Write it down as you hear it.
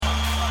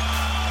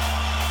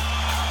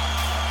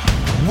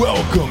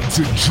Welcome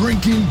to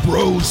Drinking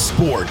Bros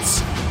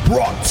Sports,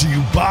 brought to you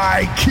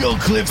by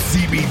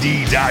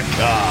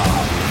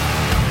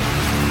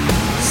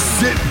KillcliffCBD.com.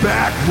 Sit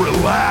back,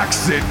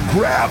 relax, and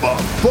grab a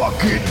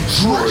fucking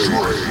drink.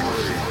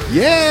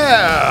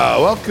 Yeah,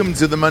 welcome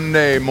to the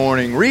Monday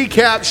morning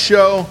recap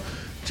show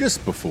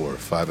just before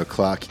 5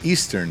 o'clock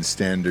Eastern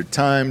Standard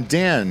Time.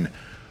 Dan,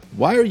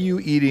 why are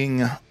you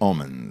eating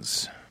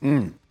almonds?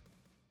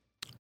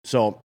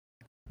 So,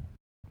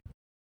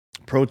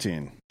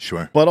 protein.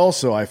 Sure. But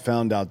also, I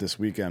found out this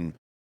weekend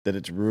that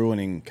it's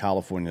ruining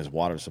California's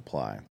water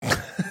supply.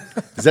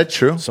 Is that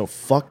true? So,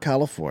 fuck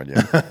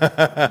California.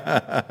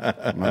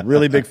 I'm a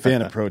really big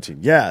fan of protein.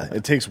 Yeah,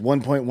 it takes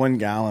 1.1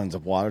 gallons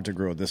of water to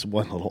grow this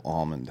one little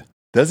almond.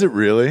 Does it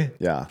really?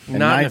 Yeah. And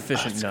Not an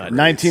efficient nut.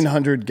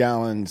 1,900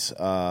 gallons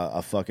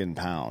a fucking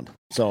pound.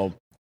 So,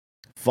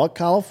 fuck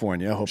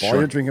California. Hope all Sure.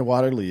 your drinking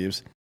water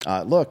leaves.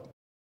 Look,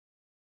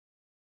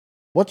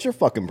 what's your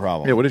fucking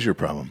problem? Yeah, what is your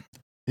problem?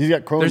 He's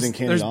got Crohn's and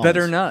candy There's almonds.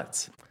 better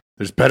nuts.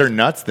 There's better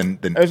nuts than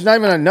It's not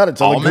even a nut.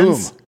 It's a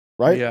almonds? legume,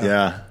 right?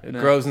 Yeah. It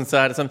grows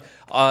inside of some.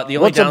 The only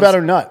What's a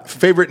better nut?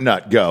 Favorite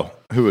nut, go.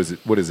 Who is it?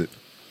 What is it?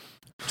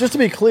 Just to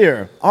be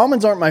clear,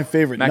 almonds aren't my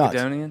favorite nut.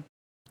 Macadonian?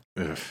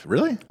 Ugh,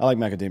 really? I like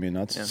macadamia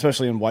nuts,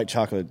 especially in white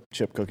chocolate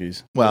chip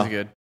cookies. Well, Those are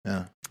good.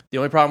 yeah. The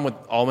only problem with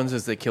almonds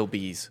is they kill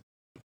bees.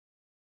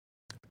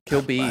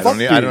 Kill bees.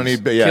 I don't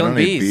need Killing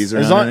bees. bees.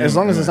 around As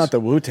long as it's anyways. not the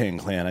Wu-Tang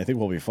Clan, I think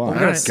we'll be fine. All right.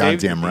 Goddamn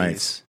Save the right.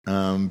 bees.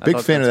 Big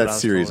thought fan of that's that what I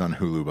was series told. on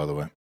Hulu, by the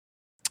way.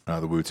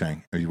 The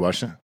Wu-Tang. Have you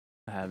watched it?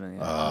 I haven't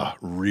yet.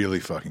 Really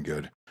fucking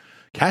good.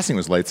 Casting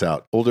was lights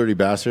out. Old Dirty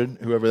Bastard,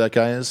 whoever that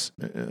guy is,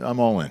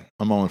 I'm all in.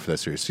 I'm all in for that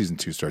series. Season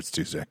 2 starts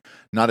Tuesday.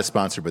 Not a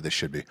sponsor, but they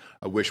should be.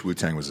 I wish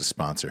Wu-Tang was a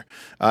sponsor.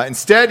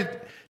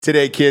 Instead,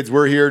 today, kids,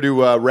 we're here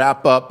to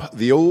wrap up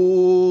the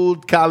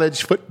old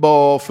college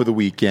football for the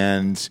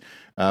weekend.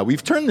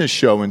 We've turned this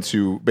show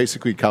into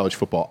basically college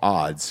football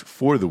odds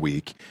for the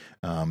week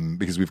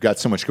because we've got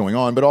so much going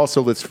on. But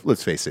also,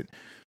 let's face it,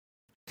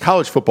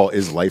 college football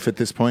is life at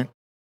this point.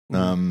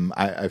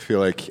 I feel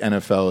like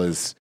NFL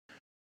is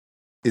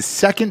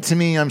second to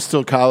me. I'm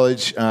still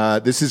college.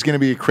 This is going to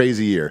be a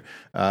crazy year.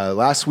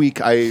 Last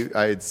week, I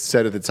had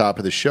said at the top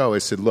of the show, I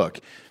said, look,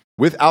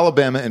 with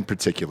Alabama in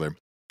particular,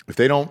 if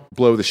they don't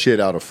blow the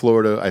shit out of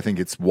Florida, I think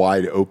it's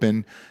wide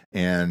open.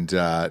 And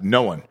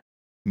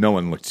no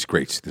one looked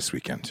great this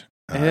weekend.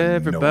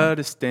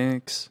 Everybody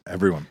stinks.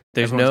 Everyone.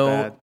 There's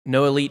Everyone's bad.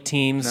 no elite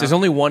teams. No. There's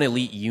only one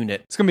elite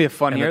unit. It's going to be a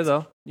fun And year, it's-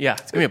 though. Yeah,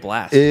 it's gonna be a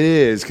blast. It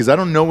is, because I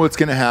don't know what's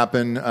going to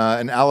happen.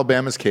 In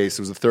Alabama's case,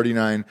 it was a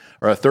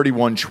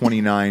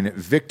 31-29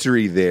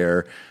 victory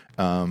there.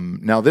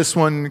 Now this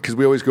one, because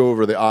we always go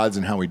over the odds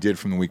and how we did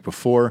from the week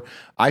before,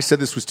 I said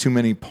this was too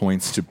many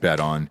points to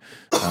bet on.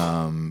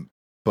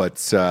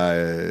 But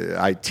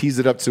I teased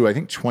it up to, I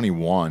think,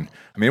 21.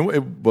 I mean,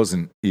 it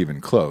wasn't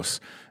even close.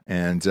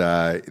 And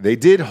they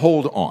did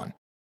hold on.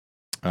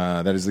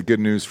 That is the good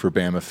news for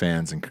Bama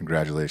fans, and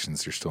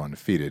congratulations, you're still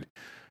undefeated.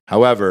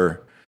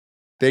 However,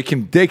 they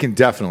can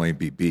definitely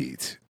be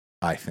beat,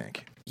 I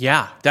think.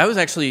 Yeah, that was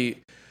actually.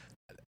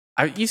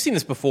 You've seen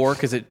this before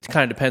because it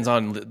kind of depends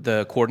on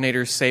the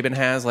coordinators Saban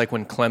has. Like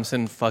when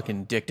Clemson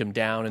fucking dicked him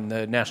down in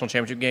the national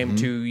championship game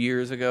 2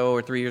 years ago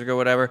or 3 years ago,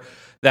 whatever.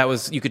 That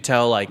was, you could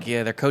tell, like,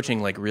 yeah, their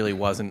coaching like really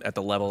wasn't at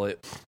the level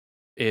it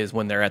is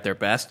when they're at their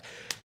best.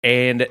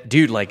 And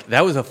dude, like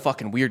that was a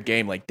fucking weird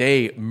game. Like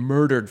they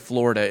murdered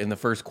Florida in the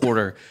first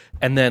quarter,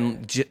 and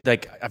then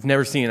like I've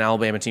never seen an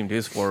Alabama team do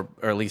this before,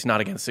 or at least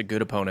not against a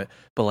good opponent.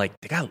 But like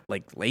they got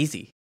like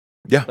lazy.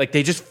 Yeah. Like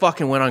they just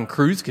fucking went on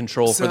cruise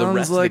control for the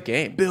rest like of the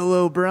game. Bill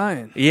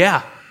O'Brien.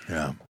 Yeah.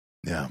 Yeah.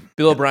 Yeah.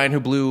 Bill O'Brien, who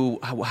blew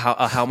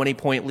how many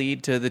point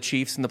lead to the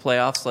Chiefs in the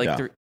playoffs like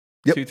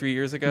Yep. 2-3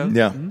 years ago?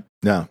 Yeah.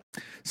 Yeah.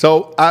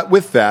 So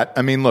with that,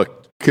 I mean, look,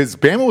 because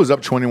Bama was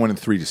up 21-3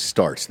 to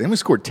start. They only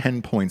scored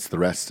 10 points the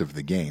rest of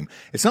the game.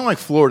 It's not like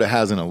Florida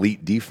has an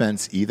elite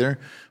defense either.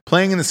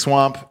 Playing in the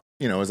swamp,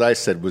 you know, as I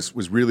said, was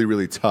really,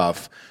 really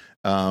tough.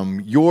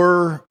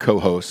 Your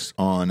co-host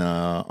on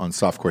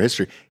Softcore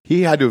History,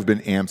 he had to have been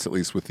amped at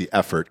least with the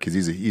effort because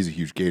he's a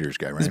huge Gators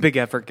guy, right? He's a big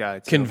effort guy.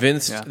 Too.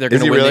 Convinced Yeah. they're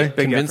Is going to he win. really? Convinced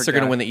Big they're effort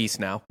going to guy. win the East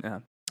now. Yeah.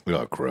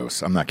 Oh,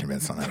 gross. I'm not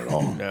convinced on that at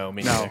all. No,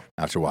 me No. neither.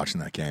 After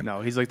watching that game. No,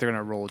 he's like, they're going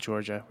to roll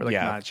Georgia. We're like,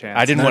 not a chance.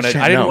 I didn't Not want a to.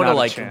 chance. I didn't No. want to Not a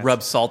like chance.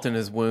 rub salt in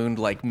his wound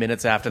like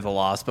minutes after the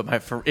loss. But my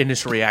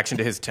initial reaction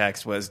to his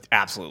text was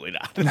absolutely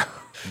not.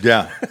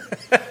 Yeah.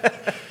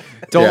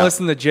 Don't Yeah.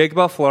 listen to Jake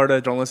about Florida.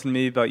 Don't listen to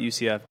me about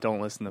UCF. Don't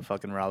listen to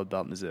fucking Rob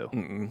about Mizzou.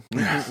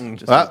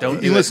 Just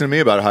don't do you it. listen to me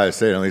about Ohio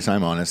State. At least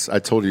I'm honest. I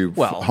told you,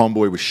 Well,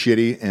 homeboy was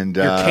shitty, and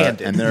you're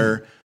candid. and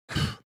they're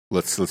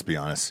let's be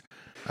honest.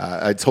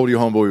 I told you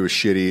homeboy was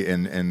shitty,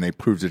 and they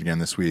proved it again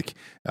this week.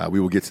 We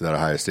will get to that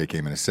Ohio State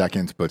game in a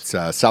second, but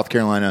South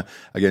Carolina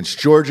against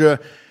Georgia.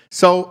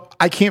 So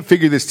I can't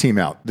figure this team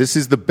out. This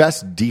is the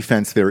best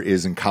defense there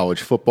is in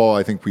college football.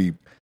 I think we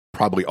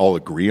probably all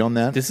agree on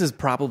that. This is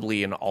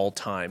probably an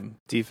all-time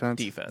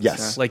Defense.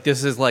 Yes. Like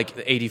this is like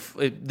the 80.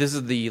 This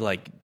is the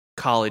like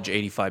college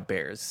 85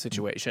 Bears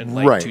situation,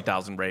 like Right.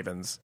 2000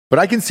 Ravens. But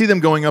I can see them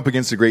going up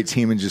against a great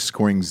team and just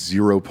scoring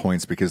 0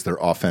 points because their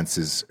offense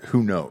is,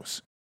 who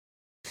knows?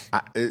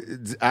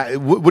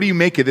 What do you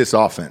make of this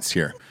offense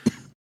here?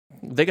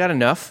 They got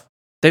enough.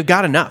 They've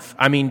got enough.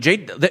 I mean,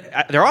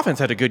 their offense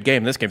had a good game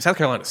in this game. South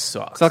Carolina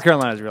sucks. South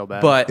Carolina's real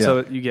bad. But-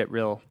 so you get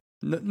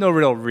no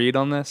real read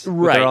on this with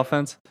Right. their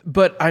offense.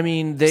 But, I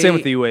mean, Same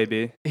with the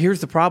UAB.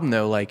 Here's the problem,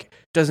 though. Like,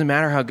 doesn't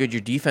matter how good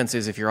your defense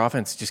is if your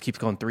offense just keeps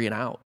going 3 and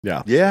out.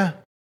 Yeah. Yeah.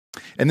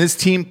 And this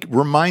team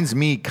reminds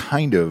me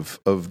kind of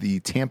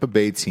the Tampa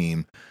Bay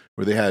team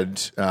where they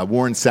had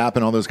Warren Sapp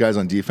and all those guys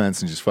on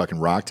defense and just fucking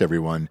rocked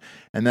everyone.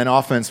 And then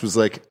offense was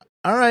like,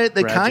 all right,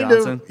 they Brad kind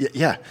Johnson. of,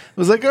 yeah. It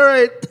was like, all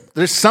right,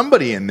 there's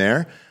somebody in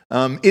there.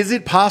 Is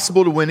it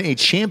possible to win a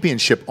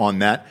championship on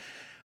that?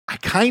 I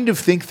kind of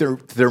think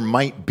there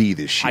might be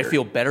this year. I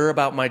feel better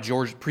about my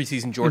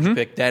preseason Georgia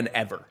pick than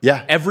ever.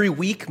 Yeah. Every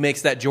week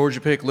makes that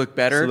Georgia pick look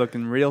better. It's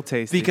looking real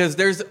tasty. Because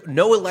there's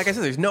like I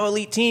said, there's no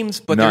elite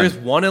teams, but None. there is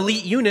one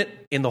elite unit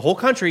in the whole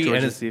country, and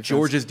Georgia's it's defense.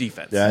 Georgia's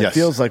defense. Yeah, it Yes.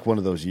 feels like one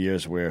of those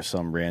years where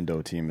some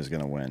rando team is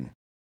going to win.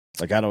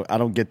 Like I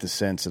don't get the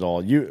sense at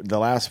all. The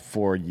last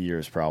 4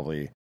 years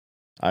probably,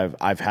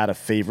 I've had a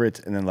favorite,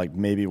 and then like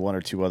maybe one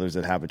or two others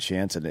that have a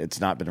chance, and it's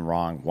not been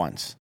wrong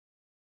once.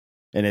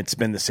 And it's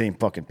been the same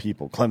fucking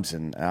people: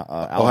 Clemson,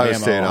 Alabama,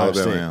 State, Ohio Alabama,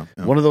 State.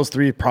 yeah. One of those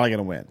three probably going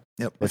to win.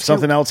 Yep. If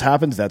something else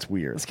happens, that's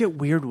weird. let's get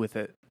weird with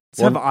it.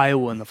 Let's One- have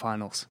Iowa in the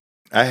finals.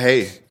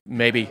 Hey,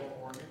 Maybe.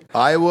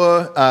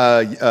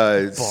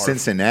 Iowa,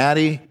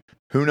 Cincinnati.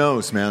 Who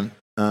knows, man?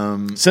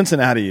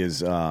 Cincinnati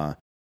is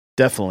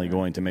definitely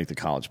going to make the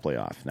college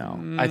playoff now.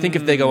 I think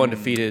if they go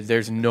undefeated,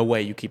 there's no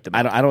way you keep them.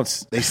 I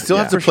don't. They still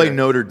have to play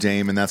Notre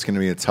Dame, and that's going to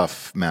be a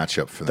tough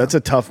matchup for them. That's a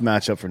tough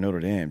matchup for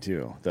Notre Dame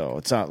too, though.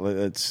 It's not.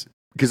 It's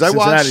because I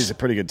Cincinnati's watched a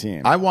pretty good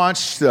team. I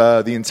watched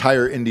the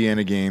entire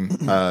Indiana game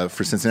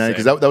for Cincinnati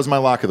because that was my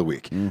lock of the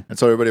week. And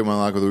so everybody, my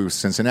lock of the week was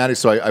Cincinnati.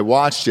 So I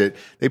watched it.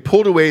 They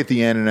pulled away at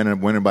the end and ended up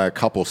winning by a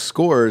couple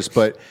scores,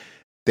 but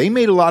they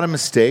made a lot of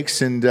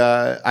mistakes. And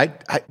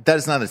that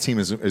is not a team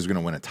is going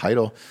to win a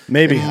title.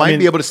 Maybe. They might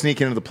be able to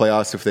sneak into the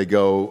playoffs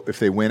if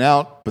they win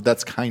out, but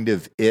that's kind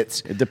of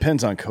it. It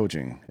depends on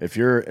coaching. If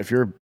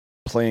you're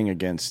playing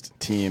against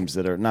teams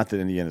that are not that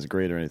Indiana's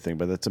great or anything,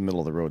 but that's a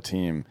middle of the road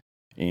team,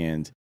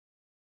 and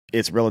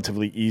it's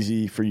relatively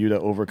easy for you to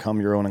overcome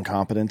your own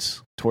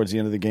incompetence towards the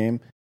end of the game.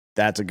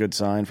 That's a good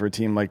sign for a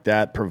team like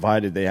that,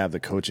 provided they have the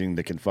coaching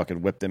that can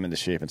fucking whip them into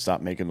shape and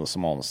stop making those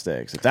small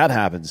mistakes. If that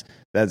happens,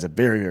 that's a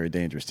very, very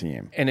dangerous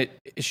team. And it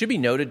should be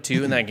noted,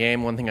 too, in that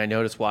game, one thing I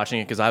noticed watching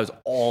it, because I was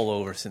all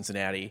over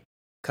Cincinnati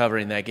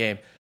covering that game.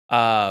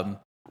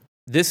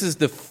 This is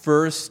the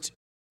first,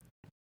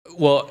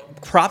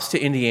 props to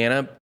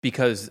Indiana,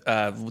 because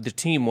the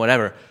team,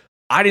 whatever,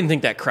 I didn't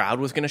think that crowd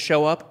was going to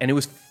show up, and it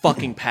was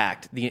fucking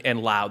packed and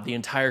loud the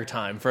entire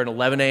time for an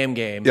 11 a.m.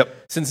 game.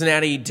 Yep.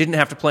 Cincinnati didn't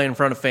have to play in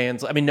front of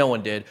fans. I mean, no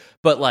one did.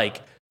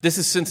 But, this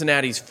is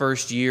Cincinnati's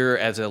first year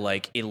as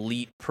a,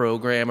 elite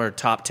program or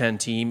top 10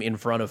 team in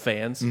front of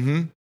fans.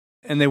 Mm-hmm.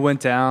 And they went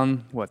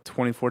down,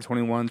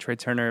 24-21. Trey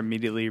Turner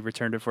immediately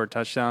returned it for a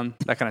touchdown.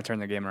 That kind of turned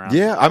their game around.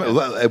 Yeah,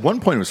 at one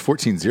point it was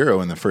 14-0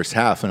 in the firk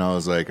half, and I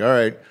was like, all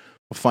right,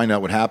 we'll find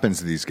out what happens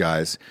to these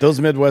guys.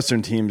 Those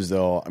Midwestern teams,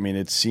 though, I mean,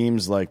 it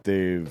seems like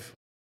there's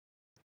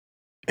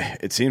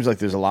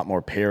a lot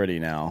more parity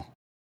now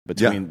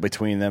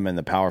between them and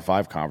the Power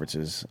 5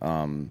 conferences.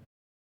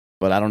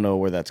 But I don't know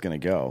where that's going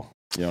to go.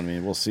 You know what I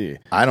mean? We'll see.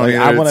 I don't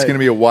know. It's going to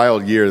be a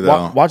wild year,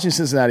 though. Watching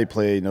Cincinnati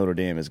play Notre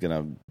Dame is going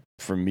to,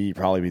 for me,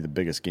 probably be the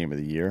biggest game of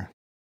the year,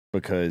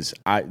 because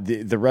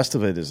the rest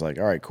of it is like,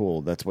 all right,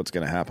 cool, that's what's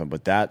going to happen.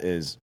 But that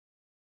is,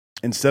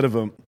 instead of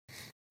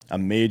a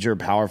major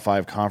Power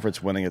 5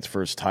 conference winning its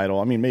first title,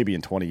 I mean, maybe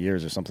in 20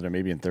 years or something, or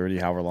maybe in 30,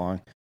 however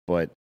long,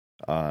 but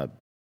a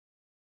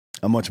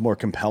much more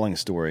compelling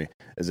story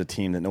is a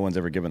team that no one's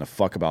ever given a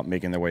fuck about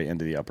making their way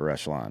into the upper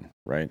echelon,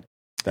 right?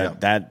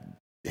 That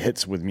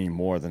hits with me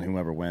more than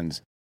whoever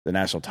wins the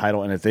national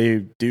title. And if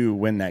they do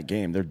win that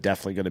game, they're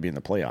definitely going to be in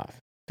the playoff,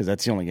 because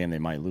that's the only game they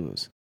might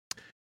lose.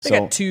 They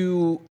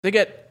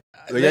get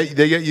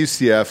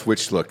UCF,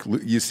 which, look,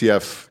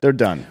 UCF, they're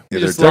done. Yeah,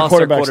 Just their lost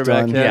their quarterback's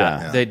quarterback.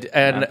 done.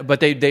 Yeah. But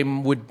they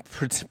would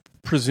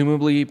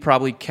presumably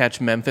probably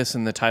catch Memphis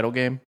in the title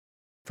game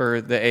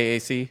for the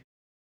AAC.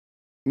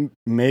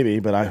 Maybe,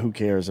 but who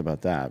cares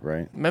about that,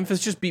 right? Memphis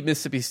just beat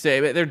Mississippi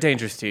State. They're a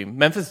dangerous team.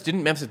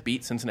 Didn't Memphis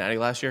beat Cincinnati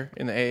last year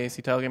in the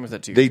AAC title game? Or was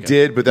that 2 years they ago?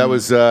 did, but that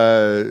was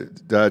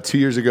 2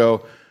 years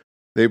ago.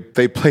 They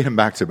played him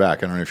back to back.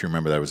 I don't know if you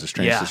remember. That was a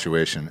strange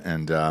situation,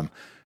 and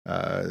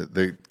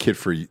the kid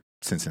for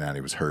Cincinnati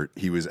was hurt.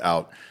 He was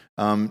out.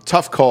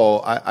 Tough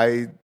call.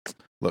 I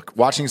look,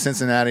 watching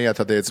Cincinnati, I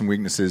thought they had some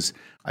weaknesses.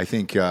 I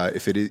think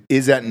if it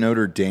is at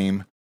Notre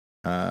Dame,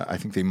 I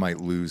think they might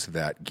lose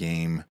that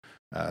game.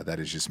 That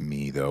is just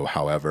me, though.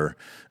 However,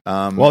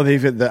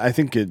 I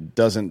think it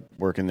doesn't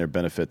work in their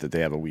benefit that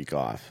they have a week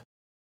off,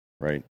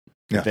 right?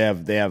 Yeah.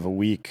 They have a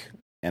week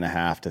and a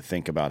half to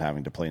think about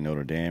having to play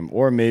Notre Dame,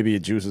 or maybe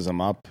it juices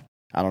them up.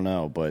 I don't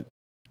know, but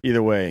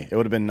Either way, it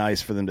would have been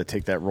nice for them to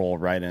take that roll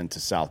right into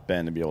South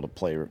Bend and be able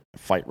to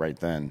fight right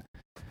then.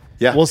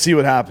 Yeah. We'll see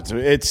what happens.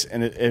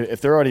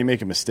 If they're already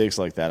making mistakes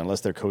like that,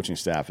 unless their coaching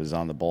staff is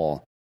on the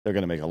ball, they're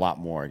going to make a lot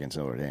more against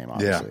Notre Dame,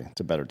 obviously. Yeah.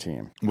 It's a better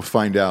team. We'll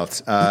find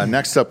out.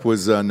 Next up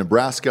was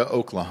Nebraska,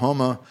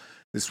 Oklahoma.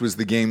 This was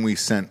the game we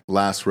sent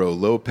Laszlo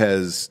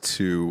Lopez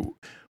to.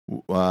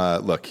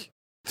 Look,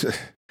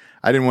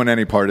 I didn't want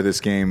any part of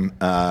this game.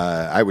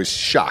 I was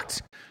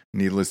shocked,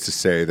 needless to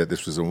say, that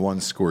this was a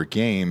one-score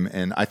game,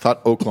 and I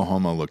thought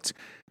Oklahoma looked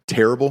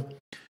terrible.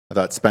 I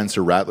thought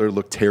Spencer Rattler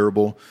looked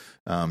terrible.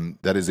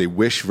 That is a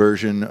wish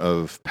version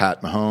of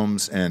Pat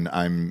Mahomes, and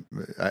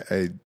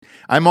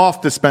I'm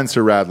off the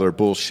Spencer Rattler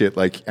bullshit.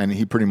 And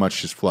he pretty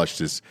much just flushed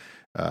his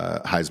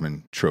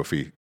Heisman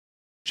Trophy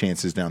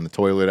chances down the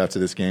toilet after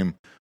this game.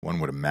 One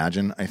would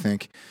imagine, I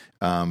think,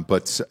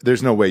 but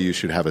there's no way you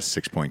should have a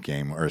 6-point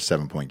game or a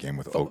 7-point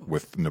game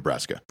with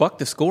Nebraska. Fuck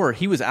the score.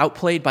 He was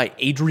outplayed by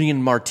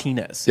Adrian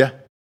Martinez. Yeah.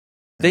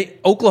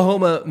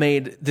 Oklahoma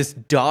made this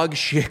dog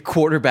shit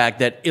quarterback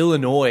that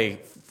Illinois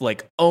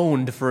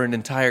owned for an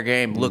entire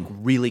game look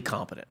really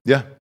competent.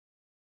 Yeah.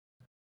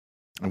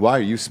 Why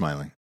are you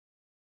smiling?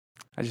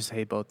 I just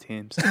hate both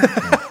teams.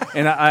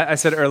 And I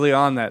said early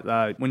on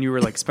that when you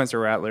were like Spencer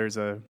Rattler's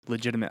a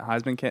legitimate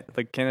Heisman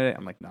candidate,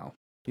 I'm like, no,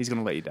 he's going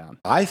to let you down.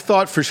 I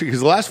thought for sure,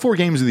 because the last 4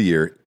 games of the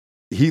year,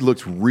 he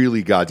looked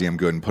really goddamn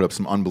good and put up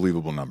some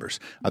unbelievable numbers.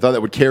 I thought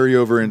that would carry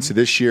over into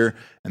this year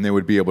and they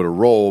would be able to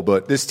roll.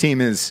 But this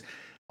team is,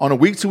 on a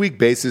week-to-week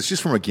basis,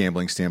 just from a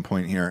gambling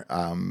standpoint here,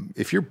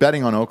 if you're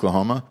betting on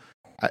Oklahoma,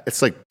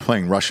 it's like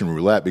playing Russian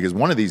roulette, because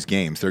one of these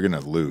games they're going to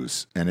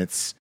lose, and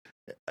it's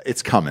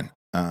coming.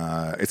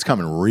 It's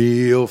coming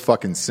real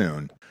fucking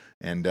soon.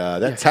 And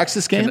that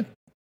Texas game,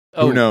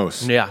 who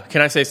knows? Yeah.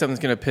 Can I say something's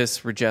going to piss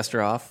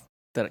Regester off?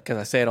 Because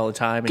I say it all the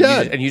time,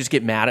 and you just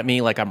get mad at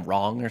me like I'm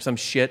wrong or some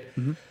shit.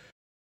 Mm-hmm.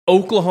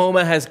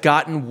 Oklahoma has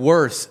gotten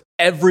worse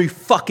every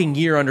fucking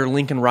year under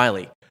Lincoln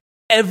Riley.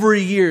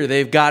 Every year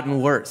they've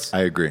gotten worse.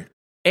 I agree.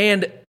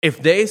 And if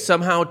they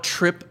somehow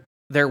trip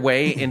their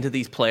way into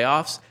these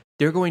playoffs,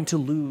 they're going to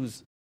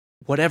lose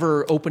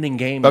whatever opening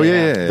game.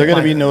 They're going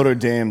to be Notre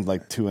Dame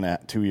like 2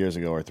 years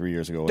ago or 3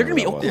 years ago. They're going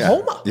to be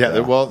Oklahoma.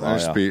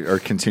 Or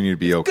continue to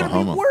be Oklahoma.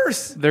 It's going to be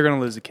worse. They're going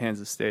to lose to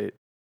Kansas State.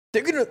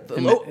 They're going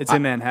to. It's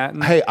in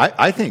Manhattan. Hey,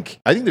 I think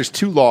there's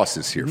 2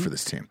 losses here for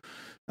this team.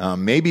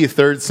 Maybe a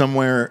third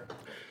somewhere.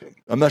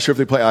 I'm not sure if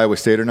they play Iowa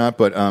State or not,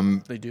 but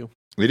they do.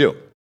 They do.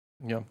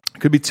 Yeah,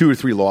 could be 2 or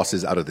 3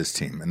 losses out of this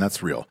team, and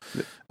that's real.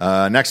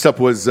 Next up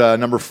was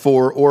number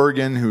 4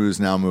 Oregon, who's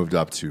now moved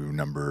up to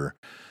number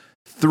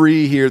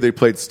 3 here. They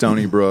played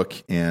Stony Brook,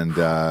 and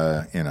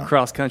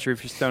cross country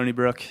for Stony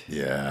Brook.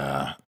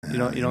 Yeah, you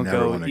don't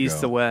go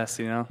east to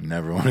west.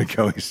 Never want to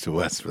go east to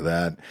west for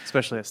that,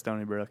 especially at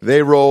Stony Brook.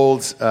 They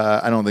rolled.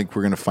 I don't think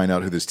we're going to find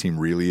out who this team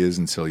really is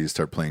until you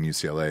start playing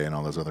UCLA and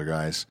all those other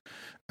guys.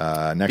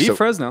 Next beat up,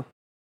 Fresno.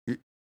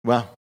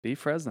 Well. Beat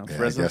Fresno. Yeah,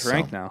 Fresno's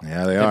ranked now.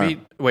 Yeah, they are.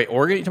 Wait,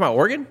 Oregon? You talking about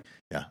Oregon?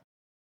 Yeah.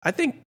 I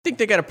think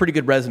they got a pretty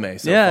good resume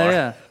so far.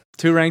 Yeah.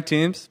 2 ranked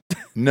teams.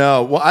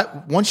 No.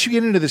 Well, once you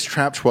get into this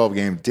Trap 12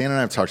 game, Dan and I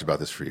have talked about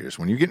this for years.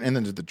 When you get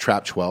into the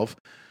Trap 12,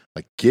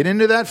 get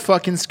into that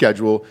fucking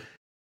schedule.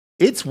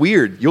 It's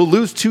weird. You'll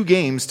lose 2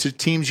 games to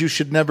teams you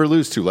should never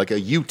lose to, like a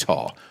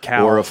Utah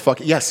Cal. or a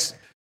fucking yes.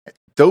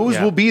 Those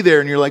will be there,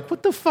 and you're like,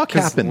 "What the fuck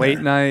happened?"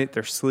 Late night,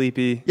 they're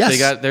sleepy.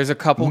 Yes, there's a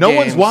couple. No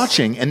games. one's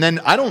watching, and then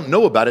I don't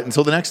know about it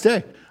until the next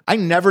day. I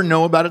never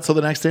know about it till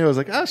the next day. I was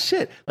like, "Oh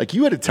shit!" Like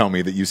you had to tell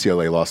me that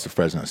UCLA lost to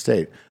Fresno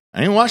State. I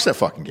didn't watch that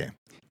fucking game.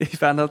 You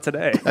found out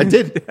today. I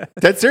did.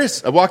 That's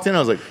serious. I walked in. I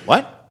was like,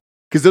 "What?"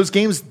 Because those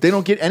games, they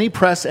don't get any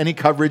press, any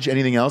coverage,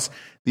 anything else.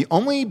 The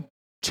only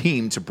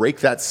team to break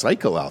that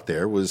cycle out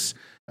there was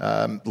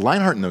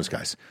Leinart and those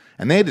guys,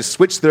 and they had to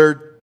switch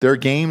their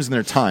games and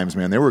their times,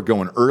 man. They were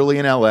going early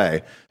in LA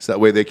so that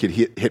way they could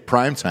hit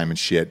prime time and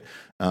shit.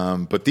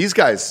 But these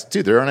guys,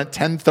 dude, they're on at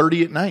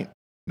 10:30 at night.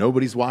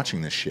 Nobody's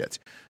watching this shit.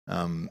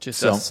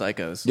 Just us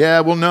psychos. Yeah,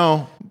 we'll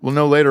know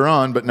later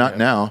on, but not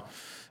now.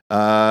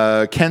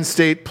 Kent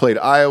State played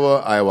Iowa.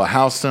 Iowa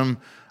housed them.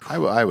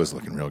 Iowa's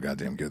looking real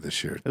goddamn good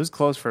this year. It was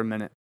close for a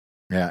minute.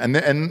 Yeah, and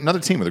another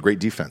team with a great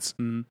defense.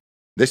 Mm-hmm.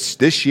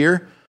 This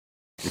year,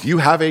 if you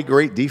have a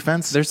great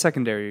defense, their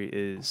secondary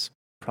is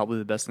probably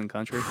the best in the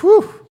country.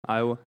 Whew.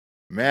 Iowa.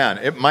 Man,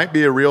 it might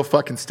be a real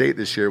fucking state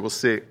this year. We'll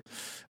see.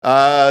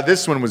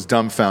 This one was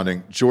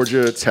dumbfounding.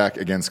 Georgia Tech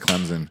against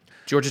Clemson.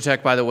 Georgia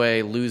Tech, by the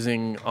way,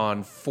 losing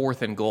on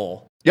 4th and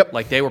goal. Yep.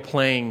 Like they were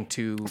playing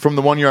from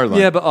the 1 yard line.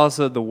 Yeah, but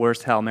also the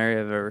worst Hail Mary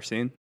I've ever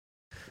seen.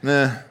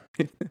 Nah.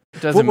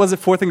 What was it,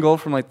 4th and goal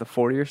from like the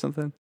 40 or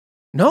something?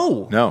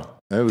 No.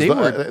 It was, they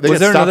was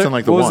got stopped in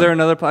like the 1. Was there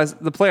another play?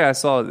 The play I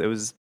saw, it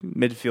was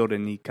midfield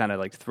and he kind of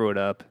like threw it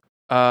up.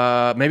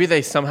 Maybe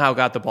they somehow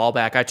got the ball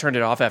back. I turned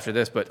it off after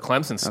this, but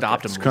Clemson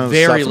stopped him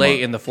very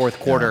late in the 4th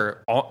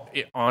quarter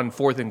on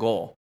 4th and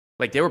goal.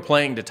 Like they were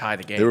playing to tie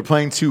the game. They were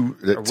playing to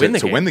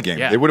win the game.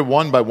 Yeah. They would have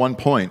won by 1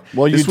 point.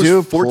 Well, this you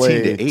do 14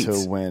 play to 8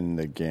 to win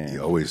the game.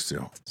 You always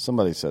do.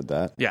 Somebody said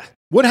that. Yeah.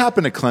 What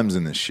happened to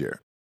Clemson this year?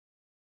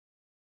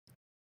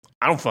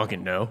 I don't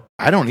fucking know.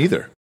 I don't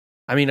either.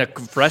 I mean, a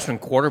freshman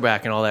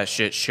quarterback and all that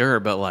shit, sure,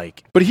 but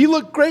like, But he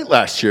looked great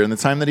last year in the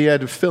time that he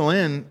had to fill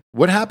in.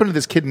 What happened to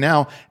this kid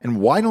now, and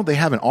why don't they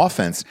have an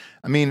offense?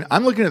 I mean,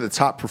 I'm looking at the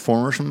top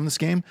performers from this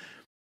game.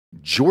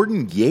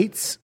 Jordan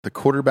Yates, the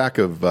quarterback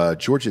of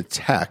Georgia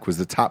Tech, was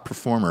the top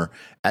performer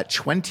at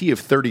 20 of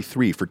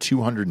 33 for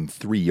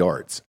 203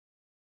 yards.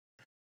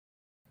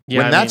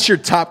 yeah, When that's your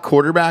top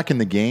quarterback in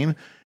the game,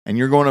 and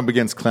you're going up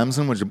against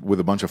Clemson with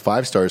a bunch of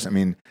 5-stars, I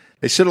mean,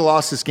 they should have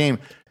lost this game.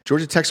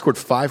 Georgia Tech scored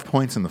 5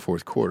 points in the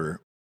fourth quarter.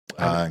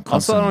 And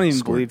Also, I Clemson don't even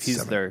scored believe he's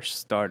 7. their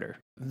starter.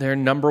 their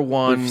number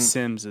one. Cliff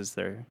Sims is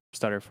their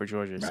starter for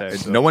Georgia.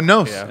 So, No one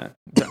knows. Yeah.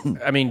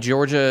 I mean,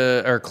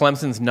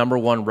 Clemson's number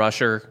one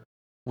rusher,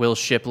 Will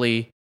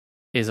Shipley,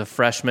 is a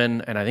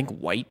freshman, and I think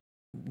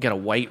got a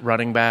white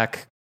running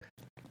back.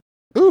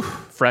 Ooh.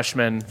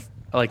 Freshman,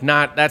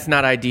 that's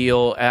not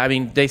ideal. I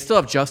mean, they still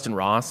have Justin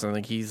Ross. I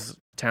think he's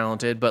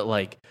talented, but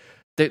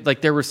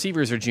their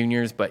receivers are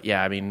juniors. But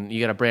yeah, I mean, you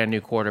got a brand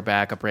new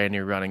quarterback, a brand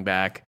new running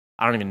back.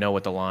 I don't even know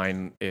what the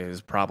line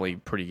is. Probably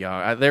pretty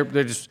young. They're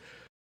just.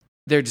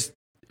 It's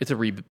a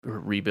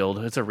rebuild.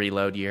 It's a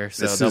reload year.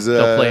 So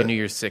they'll play a New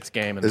Year's Six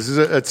game. This is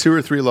a 2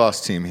 or 3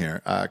 loss team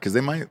here because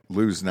they might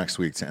lose next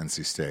week to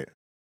NC State.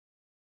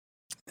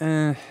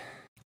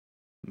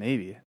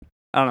 Maybe.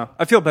 I don't know.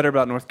 I feel better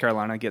about North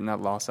Carolina getting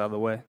that loss out of the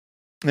way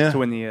Yeah, to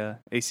win the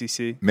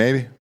ACC.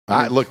 maybe.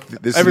 Look,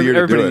 this is the year to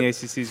do Everybody in the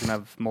it. ACC is going to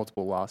have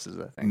multiple losses,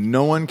 I think.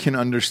 No one can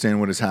understand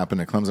what has happened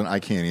to Clemson. I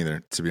can't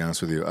either, to be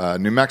honest with you.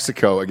 New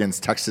Mexico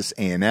against Texas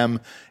A&M.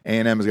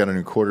 A&M has got a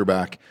new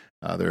quarterback.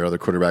 Their other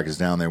quarterback is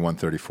down. They won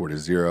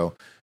 34-0.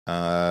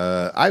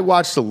 I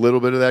watched a little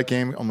bit of that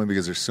game only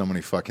because there's so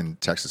many fucking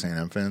Texas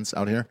A&M fans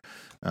out here.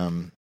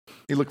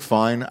 He looked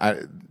fine.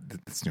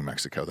 It's New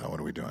Mexico, though. What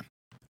are we doing?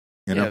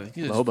 You know?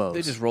 Lobos.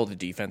 They just rolled the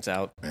defense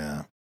out.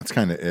 Yeah, that's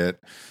kind of it.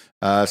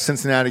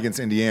 Cincinnati against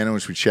Indiana,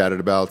 which we chatted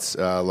about,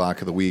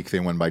 lock of the week. They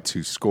won by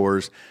 2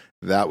 scores.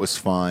 That was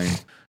fine.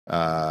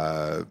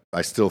 I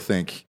still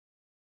think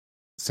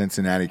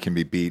Cincinnati can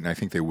be beaten. I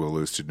think they will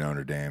lose to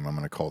Notre Dame. I'm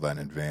going to call that in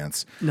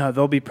advance. No,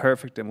 they'll be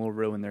perfect and we'll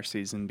ruin their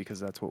season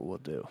because that's what we'll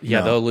do. Yeah,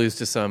 No. they'll lose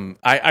to some.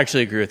 I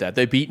actually agree with that.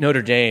 They beat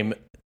Notre Dame.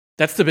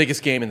 That's the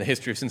biggest game in the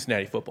history of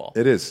Cincinnati football.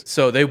 It is.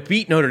 So they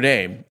beat Notre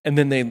Dame, and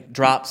then they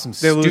drop some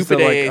They lose stupid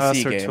to AAC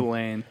us or game.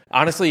 Tulane.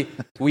 Honestly,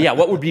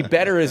 what would be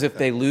better is if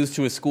they lose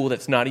to a school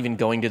that's not even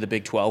going to the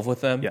Big 12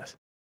 with them. Yes,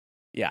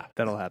 Yeah.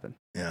 that'll happen.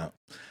 Yeah.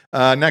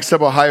 Next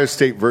up, Ohio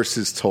State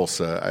versus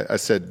Tulsa. I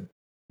said,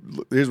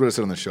 here's what I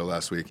said on the show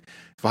last week.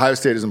 If Ohio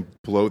State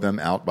doesn't blow them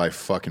out by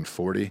fucking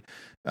 40, you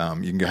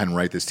can go ahead and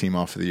write this team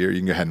off for the year. You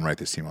can go ahead and write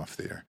this team off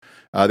for the year.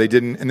 They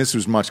didn't, and this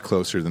was much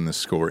closer than the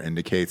score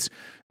indicates.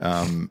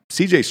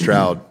 CJ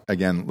Stroud,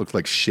 again, looked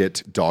like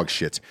dog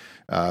shit.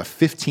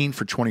 15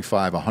 for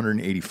 25,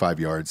 185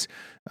 yards,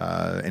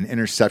 an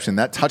interception.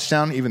 That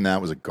touchdown, even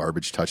that was a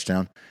garbage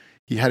touchdown.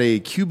 He had a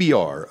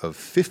QBR of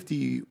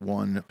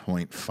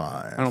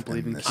 51.5. I don't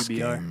believe in this QBR.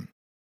 game.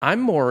 I'm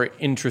more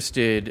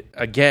interested,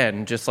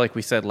 again, just like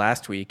we said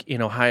last week,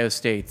 in Ohio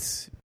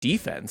State's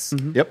defense.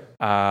 Yep.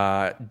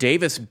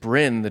 Davis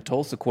Brin, the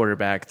Tulsa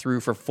quarterback, threw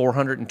for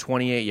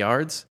 428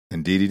 yards.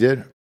 Indeed, he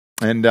did.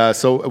 And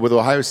so with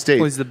Ohio State,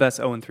 Well, he's the best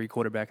 0-3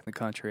 quarterback in the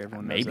country.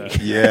 Everyone knows Maybe.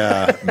 that.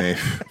 yeah, maybe.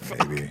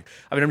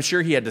 I mean, I'm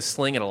sure he had to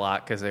sling it a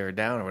lot because they were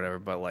down or whatever,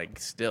 but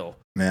still.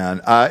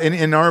 Man,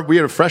 we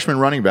had a freshman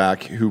running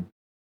back who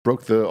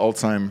broke the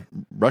all-time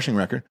rushing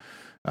record.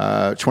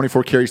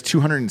 24 carries,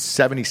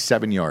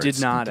 277 yards,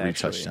 Did not and 3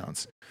 actually.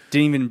 touchdowns.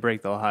 Didn't even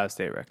break the Ohio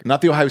State record.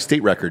 Not the Ohio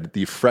State record,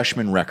 the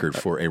freshman record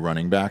for a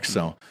running back.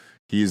 So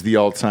he is the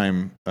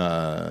all-time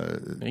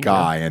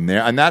guy in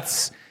there, and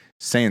that's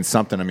saying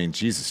something. I mean,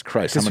 Jesus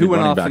Christ, how Because many who went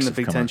running off in backs the have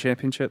Big come Ten on?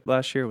 championship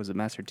last year? Was it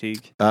Master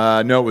Teague?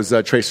 No, it was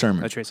Trey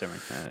Sermon. Trey Sermon.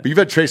 But you've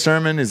had Trey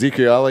Sermon,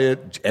 Ezekiel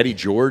Elliott, Eddie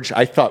George.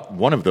 I thought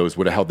one of those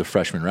would have held the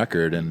freshman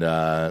record, and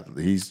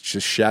he's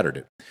just shattered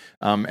it.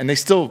 And they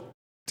still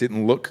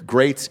didn't look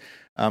great.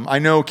 I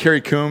know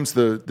Kerry Coombs,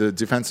 the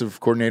defensive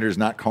coordinator, is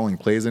not calling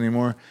plays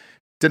anymore.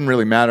 Didn't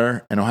really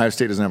matter, and Ohio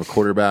State doesn't have a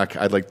quarterback.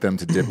 I'd like them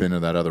to dip into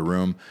that other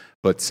room.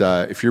 But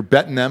if you're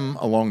betting them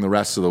along the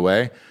rest of the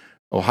way,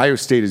 Ohio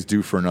State is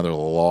due for another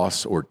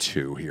loss or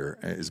 2 here,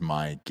 is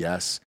my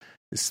guess.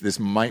 This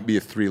might be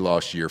a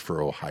 3-loss year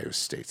for Ohio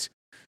State.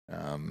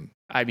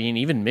 I mean,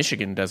 even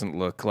Michigan doesn't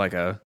look like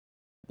a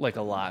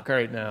lock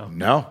right now.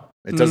 No,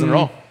 it doesn't at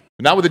all.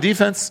 Not with the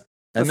defense.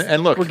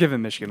 And look, We're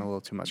giving Michigan a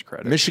little too much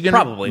credit. Michigan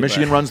Probably,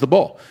 runs the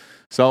ball.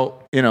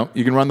 So,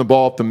 you can run the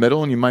ball up the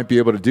middle and you might be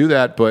able to do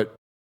that. But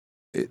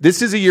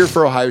this is a year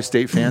for Ohio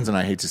State fans, and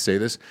I hate to say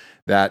this,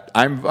 that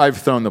I've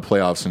thrown the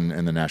playoffs and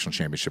the national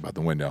championship out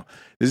the window.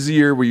 This is a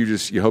year where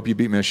you hope you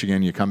beat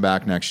Michigan, you come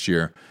back next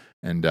year,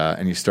 and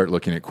you start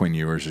looking at Quinn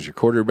Ewers as your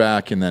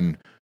quarterback, and then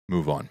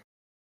move on.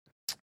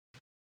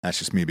 That's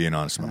just me being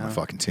honest about my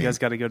fucking team. You guys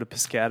got to go to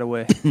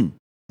Piscataway.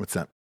 What's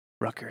that?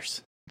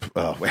 Rutgers.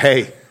 Oh,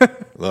 hey,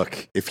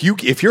 look, if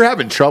you're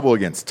having trouble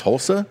against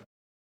Tulsa,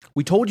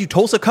 We told you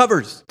Tulsa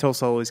covers.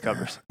 Tulsa always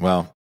covers.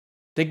 well,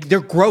 They're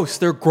gross.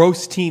 They're a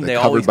gross team. They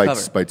always covered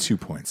cover. by 2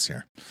 points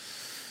here.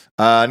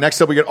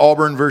 Next up, we got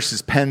Auburn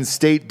versus Penn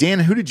State. Dan,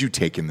 who did you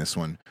take in this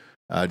one?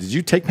 Did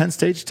you take Penn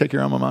State? Did you take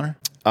your alma mater?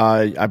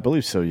 I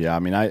believe so. Yeah. I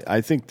mean,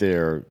 I think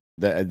this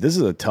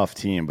is a tough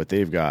team, but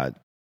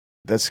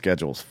that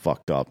schedule's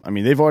fucked up. I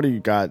mean, they've already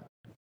got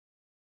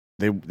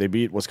they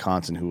beat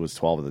Wisconsin, who was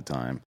 12 at the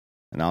time,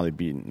 and now they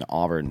beat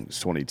Auburn, who's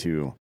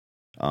 22.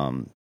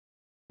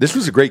 This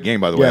was a great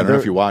game, by the way. I don't know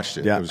if you watched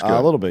it. Yeah, It was good.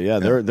 a little bit. Yeah,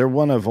 they're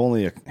one of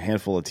only a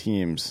handful of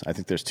teams. I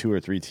think there's 2 or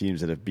 3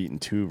 teams that have beaten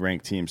 2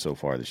 ranked teams so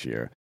far this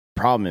year.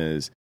 Problem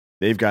is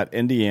they've got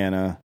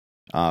Indiana.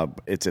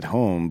 It's at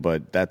home,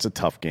 but that's a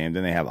tough game.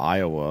 Then they have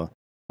Iowa.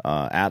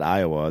 At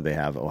Iowa, they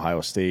have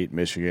Ohio State,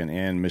 Michigan,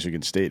 and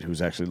Michigan State,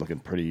 who's actually looking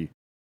pretty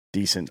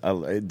decent.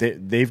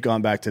 They've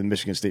gone back to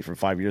Michigan State from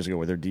 5 years ago,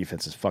 where their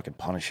defense is fucking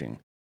punishing.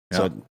 Yeah.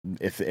 So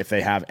if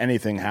they have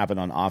anything happen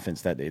on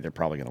offense that day, they're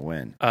probably going to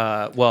win.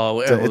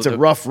 It's a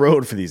rough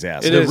road for these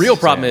assholes. The real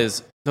problem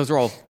is those are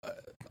all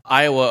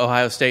Iowa,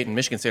 Ohio State, and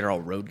Michigan State are all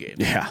road games.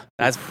 Yeah,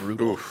 that's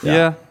brutal.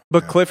 Yeah,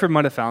 but Clifford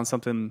might have found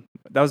something.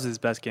 That was his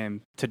best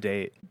game to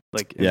date.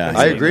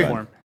 I agree.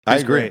 I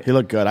agree. He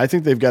looked good. I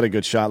think they've got a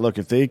good shot. Look,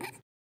 if they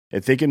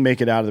can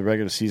make it out of the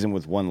regular season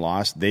with 1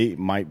 loss, they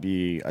might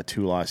be a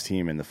 2-loss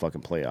team in the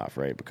fucking playoff,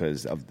 right?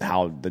 Because of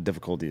how the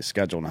difficulty is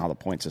scheduled and how the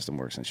point system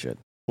works and shit.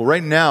 Well,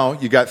 right now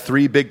you got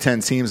 3 Big Ten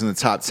teams in the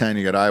top 10.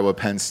 You got Iowa,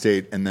 Penn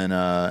State, and then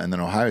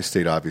Ohio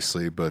State,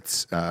 obviously.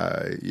 But who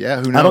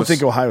knows? I don't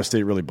think Ohio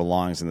State really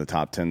belongs in the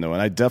top 10, though,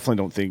 and I definitely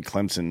don't think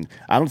Clemson.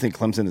 I don't think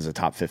Clemson is a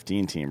top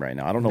 15 team right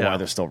now. I don't know why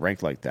they're still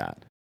ranked like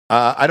that.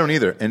 I don't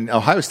either. And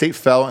Ohio State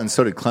fell, and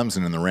so did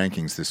Clemson in the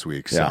rankings this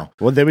week. So. Yeah.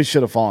 Well, they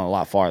should have fallen a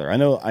lot farther. I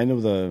know I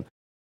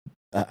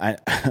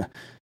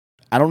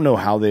don't know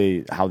how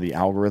the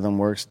algorithm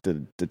works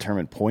to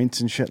determine points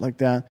and shit like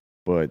that,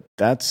 but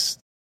that's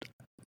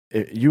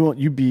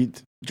you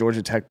beat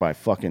Georgia Tech by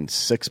fucking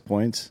 6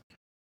 points.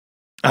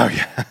 Oh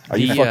yeah, are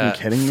you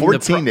fucking kidding me?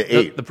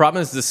 14-8. The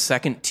problem is the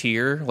second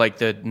tier, like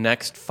the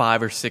next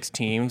 5 or 6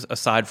 teams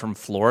aside from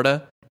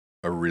Florida,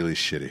 are really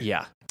shitty.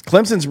 Yeah.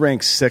 Clemson's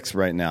ranked 6th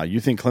right now. You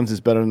think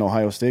Clemson's better than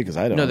Ohio State? Because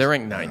I don't. No, they're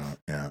ranked 9th.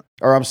 Yeah.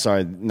 Or I'm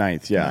sorry,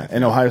 9th. Yeah, 9th,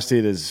 and Ohio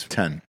State is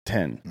 10.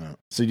 No.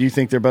 So do you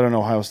think they're better than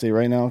Ohio State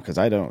right now? Because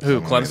I don't.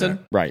 Who, Clemson?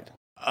 Right.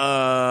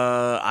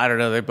 I don't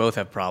know. They both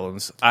have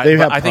problems.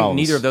 I think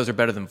neither of those are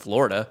better than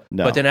Florida.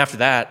 No. But then after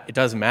that, it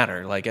doesn't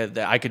matter. Like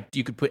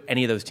you could put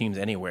any of those teams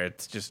anywhere.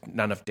 It's just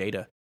not enough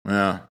data.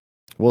 Yeah.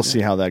 We'll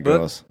see how that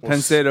goes.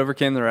 Penn State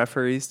overcame the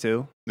referees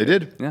too. They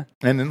did. Yeah.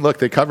 And then look,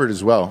 they covered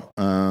as well.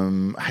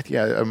 I'm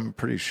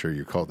pretty sure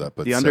you called that.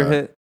 But the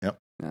underhit. Yep.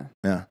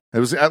 Yeah. It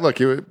was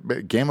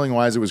gambling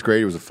wise, it was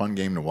great. It was a fun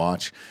game to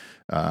watch.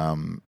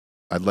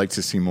 I'd like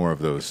to see more of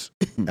those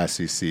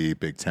SEC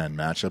Big Ten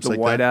matchups. The like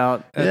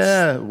whiteout.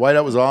 Yeah,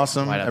 whiteout was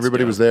awesome.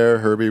 Everybody was there.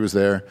 Herbie was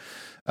there.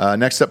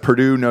 Next up,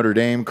 Purdue, Notre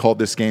Dame called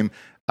this game.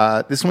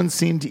 This one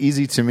seemed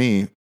easy to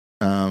me.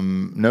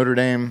 Notre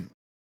Dame.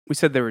 We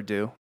said they were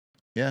due.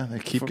 Yeah, they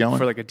keep going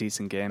for like a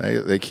decent game.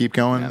 They keep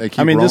going. Yeah. They keep.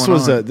 I mean, this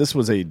was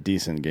on. a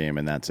decent game,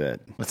 and that's it.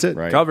 That's it.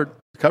 Right? Covered.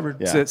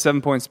 Yeah.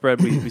 7-point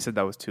spread. We said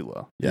that was too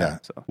low. Yeah.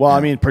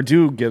 I mean,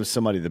 Purdue gives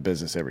somebody the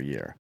business every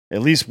year.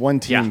 At least one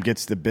team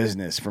gets the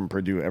business from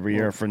Purdue every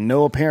year for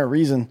no apparent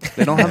reason.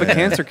 They don't have a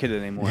cancer kid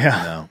anymore.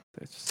 Yeah, no,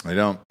 they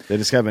don't. They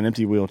just have an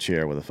empty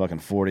wheelchair with a fucking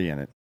 40 in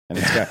it, and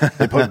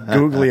they put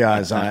googly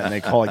eyes on it, and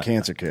they call it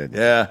Cancer Kid.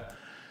 Yeah,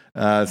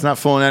 it's not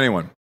fooling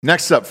anyone.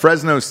 Next up,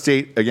 Fresno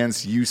State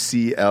against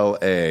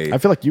UCLA. I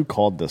feel like you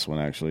called this one,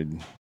 actually.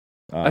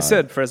 I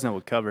said Fresno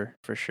would cover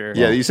for sure.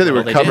 Yeah, you said they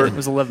would cover. It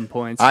was 11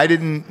 points. I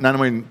not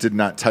only did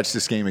not touch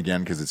this game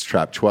again because it's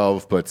Trap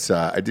 12, but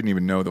I didn't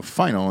even know the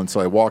final until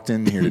I walked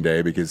in here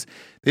today because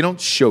they don't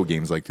show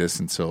games like this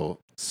until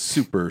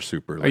super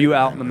late. Are you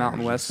out in the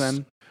Mountain West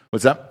then?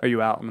 What's that? Are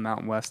you out in the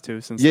Mountain West too?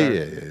 Since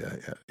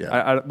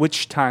Yeah.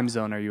 Which time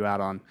zone are you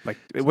out on? Like,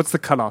 what's the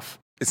cutoff?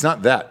 It's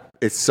not that.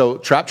 It's so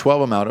Trap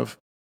 12. I'm out of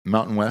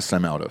Mountain West.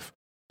 I'm out of.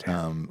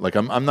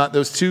 I'm not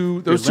those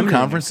two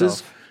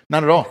conferences.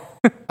 Not at all.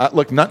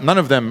 Look, none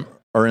of them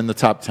are in the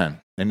top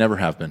 10. They never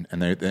have been,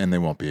 and they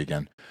won't be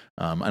again.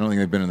 I don't think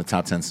they've been in the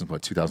top 10 since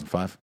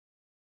 2005,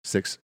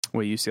 6.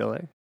 Wait,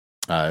 UCLA?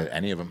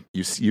 Any of them?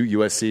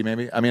 USC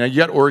maybe. I mean, you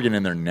got Oregon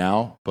in there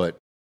now, but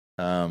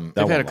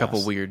they've had a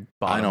couple weird.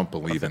 I don't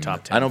believe in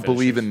top 10. I don't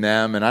believe in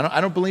them, and I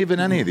don't believe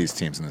in any of these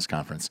teams in this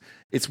conference.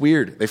 It's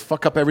weird. They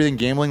fuck up everything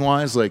gambling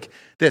wise. Like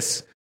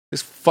this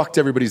fucked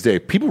everybody's day.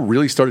 People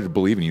really started to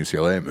believe in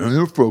UCLA. Man,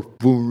 they're for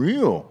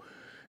real.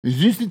 Is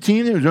this the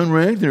team that was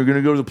unranked? They're going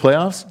to go to the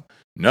playoffs?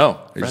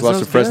 No, they just lost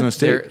to Fresno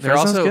State. They're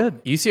also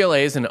good.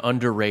 UCLA is an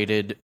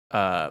underrated.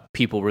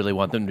 People really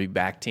want them to be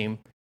back team.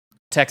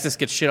 Texas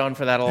gets shit on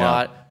for that a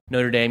lot.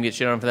 Notre Dame gets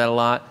shit on for that a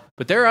lot.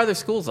 But there are other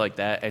schools like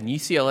that, and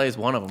UCLA is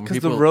one of them.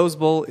 Because the Rose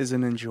Bowl is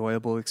an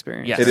enjoyable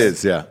experience. Yes. It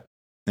is, yeah.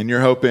 And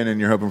you're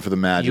hoping for the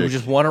magic. You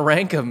just want to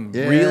rank them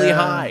really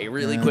high,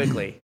 really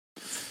quickly.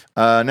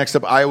 Next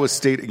up, Iowa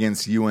State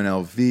against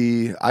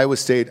UNLV. Iowa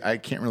State, I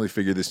can't really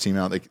figure this team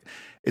out. Like,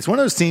 it's one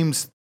of those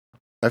teams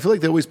I feel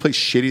like they always play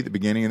shitty at the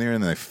beginning of the year,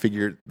 and then they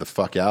figure it the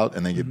fuck out,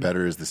 and they get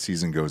better as the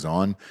season goes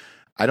on.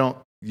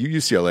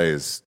 UCLA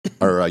is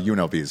or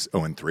UNLV is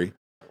 0-3,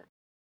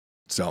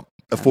 so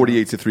a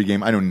 48-3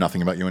 game. I know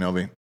nothing about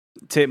UNLV.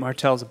 Tate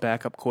Martell's a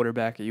backup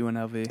quarterback at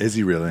UNLV. Is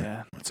he really?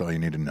 Yeah. That's all you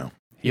need to know.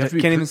 You have to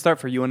be Can't even start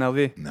for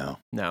UNLV. No.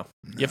 No.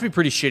 You have to be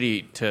pretty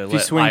shitty to If you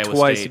let swing Iowa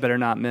twice, State. you better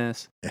not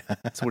miss.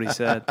 That's what he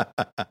said.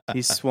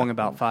 He's swung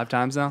about 5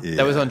 times now. Yeah.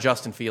 That was on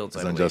Justin Fields. It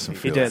was I on believe. Justin He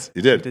Fields. did.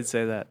 You did. He did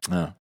say that.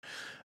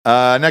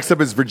 Oh. Next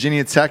up is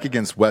Virginia Tech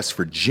against West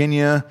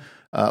Virginia.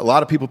 A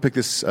lot of people pick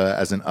this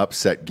as an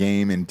upset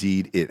game.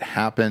 Indeed, it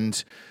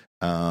happened.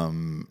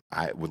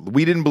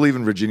 We didn't believe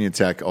in Virginia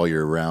Tech all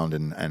year round,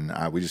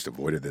 and we just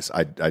avoided this.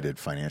 I did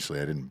financially.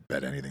 I didn't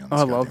bet anything on this.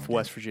 I goddamn love game.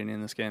 West Virginia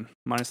in this game.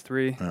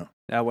 -3.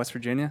 Yeah. West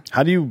Virginia.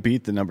 How do you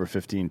beat the number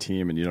 15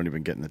 team and you don't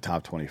even get in the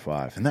top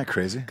 25? Isn't that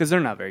crazy? Because they're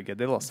not very good.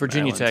 They lost to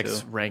Virginia Maryland,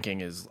 Tech's too. ranking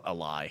is a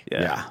lie.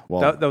 Yeah,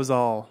 well, that was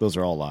all. those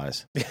are all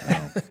lies.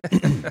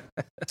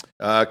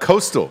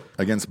 Coastal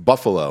against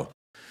Buffalo.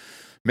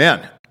 Man.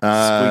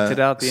 Squeaked it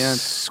out at the end.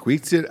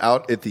 Squeaked it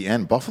out at the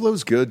end.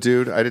 Buffalo's good,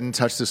 dude. I didn't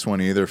touch this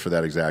one either for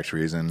that exact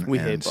reason. We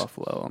And- hate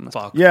Buffalo on the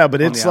Fuck. Yeah,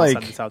 but on it's the outside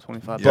like of the top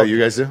 25. Yeah, you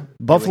guys do?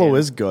 Buffalo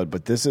is good,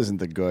 but this isn't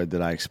the good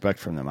that I expect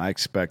from them. I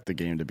expect the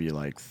game to be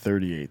like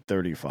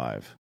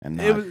 38-35 and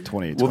It not was-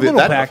 28. Well, Little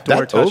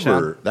backdoor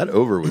touchdown. that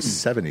over was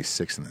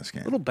 76 in this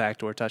game. Little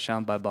backdoor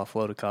touchdown by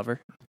Buffalo to cover.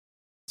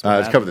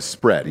 It's cover the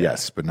spread,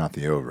 yes, but not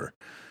the over.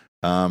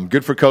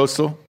 Good for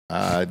Coastal.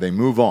 They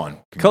move on.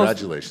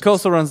 Congratulations.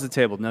 Coastal runs the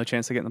table. No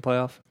chance to get in the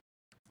playoff.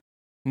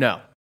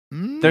 No.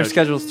 Their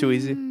schedule's too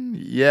easy.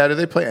 Yeah, do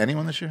they play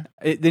anyone this year?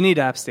 They need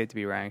App State to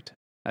be ranked,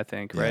 I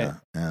think, right? Yeah,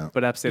 yeah.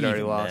 But App State already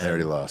Even lost. They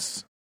already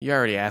lost. You're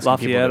already asking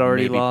Lafayette people to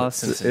already maybe put lost.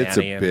 Cincinnati It's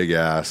a in. big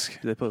ask.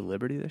 Did they put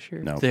Liberty this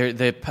year? No.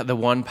 The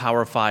one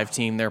Power 5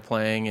 team they're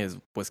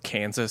playing was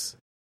Kansas.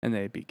 And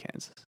they beat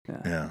Kansas.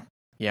 Yeah. Yeah,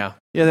 Yeah.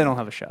 Yeah, they don't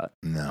have a shot.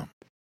 no.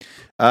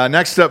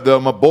 Next up, though,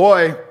 my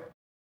boy,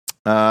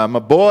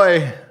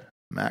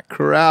 Matt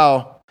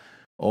Corral,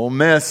 Ole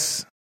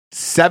Miss,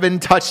 7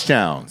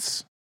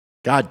 touchdowns.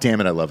 God damn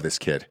it, I love this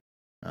kid.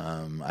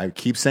 I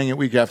keep saying it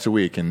week after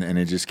week, and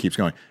it just keeps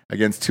going.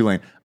 Against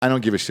Tulane. I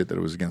don't give a shit that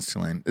it was against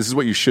Tulane. This is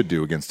what you should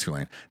do against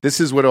Tulane. This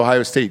is what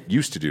Ohio State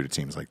used to do to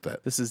teams like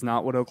that. This is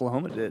not what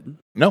Oklahoma did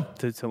No,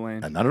 to Tulane.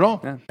 not at all.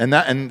 Yeah.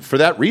 And for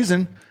that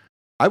reason,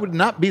 I would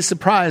not be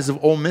surprised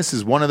if Ole Miss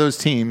is one of those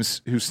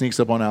teams who sneaks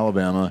up on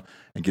Alabama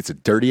and gets a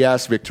dirty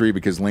ass victory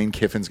because Lane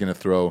Kiffin's going to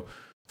throw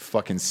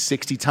fucking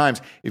 60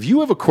 times. If you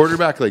have a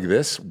quarterback like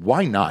this,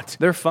 why not?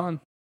 They're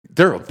fun.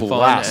 They're a as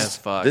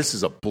blast. fuck. This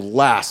is a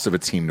blast of a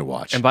team to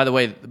watch. And by the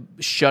way,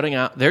 shutting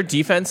out their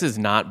defense is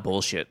not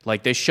bullshit.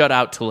 Like they shut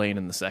out Tulane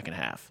in the second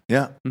half.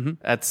 yeah.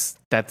 That's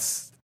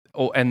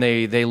and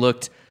they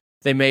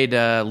made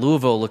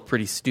Louisville look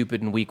pretty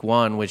stupid in week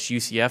 1, which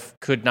UCF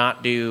could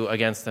not do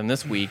against them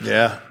this week.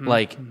 Yeah.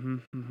 Like,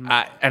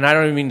 I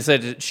don't even mean to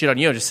say shit on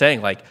you. I'm just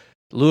saying, like,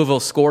 Louisville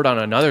scored on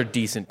another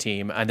decent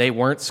team, and they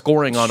weren't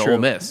scoring on True. Ole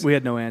Miss. We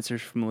had no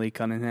answers from Malik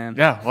Cunningham.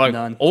 Yeah, like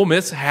None. Ole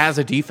Miss has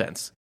a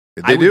defense.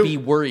 They I do. would be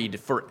worried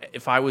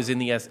if I was in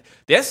the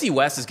SC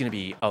West is going to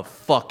be a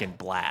fucking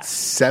blast.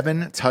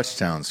 7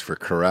 touchdowns for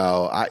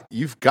Corral.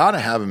 You've got to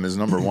have him as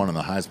number 1 in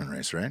the Heisman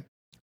race, right?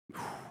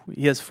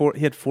 He had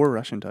 4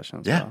 rushing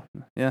touchdowns. Yeah.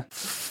 Wow. Yeah.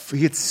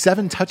 He had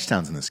 7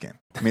 touchdowns in this game.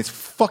 I mean, it's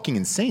fucking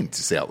insane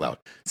to say out loud.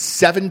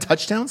 7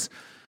 touchdowns?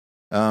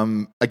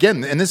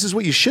 Again, and this is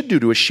what you should do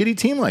to a shitty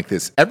team like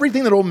this.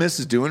 Everything that Ole Miss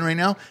is doing right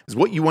now is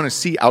what you want to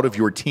see out of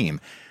your team.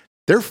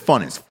 They're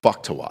fun as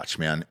fuck to watch,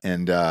 man.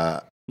 And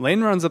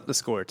Lane runs up the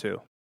score,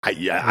 too.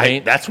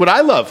 that's what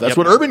I love. That's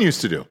what Urban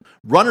used to do.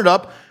 Run it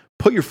up,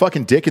 put your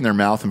fucking dick in their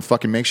mouth, and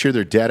fucking make sure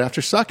they're dead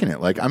after sucking it.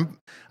 Like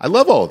I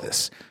love all of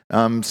this.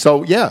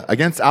 So yeah,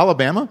 against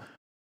Alabama,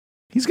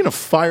 he's gonna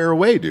fire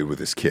away, dude, with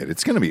this kid.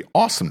 It's gonna be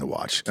awesome to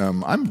watch.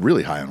 I'm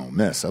really high on Ole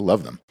Miss. I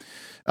love them.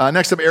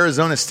 Next up,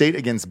 Arizona State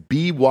against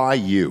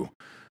BYU.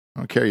 I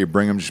don't care, you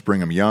bring them, just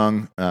bring them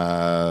young.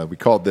 We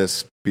called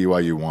this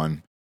BYU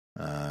won,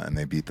 and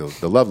they beat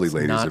the lovely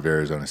ladies of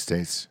Arizona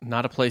State.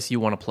 Not a place you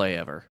want to play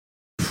ever.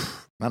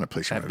 Not a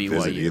place you At want to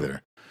visit BYU.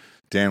 either.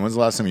 Dan, when's the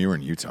last time you were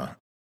in Utah?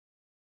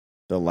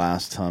 The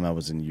last time I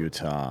was in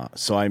Utah.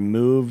 So I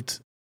moved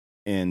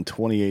in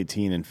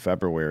 2018 in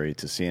February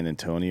to San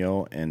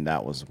Antonio, and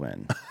that was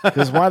when.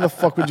 Because why the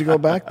fuck would you go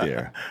back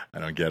there? I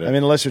don't get it. I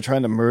mean, unless you're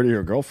trying to murder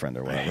your girlfriend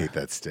or I whatever. hate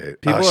that state.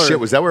 People Oh, are- shit,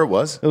 was that where it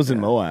was? It was in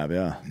Moab,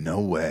 yeah. No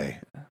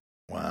way.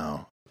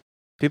 Wow.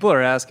 People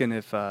are asking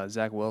if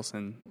Zach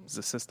Wilson is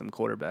a system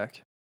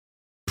quarterback.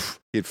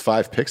 He had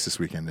 5 picks this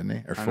weekend, didn't he?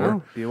 Or I 4?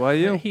 know.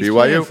 BYU. He's BYU.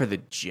 playing for the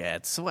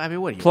Jets. So, I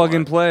mean, what do you Plug want?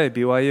 and play.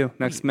 BYU.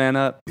 Next man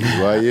up.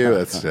 BYU,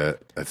 that's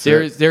it. That's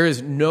There it.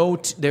 is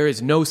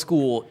no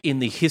school in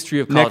the history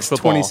of college Next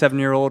football.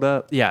 27-year-old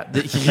up. Yeah,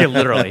 yeah,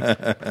 literally.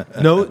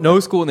 No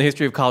school in the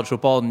history of college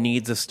football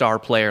needs a star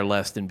player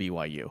less than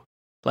BYU.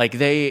 Like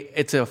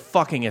it's a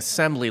fucking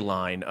assembly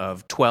line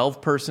of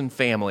 12-person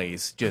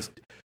families, just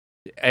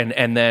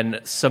and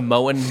then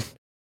Samoan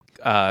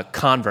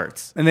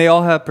converts. And they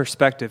all have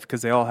perspective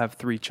because they all have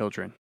 3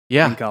 children.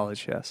 Yeah. in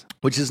college. Yes.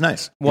 which is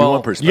nice. Well, You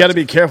want You got to perspective.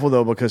 be careful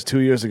though, because 2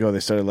 years ago they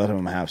started letting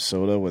them have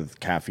soda with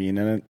caffeine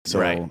in it, so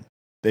Right.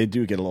 they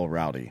do get a little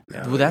rowdy.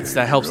 Well, that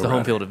helps the real home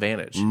rowdy. field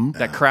advantage. Mhm.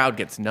 That crowd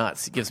gets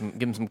nuts. Give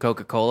them some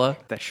Coca Cola.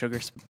 That sugar.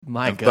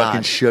 My Fucking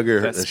God.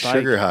 sugar, That the spike.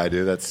 sugar high,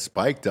 dude. That's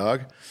spike,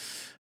 dog.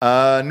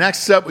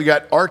 Next up, we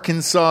got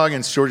Arkansas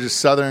against Georgia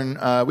Southern.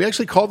 We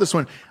actually called this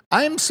one.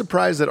 I am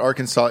surprised that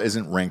Arkansas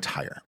isn't ranked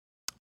higher.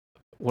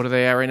 What are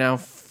they at right now?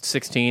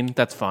 16.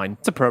 That's fine.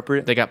 It's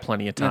appropriate. They got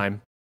plenty of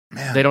time.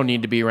 Man. They don't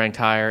need to be ranked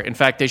higher. In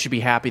fact, they should be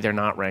happy they're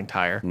not ranked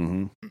higher.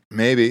 Hmm.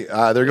 Maybe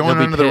they're going They'll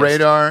be under the pissed.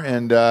 radar,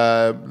 and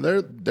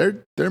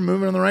they're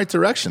moving in the right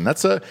direction.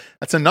 That's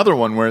another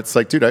one where it's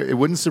like, dude, it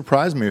wouldn't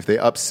surprise me if they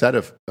upset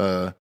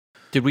a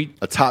Did we?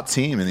 top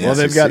team in the Well,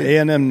 SEC. they've got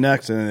A&M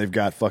next, and then they've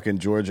got fucking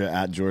Georgia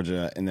at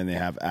Georgia, and then they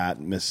have at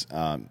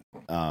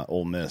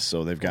Ole Miss.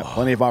 So they've got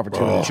plenty of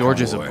opportunities.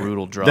 Georgia's boy. a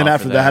brutal draw. Then for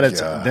after them.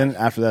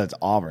 that, it's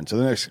Auburn. So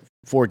the next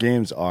 4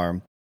 games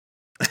are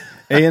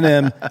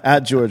A&M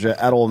at Georgia,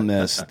 at Ole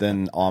Miss,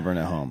 then Auburn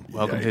at home.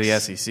 Welcome to the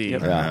SEC.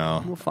 Yep.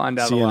 Yeah. We'll find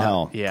out See a you in lot.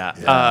 hell.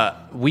 Yeah.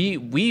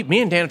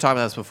 Me and Dan have talked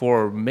about this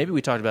before. Maybe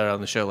we talked about it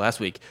on the show last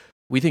week.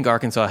 We think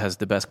Arkansas has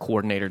the best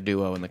coordinator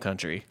duo in the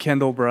country.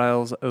 Kendall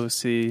Briles,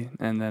 OC,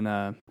 and then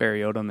Barry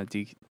Odom,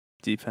 the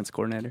defense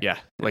coordinator. Yeah,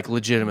 like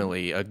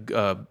legitimately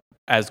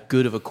as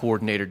good of a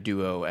coordinator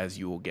duo as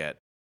you will get.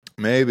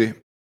 Maybe.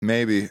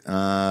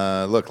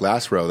 Look,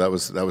 last row, that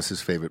was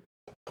his favorite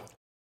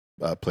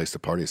place to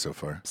party so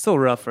far. Still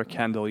rough for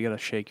Kendall. You got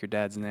to shake your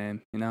dad's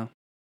name, you know?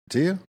 Do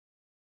you?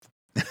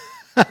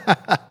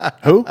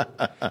 Who?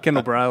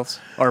 Kendall Briles,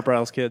 Art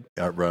Briles' kid.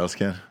 Art Briles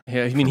can.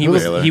 Yeah, I mean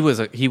Baylor. he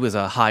was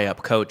a high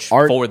up coach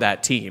Art- for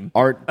that team.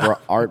 Art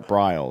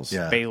Briles.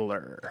 Yeah.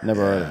 Baylor.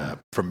 Never heard of him.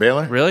 From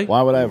Baylor? Really?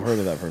 Why would I have heard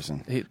of that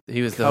person?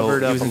 He was the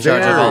Covered he up was in a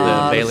charge of all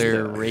lot the of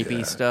Baylor stuff,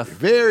 rapey stuff.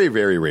 Very,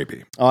 very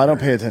rapey. Oh, I don't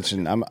pay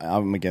attention.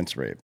 I'm against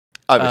rape.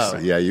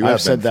 Obviously, yeah. You I've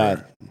have said been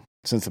that for-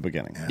 since the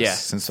beginning. Yeah.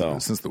 since So-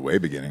 the way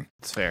beginning.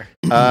 It's fair.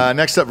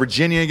 Next up,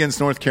 Virginia against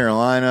North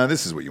Carolina.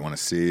 This is what you want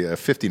to see. A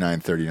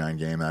 59-39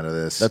 game out of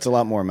this. That's a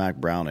lot more Mac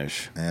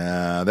Brownish.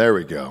 Yeah, there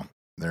we go.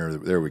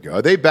 There we go.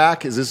 Are they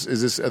back? Is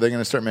this are they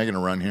going to start making a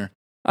run here?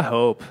 I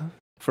hope,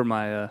 for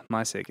my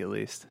sake at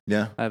least.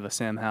 Yeah. I have a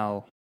Sam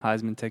Howell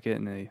Heisman ticket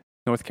and a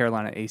North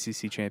Carolina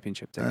ACC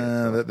championship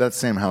ticket. That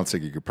same house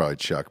ticket you could probably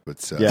chuck,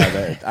 but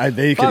Yeah,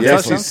 they Fun could the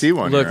touchdowns. SEC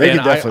one. Look, right? They man,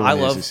 could definitely I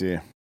win the love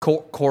ACC.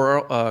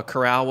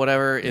 Corral,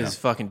 whatever, is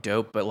fucking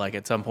dope. But like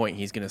at some point,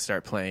 he's going to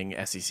start playing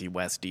SEC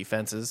West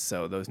defenses,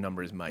 so those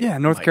numbers might. Yeah,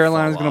 North might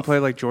Carolina's fall going off. to play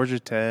like Georgia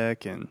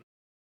Tech and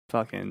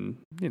fucking,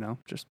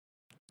 just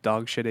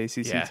dog shit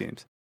ACC Yeah.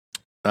 teams.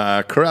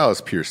 Corral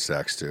is pure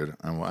sex, dude.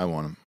 I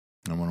want him.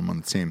 I want him on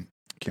the team.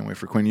 Can't wait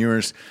for Quinn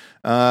Ewers.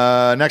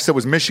 Next up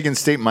was Michigan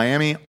State,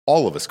 Miami.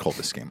 All of us called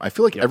this game. I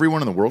feel like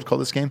everyone in the world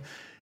called this game.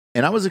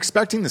 And I was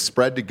expecting the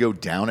spread to go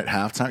down at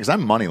halftime because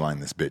I'm moneyline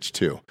this bitch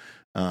too.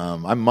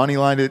 I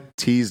moneylined it,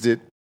 teased it,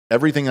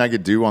 everything I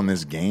could do on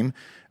this game.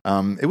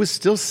 It was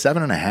still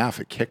 7.5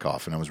 at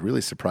kickoff, and I was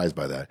really surprised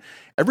by that.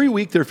 Every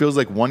week there feels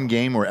like one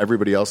game where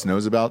everybody else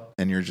knows about,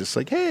 and you're just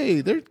like,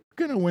 hey, they're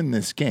going to win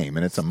this game,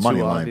 and it's a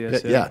money line.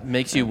 obvious, Yeah.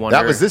 Makes you wonder.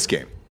 That was this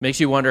game. Makes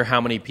you wonder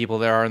how many people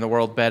there are in the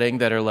world betting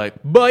that are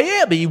like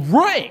Miami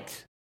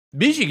ranked,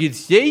 Michigan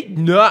State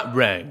not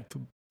ranked.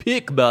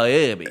 Pick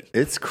Miami.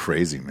 It's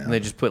crazy, man. And they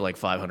just put like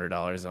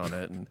 $500 on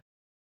it.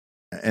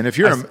 And if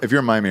you're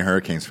a Miami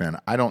Hurricanes fan,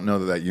 I don't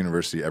know that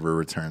university ever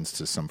returns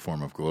to some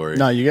form of glory.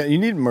 No, you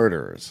need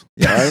murderers.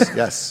 Yes,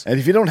 yes. And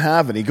if you don't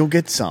have any, go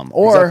get some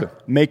or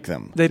Exactly. make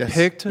them. They Yes.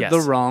 picked Yes. the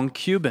wrong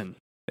Cuban.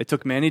 They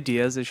took Manny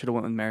Diaz. They should have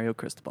went with Mario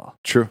Cristobal.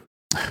 True.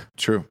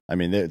 True. I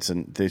mean,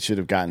 they should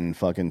have gotten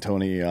fucking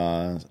Tony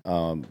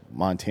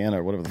Montana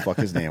or whatever the fuck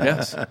his name Yeah.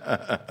 was.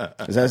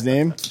 Is that his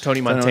name?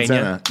 Tony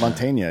Montana,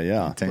 Montana, yeah.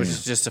 Montana. which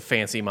is just a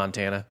fancy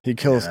Montana. He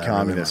kills Yeah,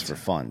 communists really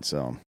for fun.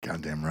 So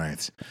Goddamn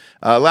right.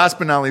 Last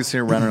but not least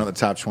here, rounding out the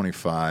top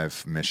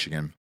 25,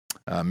 Michigan.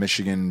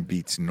 Michigan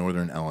beats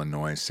Northern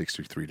Illinois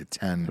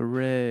 63-10.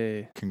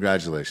 Hooray.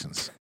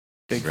 Congratulations.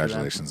 Big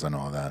Congratulations on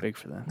all for that. them. Big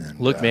for them. And,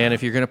 Look, man,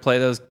 if you're going to play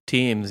those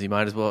teams, you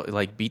might as well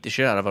like beat the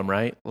shit out of them,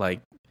 right?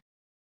 Like,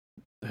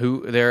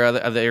 there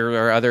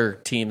are other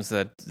teams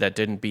that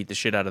didn't beat the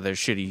shit out of their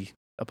shitty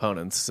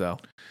opponents. So,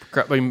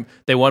 I mean,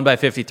 they won by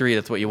 53.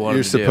 That's what you wanted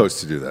you're to do. supposed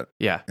to do that.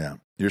 Yeah, Yeah.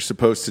 You're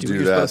supposed to do do, what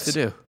you're that. supposed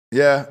to do.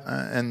 Yeah.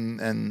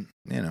 And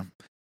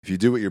if you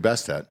do what you're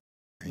best at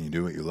and you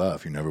do what you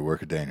love, you never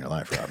work a day in your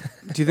life, Rob.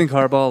 Do you think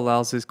Harbaugh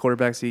allows his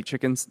quarterbacks to eat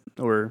chickens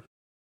or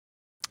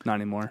not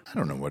anymore? I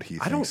don't know what he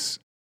I don't- thinks.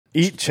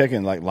 eat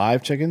chicken, like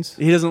live chickens.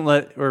 He doesn't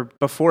let, or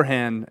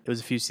beforehand, it was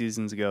a few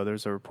seasons ago, there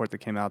was a report that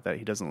came out that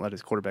he doesn't let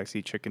his quarterbacks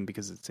eat chicken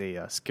because it's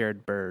a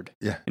scared bird.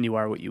 Yeah. And you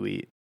are what you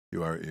eat.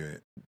 You are.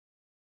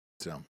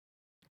 So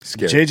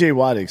Scared. JJ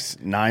Watt eats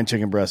 9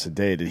 chicken breasts a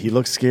day. Did he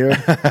look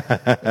scared?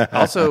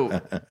 Also,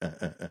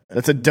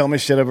 That's the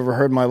dumbest shit I've ever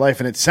heard in my life.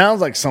 And it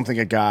sounds like something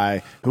a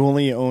guy who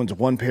only owns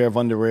 1 pair of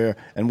underwear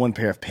and 1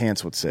 pair of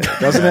pants would say,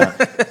 doesn't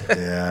it?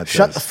 Yeah, it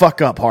Shut does. the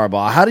fuck up,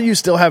 Harbaugh. How do you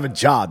still have a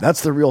job?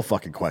 That's the real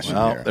fucking question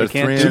Well, here. they're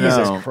can't 3-0.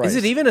 Jesus Christ. is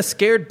it even a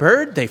scared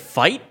bird? They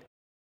fight.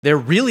 They're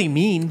really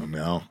mean.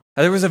 No.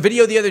 There was a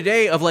video the other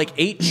day of like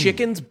 8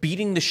 chickens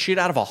beating the shit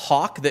out of a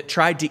hawk that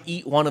tried to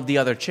eat one of the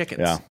other chickens.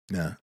 Yeah.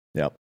 Yeah.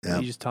 Yep. Yeah.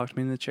 You just talked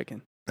me into the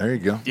chicken. There you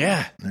go.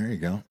 Yeah. There you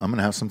go. I'm going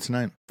to have some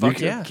tonight. Fuck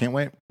You yeah. Can't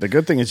wait. The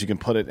good thing is you can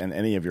put it in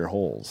any of your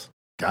holes.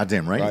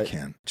 Goddamn right, Right. you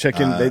can.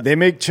 Chicken, they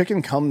make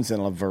chicken comes in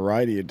a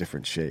variety of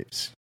different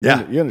shapes.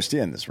 Yeah. You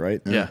understand this,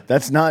 right? Yeah.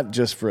 That's not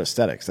just for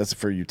aesthetics. That's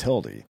for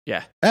utility.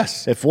 Yeah.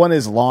 Yes. If one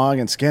is long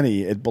and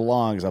skinny, it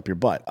belongs up your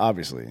butt,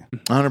 obviously.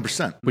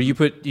 100%. Would you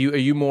put are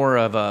you more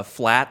of a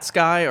flats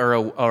guy or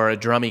a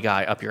drummy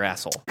guy up your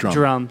asshole?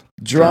 Drum.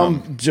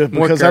 Drum.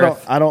 Because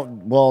girth. I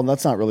don't, well,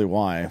 that's not really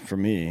why for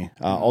me.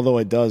 Although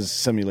it does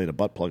simulate a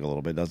butt plug a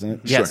little bit, doesn't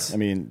it? Yes. I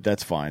mean,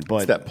 that's fine. But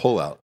It's that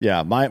pull out.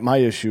 yeah, my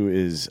issue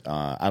is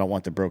I don't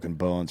want the broken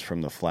bones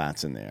from the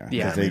flats in there.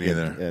 Yeah, 'Cause they me get-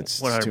 neither. It's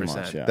too 100%.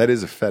 much. Yeah. That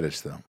is a fetish,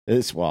 though.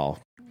 It's, well,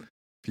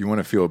 If you want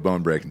to feel a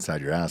bone break inside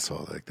your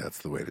asshole, like that's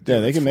the way to do it.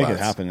 yeah, they It's can make it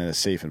flats. happen in a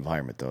safe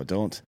environment, though.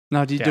 Don't.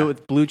 Now, do you do Yeah. it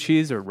with blue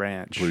cheese or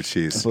ranch? Blue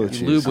cheese. Blue You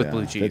cheese, lube with yeah.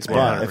 blue cheese, If it's,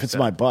 100%. if it's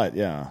my butt,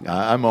 yeah.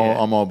 I'm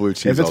all blue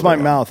cheese. If it's all my day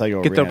long. mouth, I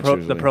go Get the ranch. the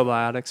usually.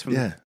 probiotics from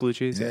Yeah. blue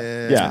cheese.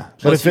 Yeah,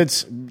 but if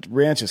it's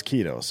ranch is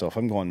keto, so if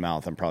I'm going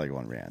mouth, I'm probably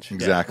going ranch.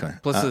 Exactly.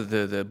 Plus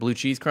the blue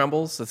cheese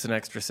crumbles. That's an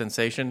extra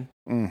sensation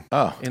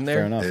Oh, in there.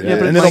 Fair enough. Yeah, Yeah,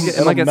 but and it it'll, might get- it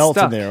it'll might get melt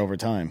stuck. in there over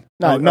time.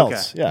 No, Oh, it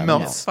melts. okay. Yeah, it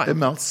melts. It's fine. It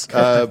melts.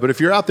 But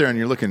if you're out there and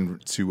you're looking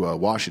to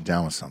wash it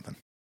down with something,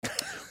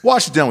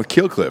 wash it down with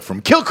Killcliff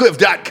from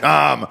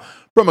killcliff.com.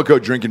 Promo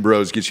code Drinking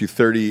Bros gets you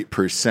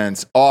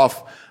 30%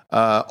 off.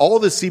 All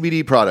the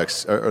CBD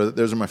products,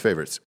 those are my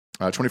favorites.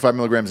 25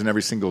 milligrams in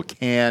every single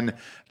can.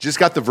 Just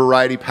got the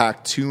variety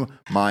pack to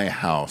my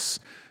house.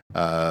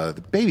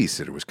 The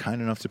babysitter was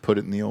kind enough to put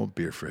it in the old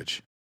beer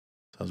fridge.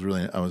 I was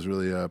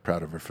really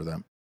proud of her for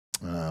that.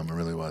 I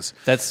really was.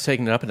 That's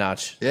taking it up a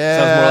notch. Yeah,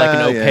 Sounds more like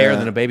an au pair yeah.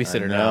 than a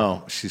babysitter I now.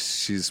 know.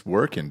 She's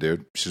working,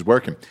 dude. She's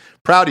working.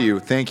 Proud of you.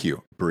 Thank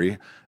you, Bree.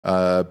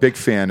 Big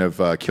fan of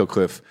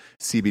Killcliff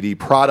CBD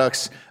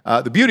products.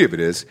 The beauty of it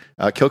is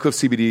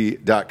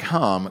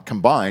killcliffcbd.com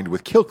combined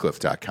with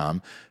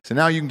killcliff.com. So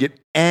now you can get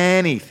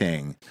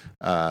anything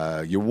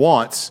you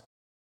want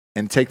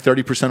and take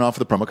 30% off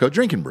of the promo code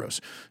Drinking Bros.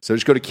 So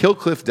just go to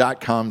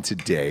killcliff.com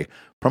today.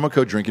 Promo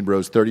code Drinking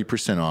Bros,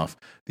 30% off.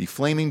 The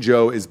Flaming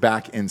Joe is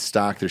back in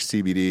stock, their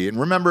CBD. And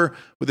remember,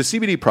 with the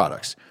CBD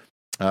products,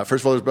 first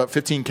of all, there's about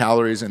 15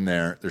 calories in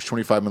there. There's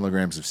 25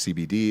 milligrams of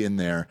CBD in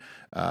there.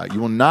 You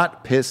will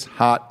not piss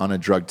hot on a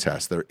drug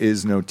test. There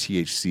is no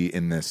THC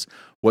in this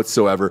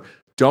whatsoever.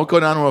 Don't go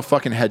down to a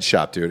fucking head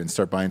shop, dude, and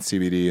start buying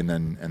CBD and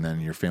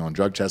then you're failing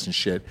drug tests and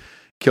shit.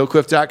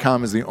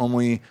 Killcliff.com is the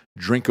only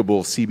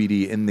drinkable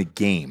CBD in the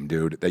game,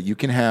 dude, that you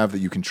can have, that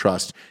you can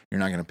trust. You're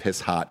not going to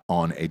piss hot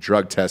on a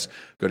drug test.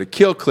 Go to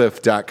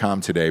killcliff.com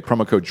today.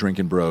 Promo code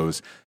Drinking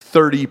Bros,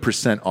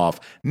 30%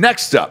 off.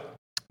 Next up,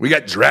 we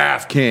got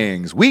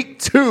DraftKings. Week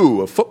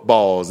 2 of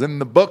football is in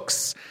the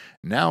books.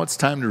 Now it's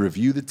time to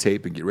review the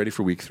tape and get ready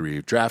for week 3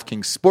 of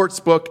DraftKings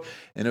Sportsbook,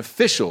 an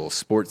official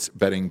sports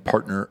betting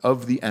partner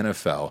of the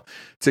NFL.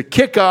 To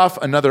kick off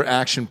another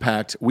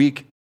action-packed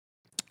week,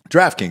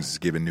 DraftKings is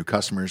giving new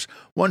customers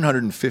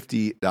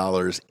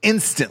 $150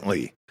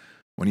 instantly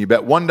when you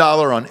bet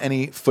 $1 on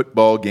any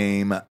football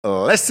game.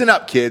 Listen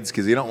up, kids,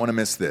 because you don't want to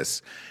miss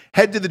this.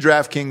 Head to the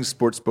DraftKings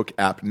Sportsbook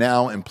app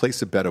now and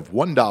place a bet of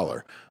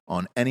 $1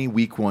 on any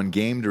Week 1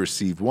 game to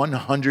receive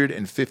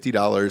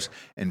 $150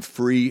 in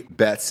free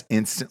bets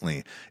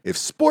instantly. If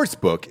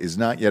Sportsbook is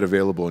not yet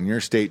available in your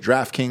state,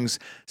 DraftKings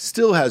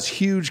still has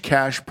huge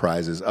cash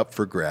prizes up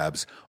for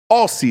grabs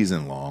all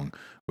season long.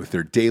 With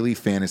their daily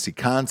fantasy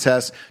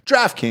contests,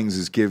 DraftKings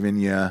is giving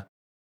you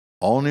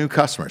all new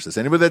customers. That's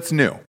anybody that's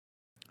new.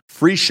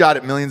 Free shot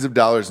at millions of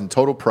dollars in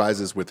total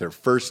prizes with their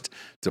first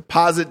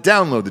deposit.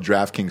 Download the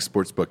DraftKings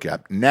Sportsbook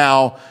app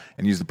now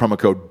and use the promo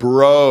code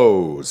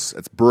BROS.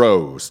 That's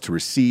BROS to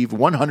receive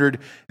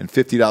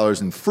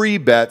 $150 in free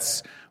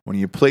bets when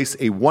you place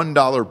a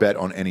 $1 bet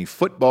on any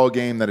football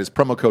game. That is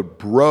promo code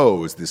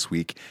BROS this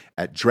week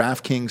at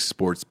DraftKings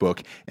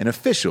Sportsbook, an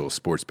official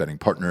sports betting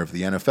partner of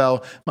the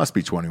NFL. Must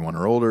be 21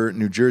 or older.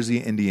 New Jersey,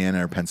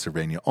 Indiana, or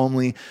Pennsylvania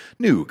only.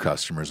 New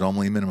customers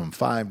only. Minimum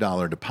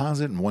 $5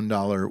 deposit and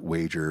 $1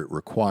 wager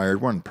required.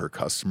 One per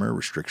customer.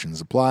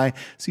 Restrictions apply.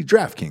 See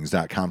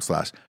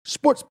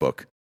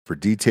DraftKings.com/sportsbook for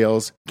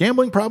details.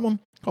 Gambling problem?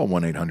 Call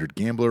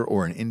 1-800-GAMBLER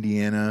or in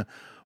Indiana,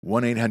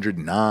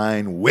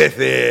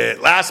 1-800-9-WITH-IT.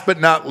 Last but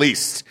not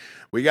least,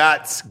 we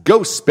got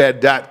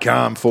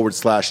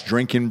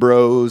ghostbed.com/Drinking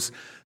Bros,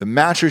 the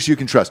mattress you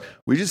can trust.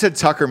 We just had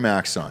Tucker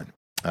Max on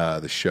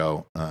the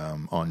show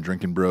on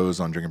Drinking Bros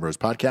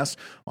podcast,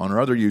 on our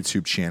other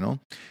YouTube channel.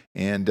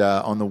 And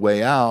on the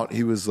way out,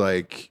 he was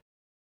like,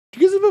 do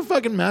you guys have a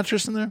fucking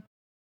mattress in there?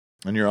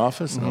 in your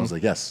office? And I was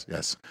like, yes.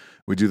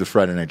 We do the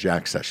Friday Night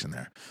Jack session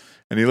there.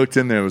 And he looked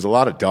in there. There was a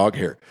lot of dog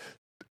hair.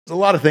 There's a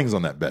lot of things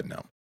on that bed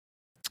now.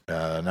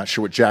 Not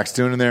sure what Jack's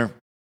doing in there.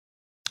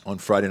 On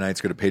Friday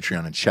nights, go to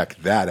Patreon and check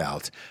that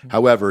out.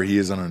 However, he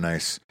is on a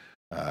nice,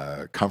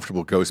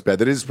 comfortable ghost bed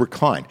that is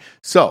reclined.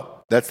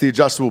 So that's the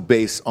adjustable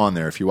base on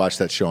there. If you watch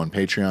that show on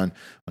Patreon,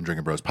 on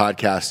Drinking Bros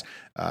Podcast,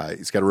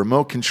 it's got a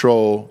remote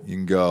control. You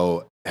can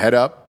go head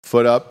up,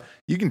 foot up.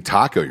 You can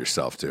taco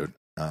yourself, dude,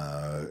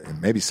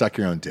 and maybe suck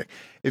your own dick.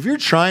 If you're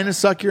trying to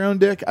suck your own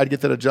dick, I'd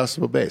get that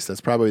adjustable base.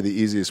 That's probably the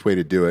easiest way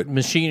to do it.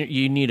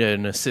 You need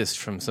an assist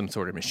from some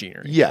sort of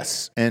machinery.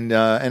 Yes, and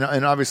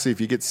obviously,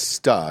 if you get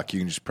stuck, you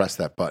can just press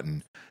that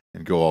button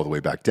and go all the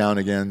way back down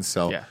again.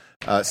 So,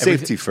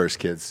 safety first,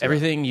 kids.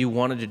 Everything you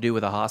wanted to do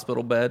with a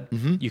hospital bed,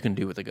 you can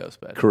do with a ghost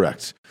bed.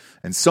 Correct,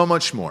 and so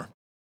much more.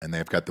 And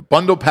they've got the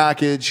bundle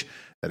package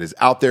that is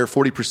out there,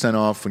 40%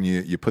 off when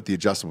you put the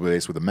adjustable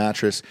base with a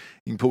mattress.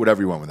 You can put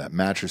whatever you want with that: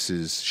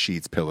 mattresses,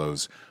 sheets,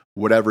 pillows,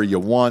 whatever you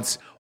want.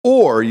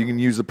 Or you can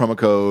use the promo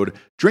code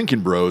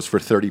Drinking Bros for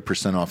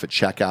 30% off at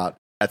checkout.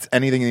 That's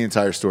anything in the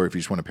entire store. If you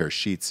just want a pair of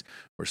sheets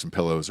or some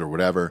pillows or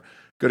whatever,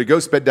 go to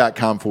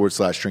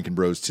ghostbed.com/Drinking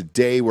Bros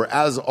today, where,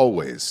 as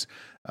always,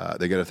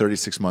 they get a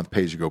 36-month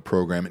pay-as-you-go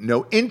program.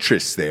 No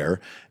interest there.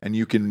 And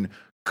you can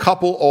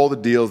couple all the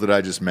deals that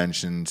I just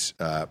mentioned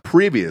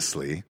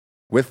previously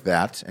with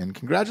that. And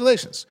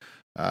congratulations.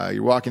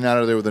 You're walking out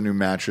of there with a new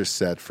mattress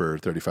set for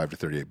 $35 to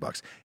 $38.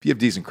 If you have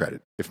decent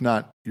credit. If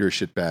not, you're a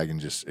shitbag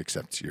and just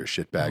accept you're a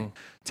shitbag.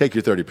 Take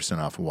your 30%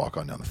 off and walk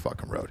on down the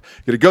fucking road.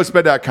 Go to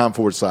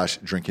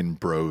ghostbed.com/Drinking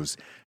Bros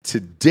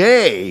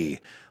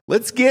today.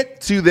 Let's get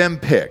to them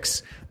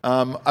picks.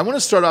 I want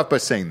to start off by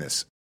saying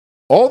this.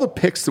 All the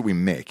picks that we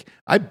make,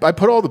 I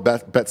put all the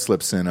bet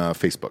slips in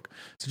Facebook.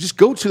 So just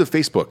go to the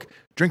Facebook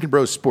Drinking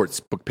Bros Sports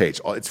book page.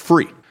 It's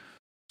free.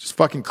 Just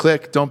fucking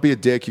click. Don't be a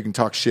dick. You can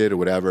talk shit or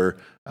whatever.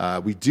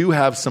 We do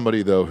have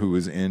somebody, though, who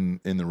is in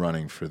the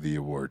running for the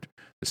award,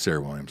 the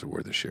Sarah Williams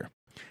Award this year.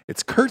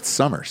 It's Kurt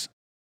Summers.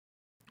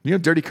 You know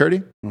Dirty Curdy?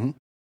 Mm-hmm.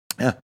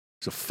 Yeah.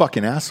 He's a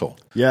fucking asshole.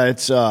 Yeah,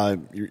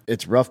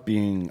 it's rough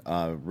being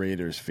a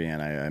Raiders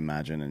fan, I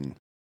imagine. And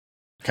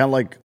kind of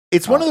like...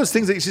 It's one of those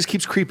things that just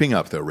keeps creeping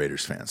up, though,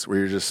 Raiders fans, where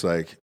you're just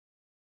like,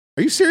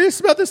 are you serious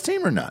about this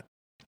team or not?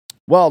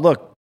 Well,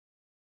 look,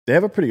 they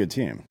have a pretty good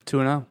team.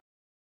 2-0.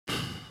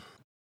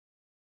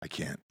 I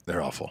can't.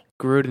 They're awful.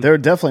 Gruden. They're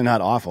definitely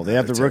not awful. They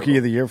have the They're rookie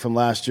of the year from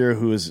last year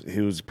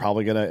who's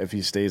probably going to, if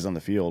he stays on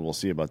the field, we'll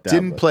see about that.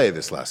 Didn't play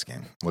this last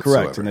game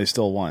whatsoever. Correct, and they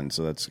still won,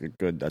 so that's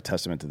a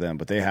testament to them.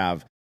 But they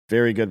have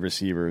very good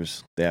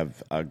receivers. They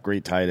have a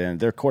great tight end.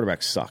 Their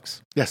quarterback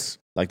sucks. Yes.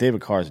 Like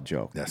David Carr's a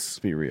joke. Yes. Let's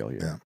be real here.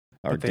 Yeah.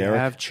 Or But they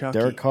have Chucky.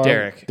 Derek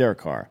Carr. Derek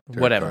Carr.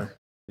 Whatever.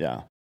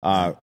 Yeah.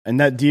 And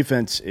that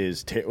defense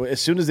is,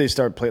 as soon as they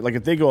start playing, like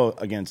if they go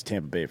against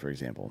Tampa Bay, for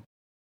example,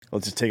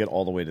 let's just take it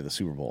all the way to the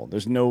Super Bowl.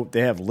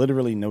 They have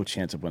literally no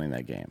chance of winning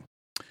that game.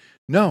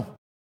 No.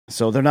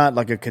 So they're not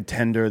like a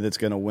contender that's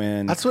going to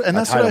win. That's what I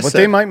but said.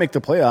 They might make the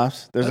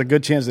playoffs. There's a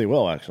good chance they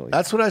will, actually.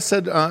 That's what I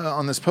said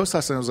on this post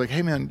last night. I was like,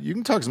 hey, man, you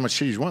can talk as much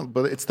shit as you want,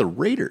 but it's the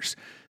Raiders.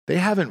 They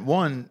haven't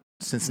won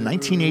since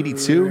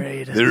 1982.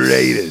 The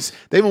Raiders.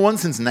 They haven't won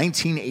since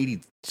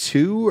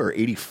 1982 or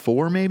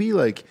 84, maybe.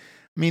 Like,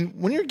 I mean,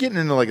 when you're getting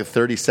into like a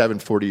 37,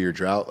 40-year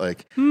drought,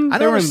 like, I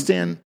don't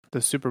understand.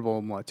 The Super Bowl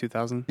in what,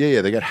 2000?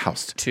 Yeah, they got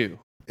housed. 2.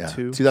 Yeah,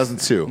 Two?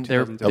 2002.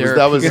 They're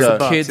that was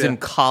kids yeah. in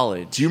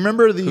college. Do you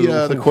remember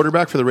the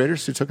quarterback for the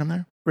Raiders who took him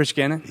there? Rich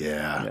Gannon?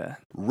 Yeah.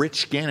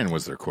 Rich Gannon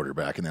was their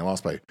quarterback, and they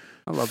lost by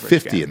I love Rich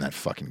 50 Gannon. in that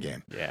fucking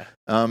game. Yeah.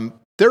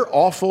 They're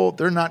awful.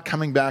 They're not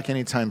coming back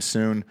anytime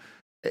soon.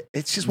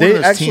 It's just one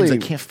of those teams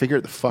that can't figure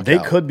it the fuck out. They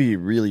could be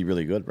really,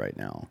 really good right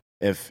now.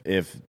 If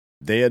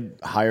they had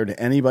hired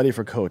anybody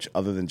for coach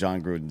other than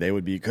John Gruden, they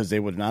would be, because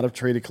they would not have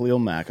traded Khalil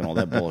Mack and all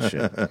that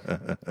bullshit.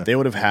 They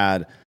would have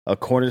had a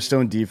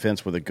cornerstone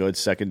defense with a good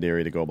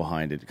secondary to go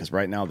behind it, because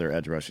right now their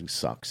edge rushing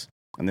sucks.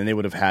 And then they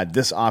would have had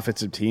this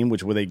offensive team,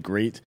 which with a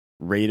great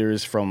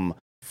Raiders from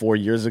 4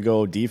 years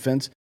ago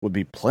defense would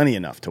be plenty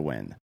enough to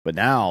win. But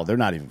now they're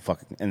not even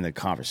fucking in the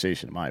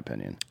conversation, in my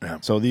opinion. Yeah.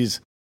 So these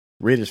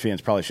Raiders fans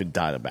probably should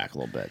dial it back a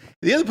little bit.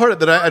 The other part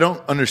that I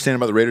don't understand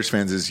about the Raiders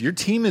fans is your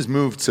team has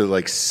moved to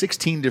like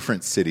 16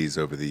 different cities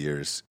over the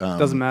years.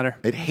 Doesn't matter.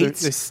 It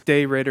hates. They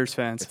stay Raiders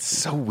fans. It's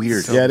so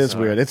weird. Yeah, it is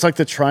weird. It's like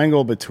the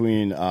triangle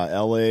between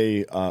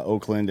L.A.,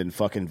 Oakland, and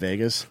fucking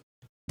Vegas.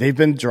 They've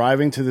been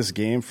driving to this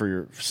game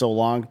for so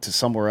long to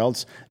somewhere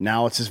else.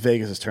 Now it's just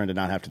Vegas' turn to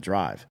not have to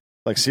drive.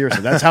 Like,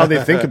 seriously, that's how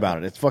they think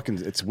about it.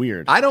 It's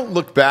weird. I don't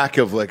look back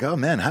of like, oh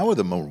man, how were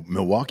the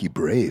Milwaukee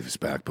Braves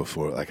back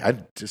before? Like, I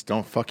just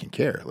don't fucking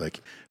care. Like,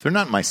 if they're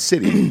not in my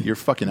city, you're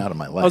fucking out of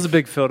my life. I was a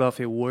big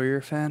Philadelphia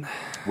Warrior fan.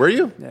 Were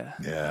you? Yeah.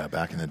 Yeah,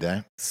 back in the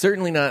day.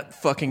 Certainly not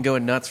fucking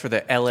going nuts for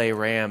the LA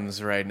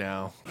Rams right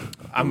now.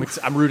 I'm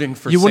rooting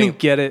for You wouldn't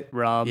get it,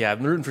 Rob. Yeah,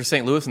 I'm rooting for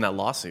St. Louis in that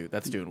lawsuit.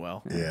 That's doing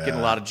well. Yeah.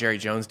 Getting a lot of Jerry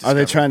Jones Are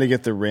they discovery. trying to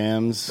get the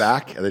Rams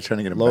Back? Are they trying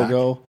to get him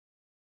logo?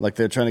 Like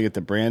they're trying to get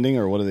the branding,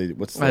 or what are they?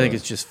 What's the, I think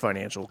it's just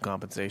financial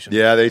compensation.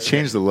 Yeah, they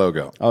changed the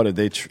logo. Oh, did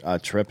they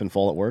trip and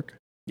fall at work?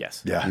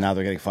 Yes. Yeah. And now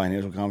they're getting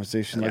financial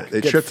compensation. Yeah,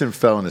 they tripped and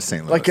fell into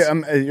St. Louis. Like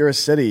you're a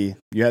city.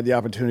 You had the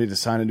opportunity to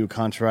sign a new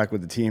contract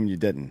with the team. You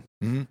didn't.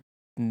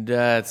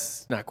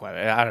 That's not quite.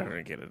 I don't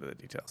really get into the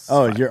details.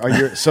 Oh,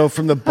 you're so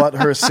from the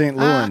Butthurst St.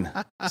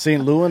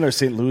 Louis or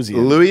St.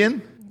 Louisian?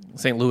 Louisian?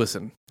 St.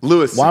 Louisan.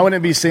 Louis. Why wouldn't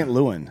it be St.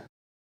 Louis?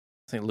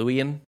 St.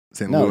 Louian.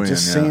 St. No, Louis,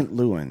 just yeah. St.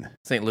 Louis.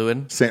 St.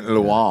 Louis. St.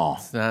 Louis.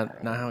 It's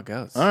not how it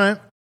goes. All right.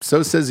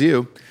 So says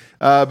you.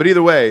 But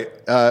either way,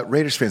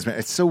 Raiders fans, man,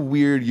 it's so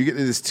weird. You get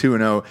to this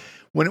 2-0.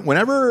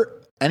 Whenever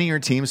any of your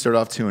teams start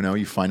off 2-0,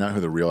 you find out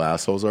who the real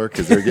assholes are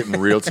because they're getting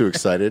real too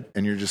excited.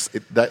 And you're just,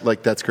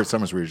 that's Kurt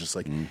Summers where you're just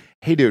like,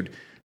 hey, dude,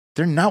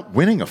 they're not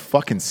winning a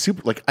fucking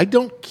super. Like, I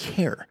don't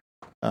care.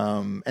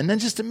 And then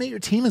just admit your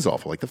team is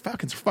awful. Like, the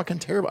Falcons are fucking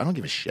terrible. I don't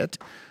give a shit.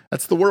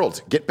 That's the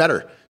world. Get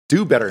better.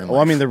 Do better in life.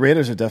 Well, I mean, the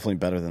Raiders are definitely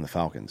better than the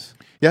Falcons.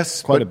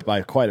 Yes.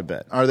 By quite a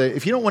bit. Are they?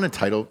 If you don't win a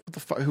title, what the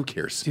fuck? Who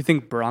cares? Do you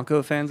think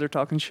Bronco fans are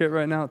talking shit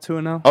right now at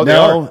 2-0? Oh, they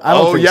No, are. I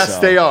don't think yes, so.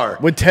 they are.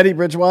 With Teddy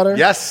Bridgewater?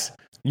 Yes.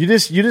 You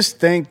just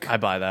think I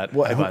buy that.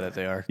 What- I buy that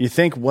they are. you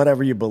think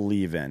whatever you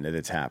believe in that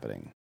it's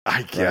happening.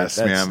 I guess,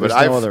 Right? man. But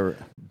there's no other.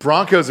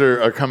 Broncos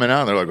are coming out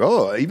and they're like,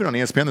 oh, even on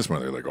ESPN this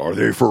morning, they're like, are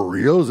they for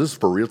real? Is this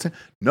for real team?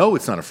 No,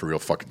 it's not a for real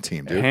fucking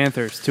team, dude.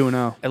 Panthers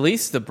 2-0. At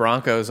least the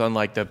Broncos,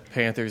 unlike the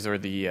Panthers or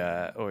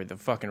the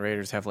fucking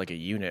Raiders, have like a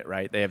unit,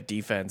 right? They have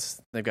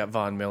defense. They've got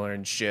Von Miller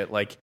and shit.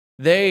 Like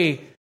they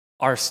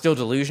are still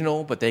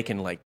delusional, but they can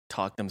like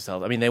talk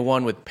themselves. I mean, they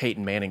won with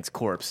Peyton Manning's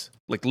corpse.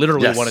 Like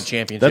literally Yes. won a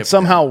championship. That's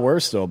somehow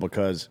worse though,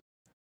 because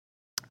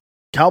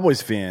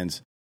Cowboys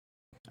fans,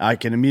 I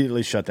can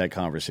immediately shut that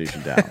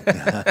conversation down.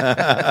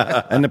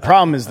 And the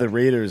problem is the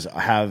Raiders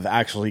have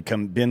actually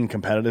been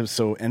competitive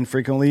so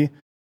infrequently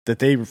that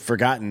they've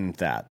forgotten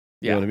that.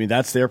 You know Yeah. what I mean?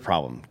 That's their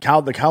problem.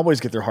 The Cowboys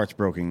get their hearts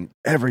broken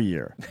every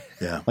year.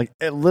 Yeah. Like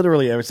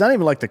literally, it's not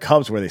even like the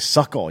Cubs where they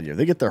suck all year.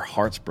 They get their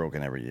hearts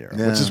broken every year,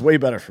 Yeah. which is way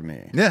better for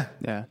me. Yeah.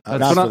 Yeah, Not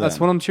that's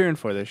for what them. I'm cheering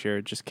for this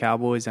year. Just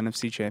Cowboys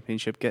NFC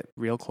Championship, get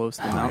real close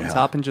to the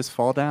mountaintop and just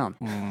fall down.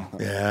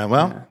 Yeah,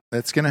 well,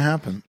 that's going to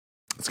happen.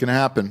 It's going to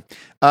happen.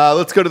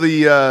 Let's go to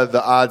the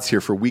odds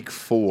here for Week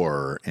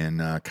 4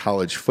 in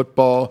college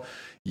football.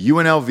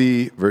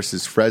 UNLV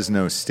versus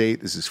Fresno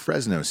State. This is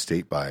Fresno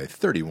State by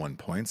 31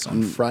 points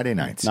on Friday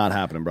nights. Not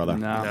happening, brother.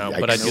 No, Yikes.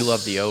 but I do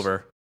love the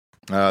over.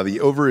 The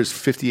over is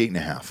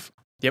 58.5.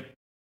 Yep.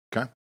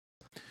 Okay.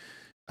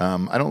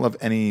 I don't love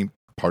any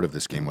part of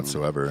this game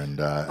whatsoever. And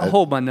I'll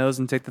hold my nose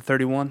and take the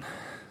 31.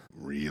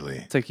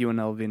 really, Take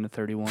UNLV into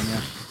 31,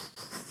 yeah.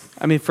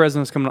 I mean,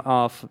 Fresno's coming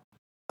off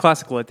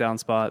classic letdown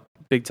spot,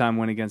 big time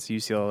win against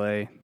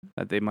UCLA.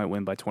 That they might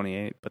win by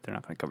 28, but they're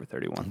not going to cover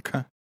 31.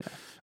 okay.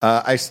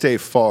 I stay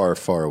far,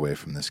 far away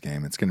from this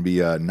game. It's going to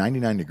be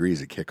 99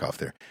 degrees at kickoff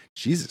there.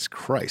 Jesus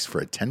Christ, for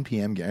a 10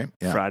 p.m. game?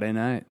 Yeah. Friday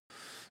night.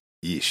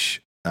 Yeesh.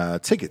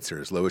 Tickets are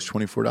as low as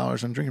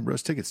 $24 on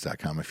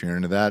drinkingbrostickets.com if you're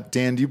into that.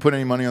 Dan, do you put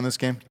any money on this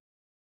game?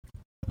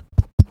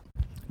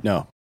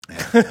 No.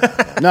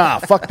 Nah,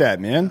 fuck that,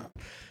 man.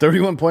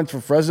 31 points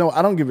for Fresno.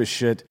 I don't give a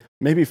shit.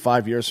 Maybe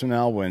 5 years from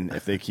now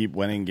if they keep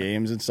winning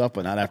games and stuff,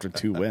 but not after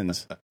 2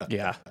 wins.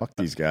 Yeah. Fuck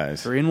these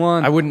guys.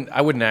 3-1. I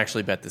wouldn't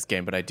actually bet this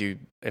game, but I do.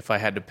 If I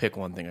had to pick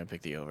one thing, I'd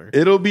pick the over.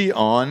 It'll be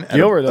on at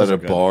over a does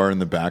look good. bar in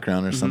the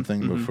background or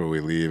something before we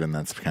leave, and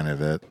that's kind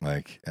of it.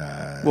 Like,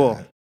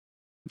 Well,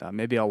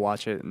 maybe I'll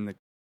watch it in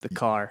the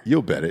car.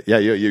 you'll bet it. Yeah,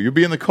 you'll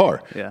be in the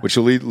car, Yeah. which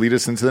will lead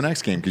us into the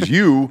next game because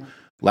you,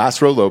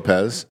 Lastro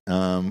Lopez,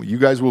 you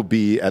guys will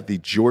be at the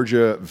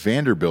Georgia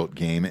Vanderbilt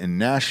game in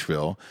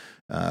Nashville.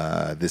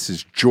 This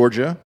is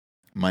Georgia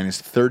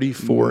minus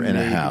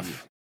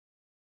 34.5.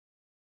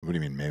 What do you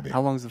mean maybe?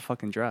 How long's the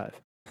fucking drive?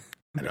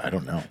 I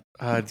don't know.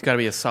 It's got to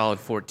be a solid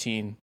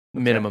 14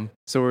 minimum.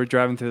 So we're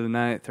driving through the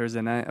night,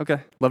 Thursday night. Okay,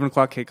 11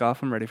 o'clock kickoff.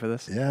 I'm ready for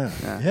this. Yeah.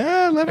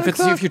 11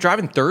 If you're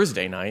driving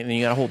Thursday night, then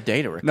you got a whole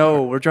day to recover.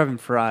 No, we're driving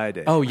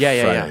Friday. Oh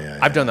yeah. Friday, yeah,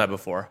 I've done that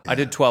before. I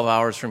did 12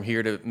 hours from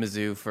here to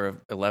Mizzou for a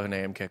 11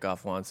 a.m.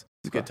 kickoff once.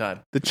 It's a good time.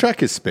 The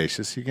truck is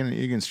spacious. You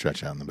can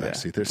stretch out in the back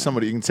seat. There's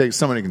somebody you can take.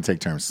 Somebody can take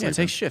turns Yeah, sleeping.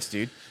 take shifts,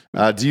 dude.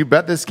 Do you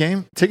bet this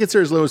game? Tickets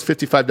are as low as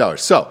 $55.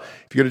 So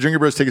if you go to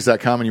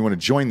drinkingbrostickets.com and you want to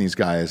join these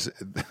guys,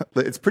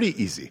 it's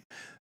pretty easy.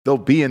 They'll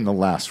be in the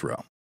last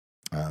row.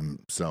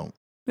 So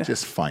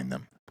just find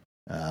them.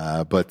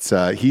 But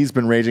he's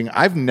been raging.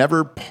 I've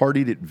never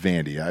partied at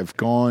Vandy. I've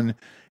gone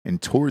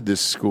and toured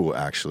this school,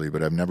 actually,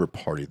 but I've never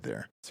partied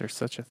there. Is there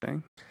such a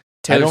thing?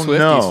 Taylor don't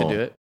Swift used know. to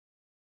do it.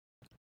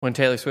 When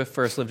Taylor Swift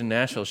first lived in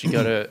Nashville, she'd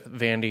go to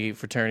Vandy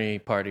fraternity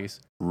parties.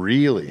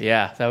 Really?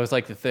 Yeah, that was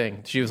like the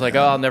thing. She was like,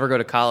 "Oh, I'll never go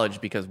to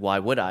college because why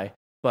would I?"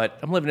 But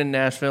I'm living in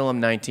Nashville. I'm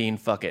 19.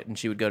 Fuck it. And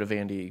she would go to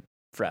Vandy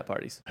frat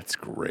parties. That's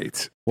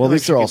great. Well, at I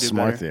least think they're she all could do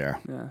smart better. there.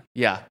 Yeah.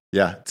 Yeah,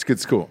 Yeah, it's a good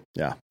school.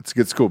 Yeah. It's a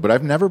good school, but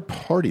I've never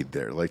partied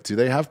there. Like, do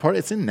they have party?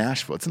 It's in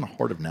Nashville. It's in the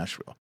heart of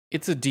Nashville.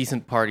 it's a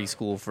decent party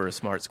school for a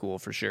smart school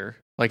for sure.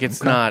 Like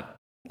it's not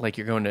like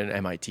you're going to an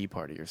MIT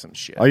party or some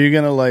shit. Are you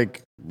gonna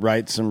like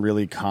write some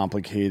really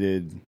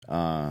complicated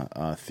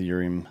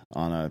theorem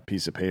on a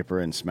piece of paper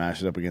and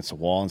smash it up against a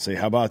wall and say,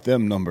 "How about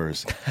them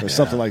numbers?" or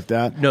something like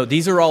that? No,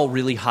 these are all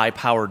really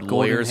high-powered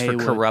lawyers for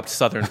Hayward. corrupt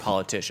Southern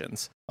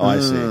politicians. Oh, I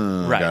see.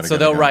 Right. So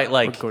they'll write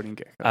like, Gordon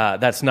Gekko.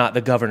 that's not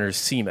the governor's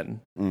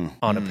semen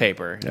on a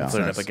paper and put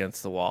it Nice. up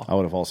against the wall. I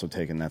would have also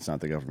taken that's not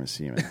the government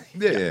semen.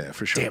 Yeah,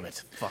 for sure. Damn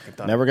it. Fucking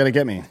thought. Never gonna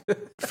get me.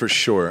 For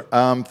sure.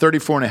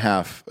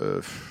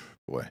 34.5.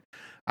 Boy.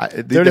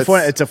 34.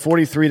 It's a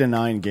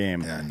 43-9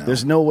 game. Yeah, I know.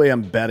 There's no way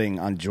I'm betting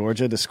on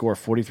Georgia to score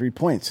 43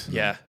 points.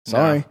 Yeah.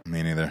 Sorry.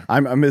 Me neither.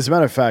 I'm as a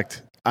matter of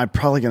fact, I'm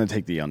probably going to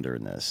take the under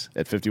in this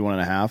at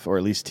 51.5, or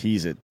at least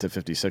tease it to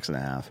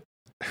 56.5.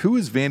 Who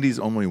is Vandy's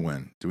only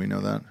win? Do we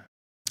know that?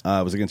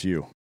 It was against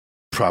you.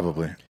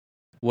 Probably.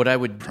 What I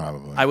would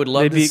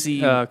love Maybe to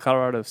see.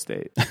 Colorado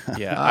State.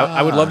 Yeah,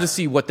 I would love to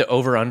see what the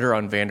over under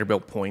on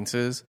Vanderbilt points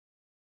is,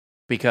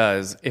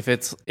 because if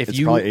It's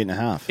you probably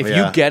 8.5. if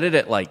Yeah. you get it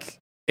at like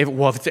if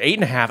it's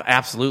 8.5,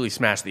 absolutely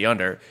smash the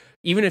under.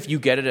 Even if you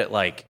get it at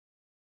like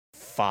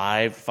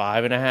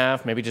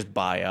 5.5, maybe just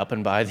buy up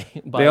and buy the.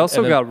 They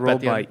also got bet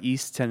rolled the by under.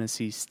 East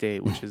Tennessee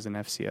State, which is an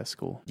FCS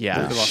school.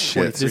 Yeah. They lost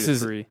Shit.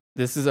 23-3.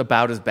 This is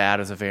about as bad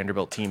as a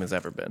Vanderbilt team has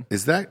ever been.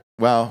 Is that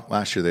well?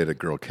 Last year they had a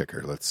girl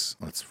kicker. Let's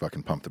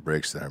fucking pump the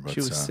brakes there. But She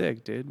was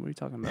sick, dude. What are you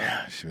talking about?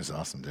 Yeah, she was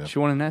awesome, dude. She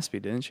won an ESPY,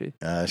 didn't she?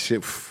 She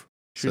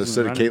She so was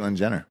did running. Caitlyn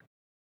Jenner.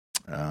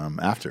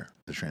 After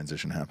the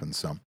transition happened,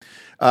 so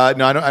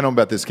no, I don't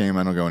bet this game.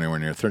 I don't go anywhere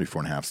near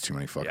 34.5. Is too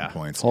many fucking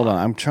points. Hold on.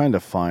 I'm trying to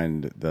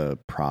find the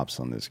props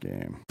on this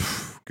game.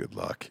 Good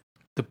luck.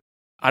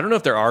 I don't know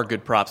if there are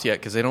good props yet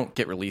because they don't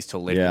get released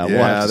till later. Yeah, Yeah,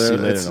 we'll have to see they're-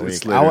 later it's- in the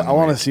it's week. later in the I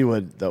want to week. see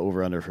what the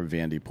over-under for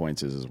Vandy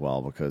points is as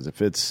well, because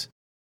if it's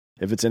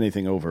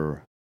anything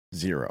over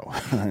 0,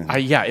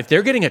 If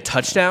they're getting a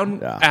touchdown,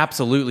 Yeah.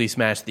 absolutely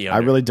smash the I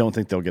under. really don't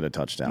think they'll get a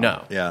touchdown.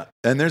 no. Yeah,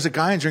 and there's a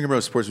guy in Drinking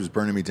Bros Sports who's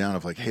burning me down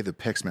of like, hey, the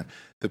picks, man.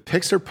 The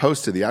picks are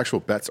posted. The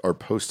actual bets are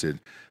posted,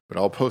 but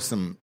I'll post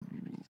them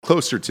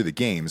closer to the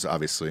games,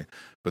 obviously.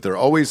 But they're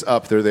always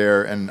up. They're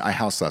there. And I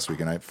housed last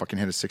week, and I fucking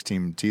hit a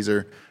 6-team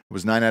teaser. It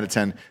was 9 out of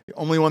 10. The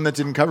only one that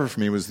didn't cover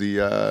for me was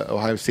the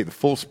Ohio State, the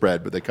full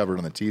spread, but they covered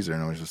on the teaser.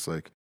 And I was just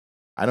like,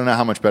 I don't know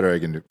how much better I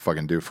can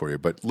fucking do for you.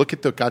 But look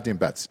at the goddamn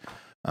bets.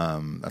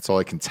 That's all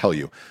I can tell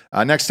you.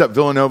 Next up,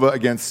 Villanova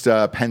against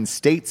Penn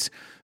State.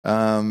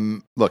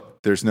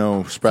 Look, there's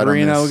no spread on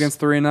 3-0 this. against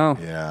 3-0.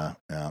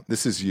 Yeah.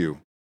 This is you.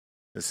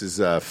 This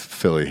is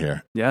Philly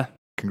here. Yeah.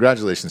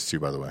 Congratulations to you,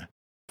 by the way.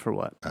 For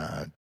what?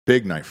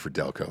 Big night for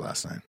Delco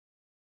last night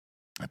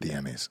at the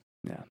Emmys.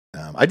 Yeah.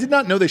 I did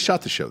not know they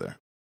shot the show there.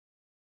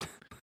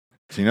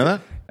 Do you know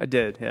that? I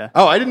did, yeah.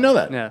 Oh, I didn't know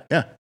that.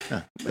 Yeah.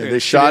 They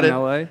shot in it,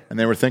 LA. and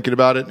they were thinking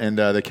about it, and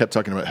they kept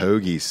talking about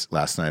hoagies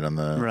last night on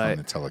the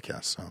Right.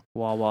 telecast. So,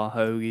 Wawa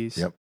hoagies.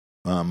 Yep.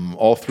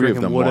 all three of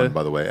Drinking them Woulda. won,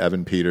 by the way.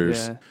 Evan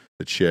Peters, Yeah.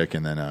 the chick,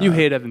 and then You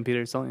hate Evan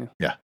Peters, don't you?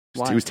 Yeah,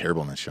 Why? he was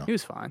terrible in that show. He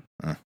was fine.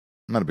 I'm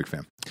not a big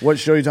fan. What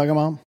show are you talking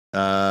about?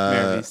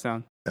 Mayor of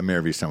Easttown. Mayor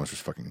of Easttown was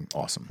just fucking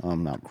awesome.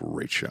 I'm not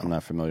Great show.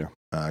 familiar.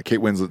 Kate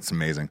Winslet's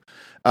amazing.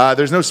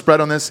 There's no spread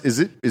on this.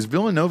 Is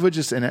Villanova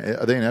just are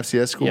they an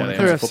FCS school? Yeah, when it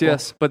they They're comes to football?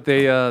 FCS,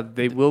 but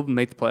they will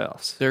make the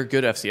playoffs. They're a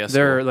good FCS.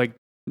 They're school. like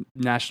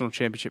national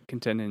championship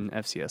contending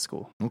FCS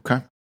school.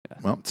 Okay. Yeah.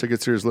 Well,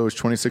 tickets are as low as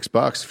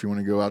 $26 if you want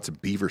to go out to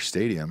Beaver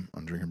Stadium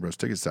on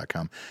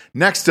drinkingbrostickets.com.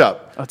 Next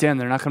up. Oh damn,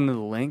 they're not coming to the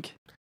link.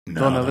 No,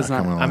 Villanova's they're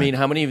not- coming I on. mean,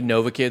 how many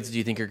Nova kids do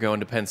you think are going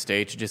to Penn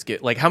State to just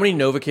get how many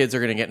Nova kids are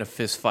going to get in a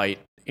fist fight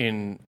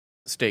in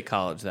State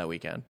College that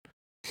weekend?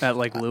 At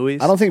like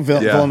Louis. I don't think Yeah.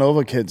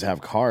 Villanova kids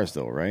have cars,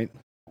 though, right?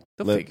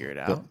 They'll Let- figure it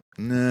out.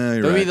 No,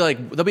 you're There'll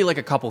right. be like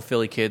a couple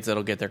Philly kids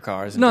that'll get their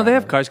cars. and No, drive they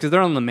have them. cars because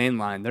they're on the main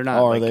line. They're not.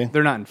 Oh, are like, they?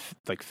 They're not in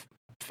like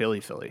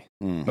Philly.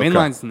 Mm. Main Okay.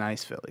 line's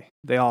nice Philly.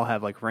 They all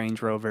have like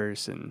Range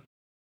Rovers and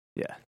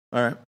yeah.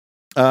 All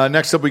right.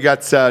 Next up, we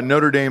got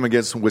Notre Dame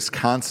against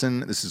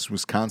Wisconsin. This is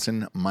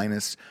Wisconsin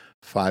minus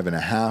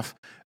 5.5.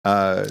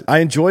 I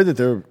enjoy that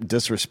they're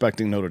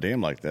disrespecting Notre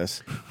Dame like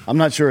this. I'm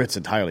not sure it's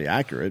entirely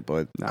accurate,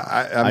 but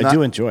I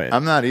do enjoy it.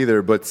 I'm not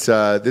either, but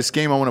this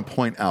game I want to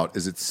point out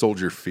is at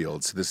Soldier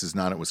Field. So this is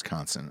not at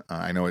Wisconsin.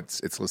 I know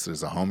it's listed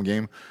as a home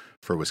game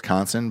for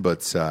Wisconsin,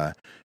 but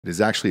it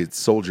is actually at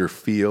Soldier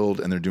Field,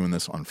 and they're doing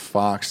this on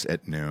Fox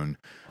at noon.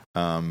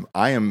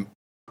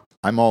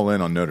 I'm all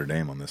in on Notre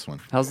Dame on this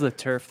one. How's the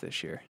turf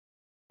this year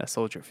at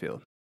Soldier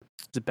Field?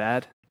 Is it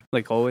bad?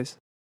 Like always?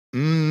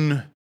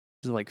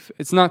 Is it like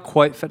it's not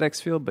quite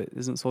FedEx Field, but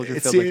isn't Soldier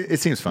Field like It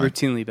seems fine.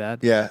 routinely bad?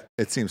 Yeah,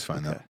 it seems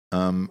fine Okay.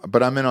 though.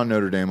 But I'm in on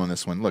Notre Dame on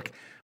this one. Look,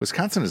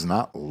 Wisconsin has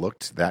not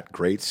looked that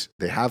great.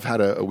 They have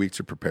had a week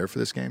to prepare for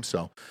this game,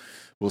 so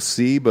we'll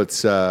see. But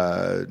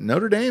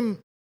Notre Dame,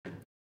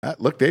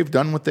 look, they've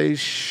done what they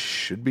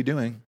should be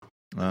doing.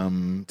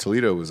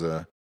 Toledo was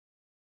a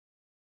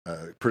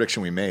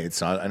prediction we made,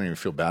 so I don't even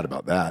feel bad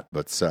about that.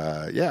 But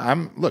yeah,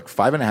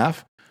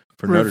 5.5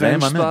 for Notre Dame.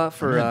 Revenge I'm in. spot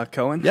for I'm in.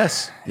 Cohen?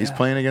 Yes, he's Yeah.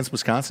 playing against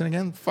Wisconsin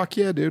again. Fuck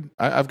yeah, dude.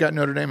 I've got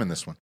Notre Dame in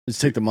this one. Let's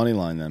take the money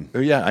line then. Oh,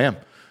 yeah, I am.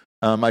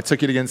 I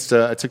took it against.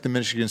 I took the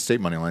Michigan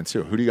State money line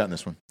too. Who do you got in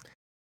this one?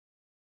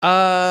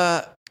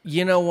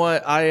 You know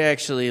what? I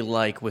actually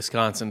like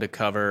Wisconsin to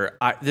cover.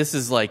 This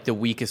is like the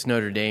weakest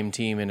Notre Dame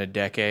team in a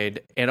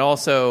decade, and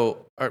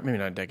also, or maybe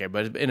not a decade,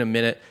 but in a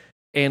minute.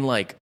 And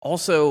like,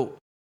 also,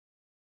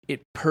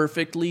 it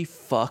perfectly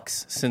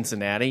fucks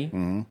Cincinnati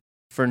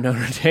for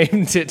Notre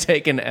Dame to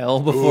take an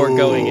L before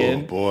going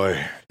in.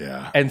 Boy,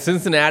 yeah. And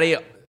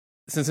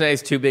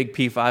Cincinnati's two big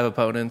P5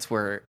 opponents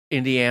were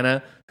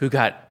Indiana, who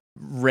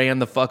ran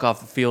the fuck off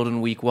the field in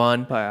week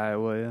 1 by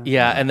Iowa. Yeah.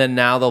 Yeah, and then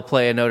now they'll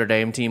play a Notre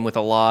Dame team with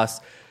a loss.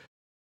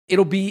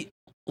 It'll be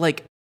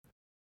like,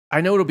 I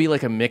know it'll be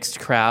like a mixed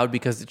crowd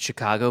because it's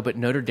Chicago, but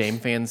Notre Dame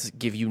fans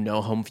give you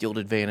no home field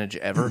advantage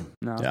ever.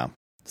 No. Yeah.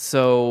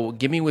 So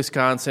give me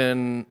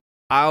Wisconsin.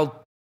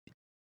 I'll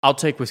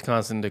take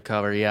Wisconsin to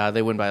cover. Yeah,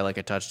 they win by like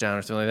a touchdown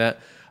or something like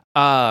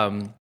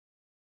that.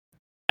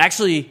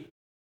 Actually,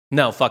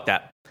 no, fuck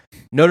that.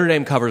 Notre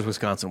Dame covers,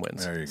 Wisconsin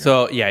wins. There you go.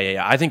 So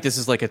yeah. I think this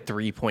is like a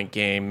 3-point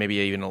game, maybe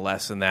even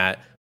less than that.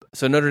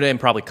 So Notre Dame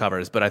probably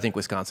covers, but I think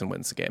Wisconsin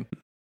wins the game.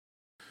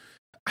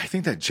 I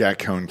think that Jack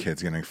Cohn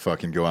kid's gonna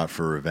fucking go out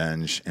for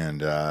revenge and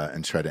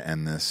try to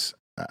end this.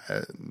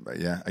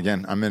 Yeah,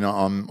 again, I'm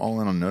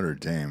all in on Notre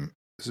Dame.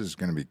 This is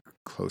gonna be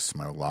close to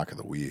my lock of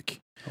the week.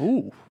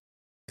 Ooh.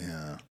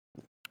 Yeah.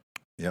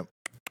 Yep.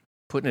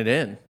 Putting it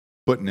in.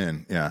 Putting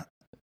in. Yeah,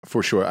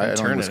 for sure. I don't think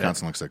turning it.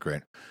 Wisconsin looks that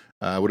great.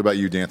 What about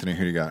you, D'Anthony?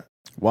 Who do you got?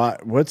 Why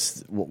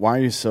are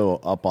you so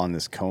up on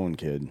this Cohn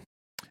kid?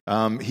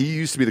 He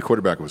used to be the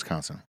quarterback of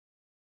Wisconsin,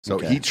 so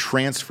Okay. he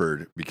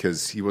transferred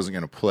because he wasn't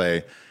going to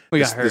play. We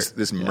got hurt.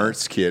 This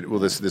Mertz kid. Well,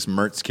 this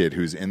Mertz kid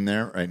who's in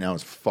there right now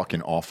is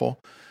fucking awful.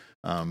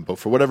 But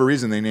for whatever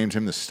reason, they named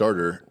him the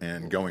starter,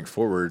 and going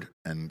forward,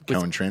 and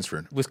Cohen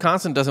transferred.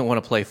 Wisconsin doesn't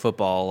want to play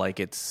football like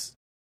it's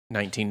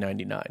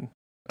 1999.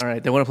 All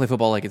right, they want to play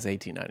football like it's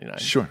 1899.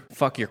 Sure.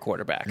 Fuck your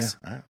quarterbacks.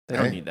 Yeah, all right. They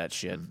don't Hey, need that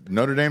shit.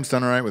 Notre Dame's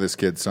done all right with this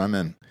kid, so I'm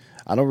in.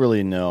 I don't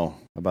really know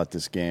about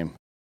this game.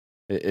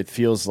 It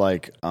feels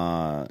like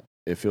a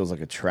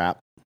trap.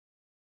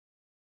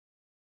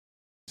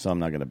 So I'm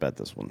not going to bet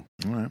this one.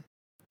 All right.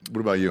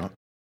 What about you,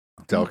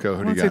 Delco? Who I'm do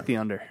you gonna got? take the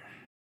under.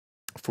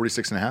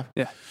 46.5?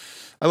 Yeah.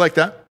 I like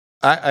that.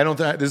 I don't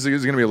think this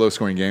is going to be a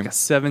low-scoring game. Like a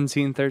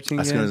 17-13 I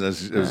was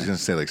game. going to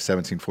say like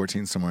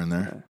 17-14, somewhere in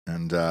there.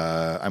 And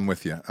I'm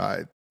with you.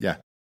 Yeah.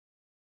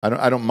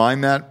 I don't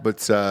mind that,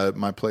 but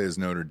my play is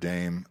Notre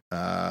Dame.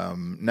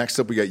 Next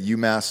up, we got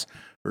UMass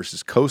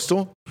versus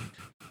Coastal.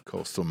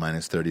 Coastal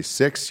minus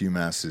 36.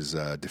 UMass is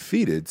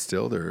defeated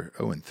still. They're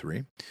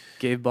 0-3.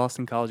 Gave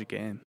Boston College a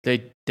game.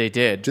 They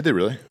did. Did they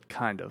really?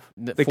 Kind of.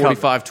 They covered.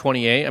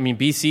 45-28. I mean,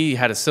 BC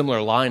had a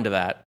similar line to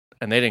that,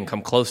 and they didn't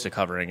come close to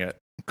covering it.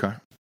 Okay.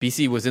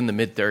 BC was in the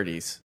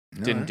mid-30s.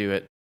 Didn't do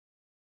it.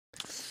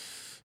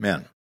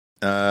 Man.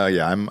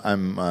 Yeah,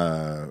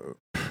 I'm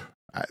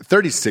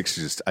 36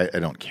 is just, I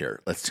don't care.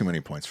 That's too many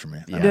points for me.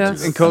 I don't Yeah, do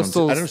that. and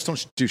Coastal's I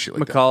don't do shit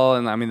like that. McCall,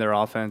 and I mean, their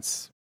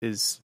offense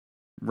is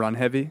run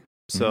heavy,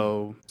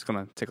 so it's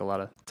going to take a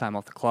lot of time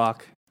off the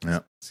clock. Yeah.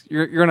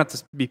 You're going to have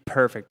to be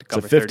perfect to It's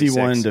cover a 51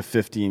 36. to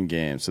 15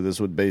 game. So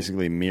this would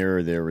basically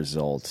mirror their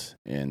result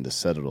in the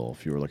Citadel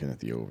if you were looking at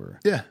the over.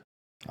 Yeah.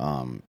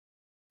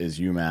 Is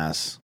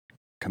UMass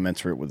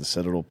commensurate with the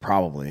Citadel?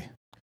 Probably.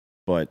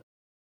 But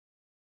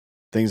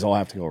things all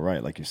have to go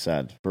right, like you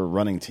said. For a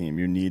running team,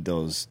 you need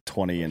those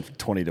 20 to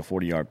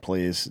 40-yard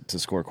plays to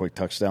score quick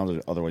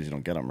touchdowns. Otherwise, you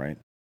don't get them, right?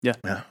 Yeah.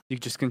 Yeah. You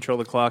just control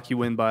the clock. You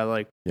win by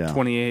like Yeah.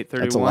 28,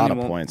 31. That's a lot you of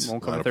won't, points.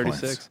 Won't A lot cover of points.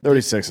 36.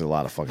 36 is a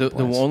lot of fucking The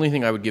points. only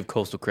thing I would give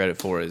Coastal credit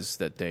for is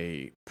that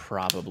they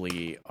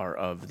probably are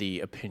of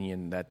the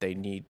opinion that they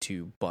need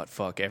to butt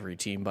fuck every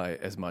team by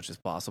as much as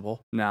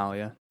possible. Now,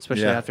 yeah.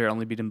 Especially Yeah. after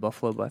only beating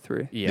Buffalo by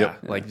 3. Yeah,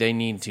 Yep. like they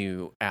need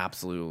to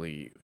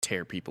absolutely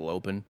tear people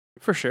open.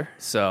 For sure.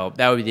 So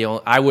that would be the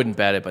only. I wouldn't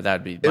bet it, but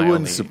that'd be. It my wouldn't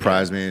only,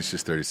 surprise me. It's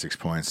just 36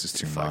 points. It's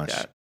too Fuck much.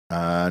 that.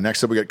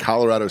 Next up, we got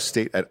Colorado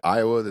State at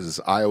Iowa. This is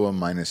Iowa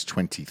minus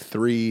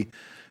 23.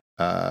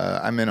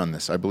 I'm in on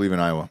this. I believe in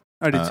Iowa.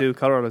 I do too.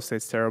 Colorado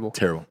State's terrible.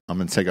 Terrible. I'm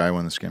going to take Iowa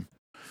in this game.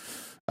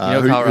 You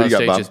know, who Colorado you got,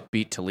 State Bob? just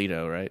beat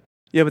Toledo, right?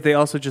 Yeah, but they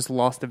also just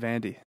lost to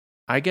Vandy.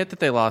 I get that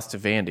they lost to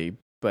Vandy,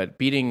 but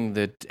beating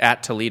the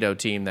at Toledo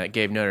team that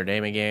gave Notre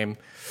Dame a game.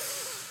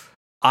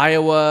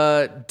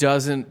 Iowa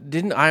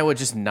didn't Iowa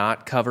just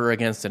not cover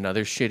against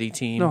another shitty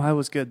team? No,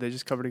 Iowa's good. They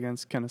just covered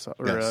against Kennesaw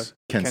or Yes.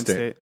 Kent Kent State.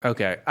 State.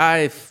 Okay,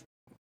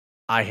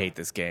 I hate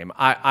this game.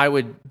 I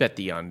would bet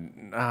the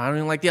on. I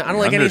don't like the. I don't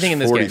like under's anything in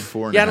this game.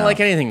 44 and Yeah, I a don't like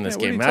half. anything in this Yeah,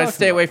 what are game. you I'd talking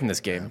stay away about? from this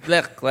game.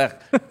 Blech,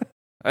 blech.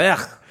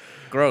 Ugh,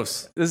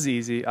 gross. This is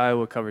easy.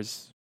 Iowa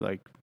covers like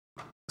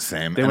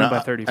Same. They and win by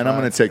I- 35. And I'm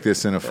going to take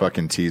this in a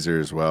fucking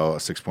teaser as well, a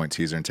 6-point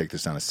teaser, and take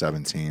this down to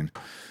 17.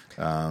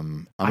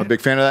 I'm a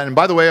big fan of that. And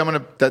by the way,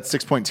 that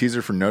 6-point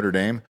teaser for Notre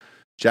Dame,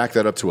 jack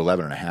that up to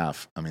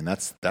 11.5. I mean,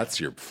 that's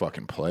your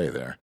fucking play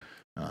there.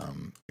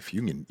 If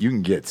you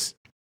can get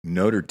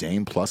Notre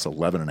Dame plus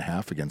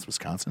 11.5 against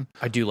Wisconsin.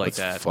 I do like Let's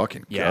that.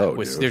 fucking Yeah, go,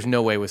 dude. there's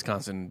no way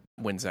Wisconsin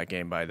wins that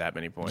game by that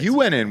many points. You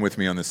went in with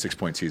me on the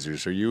 6-point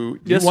teasers. Or you won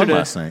Yesterday,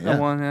 last night. I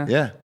won, yeah.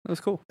 Yeah. That was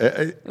cool.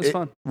 It was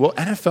fun. Well,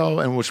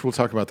 NFL, and which we'll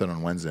talk about that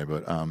on Wednesday,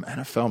 but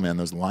NFL, man,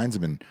 those lines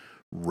have been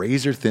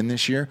razor thin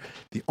this year.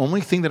 The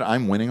only thing that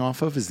I'm winning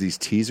off of is these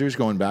teasers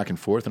going back and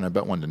forth, and I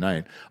bet one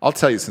tonight. I'll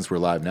tell you, since we're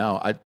live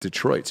now,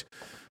 Detroit.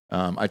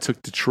 I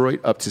took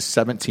Detroit up to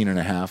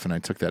 17.5, and I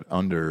took that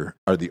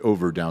the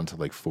over down to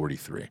like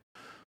 43.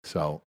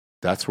 So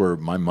that's where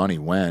my money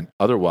went.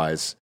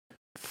 Otherwise,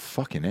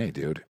 fucking A,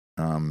 dude.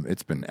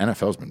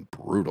 NFL's been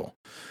brutal.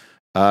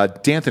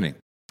 D'Anthony,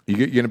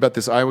 you gonna bet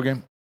this Iowa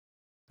game?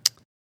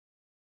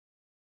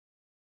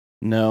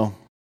 No,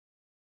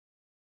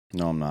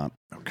 I'm not.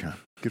 Okay,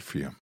 good for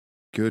you.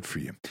 Good for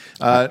you.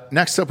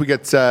 Next up, we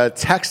got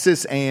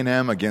Texas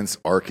A&M against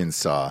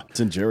Arkansas. It's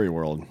in Jerry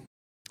World,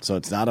 so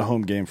it's not a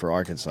home game for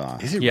Arkansas.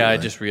 Is it Yeah,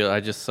 really? I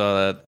just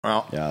saw that.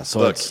 Well, Yeah, so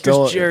look, it's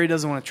still Jerry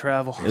doesn't want to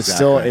travel. It's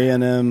still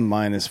Exactly. A&M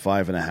minus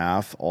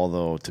 5.5.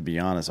 Although to be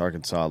honest,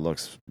 Arkansas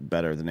looks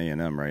better than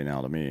A&M right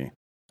now to me.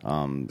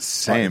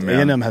 Same,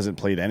 man. A&M hasn't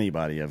played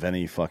anybody of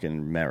any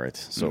fucking merit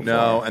so no,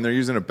 far. and they're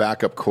using a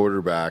backup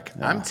quarterback.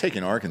 I'm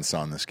taking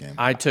Arkansas in this game.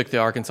 I took the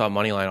Arkansas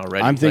money line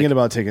already. I'm thinking Like,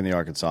 about taking the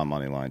Arkansas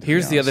money line. to be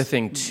here's the other honest.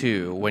 thing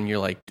too. When you're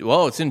like,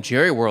 well, it's in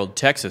Jerry World,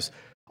 Texas.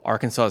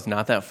 Arkansas is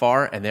not that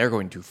far, and they're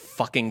going to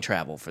fucking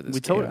travel for this.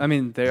 I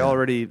mean, they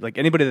already like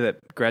anybody that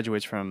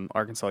graduates from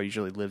Arkansas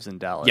usually lives in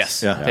Dallas.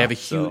 Yes, Yeah. they have a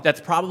huge. So- That's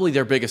probably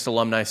their biggest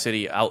alumni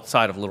city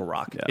outside of Little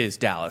Rock is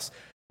Dallas.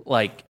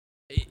 Like,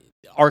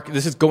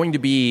 this is going to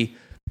be,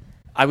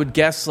 I would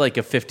guess, like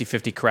a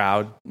 50-50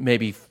 crowd,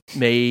 maybe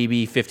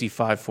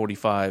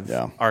 55-45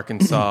 Yeah.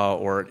 Arkansas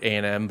or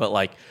A&M, but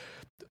like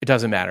it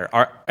doesn't matter.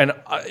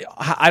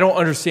 I don't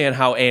understand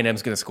how A&M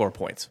is going to score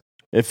points.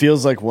 It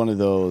feels like one of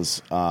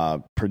those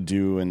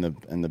Purdue in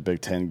the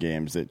Big Ten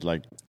games that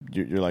like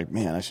you're like,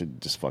 man, I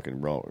should just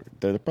fucking roll.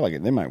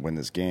 They might win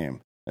this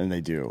game, and they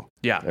do.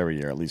 Yeah. Every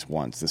year, at least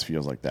once. This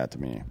feels like that to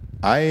me.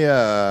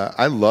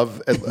 I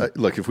love.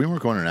 Look, if we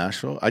weren't going to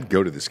Nashville, I'd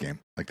go to this game.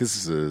 Like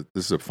this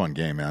is a fun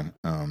game, man.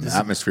 The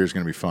atmosphere is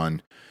going to be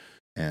fun,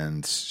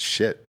 and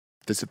shit,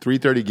 it's a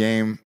 3:30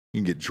 game. You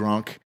can get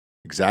drunk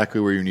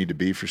exactly where you need to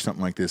be for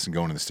something like this, and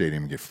go into the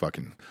stadium and get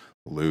fucking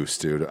loose,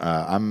 dude.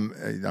 I'm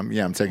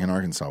taking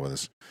Arkansas with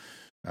us,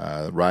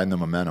 riding the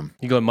momentum.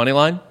 You going money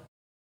line?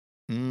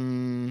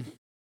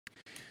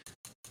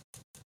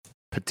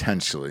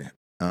 Potentially.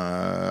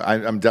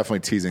 I'm definitely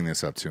teasing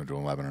this up to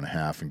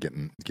 11.5 and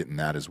getting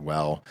that as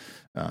well.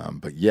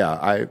 But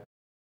yeah,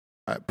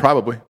 I'll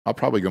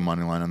probably go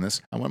money line on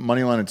this. I went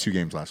money line in 2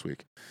 games last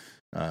week.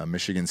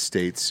 Michigan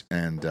State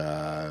and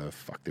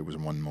there was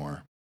one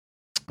more.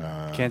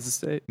 Kansas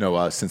State.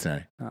 No,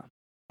 Cincinnati.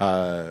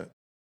 Oh.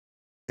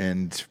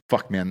 And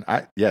fuck, man,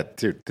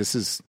 dude, this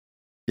is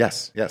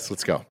yes.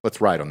 Let's go. Let's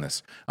ride on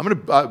this. I'm gonna.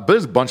 But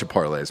there's a bunch of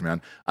parlays,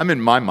 man. I'm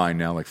in my mind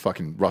now, like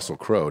fucking Russell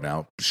Crowe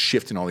now,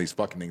 shifting all these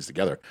fucking things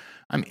together.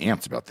 I'm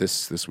amped about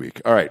this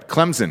week. All right,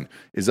 Clemson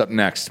is up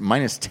next,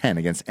 minus 10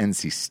 against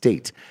NC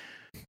State.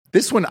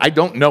 This one I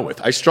don't know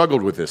with. I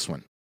struggled with this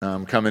one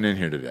coming in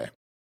here today.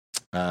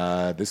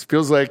 This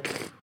feels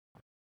like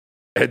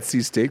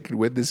NC State could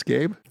win this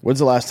game. When's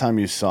the last time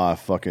you saw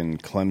fucking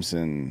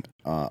Clemson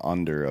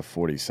under a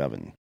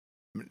 47?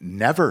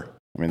 Never.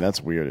 I mean,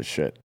 that's weird as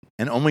shit.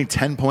 And only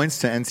 10 points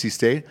to NC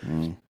State.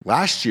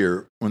 Last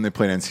year, when they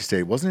played NC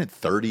State, wasn't it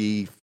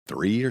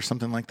 33 or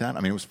something like that? I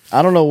mean, it was.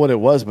 I don't know what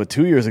it was, but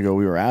 2 years ago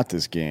we were at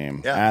this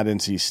game Yeah. at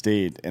NC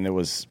State, and it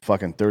was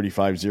fucking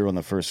 35-0 in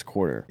the first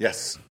quarter,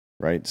 Yes.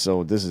 right?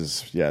 So this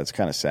is, it's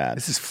kind of sad.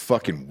 This is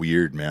fucking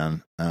weird,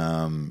 man.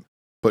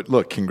 But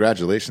look,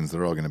 congratulations.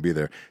 They're all going to be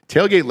there.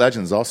 Tailgate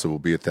Legends also will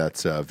be at that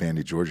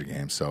Vandy, Georgia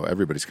game, so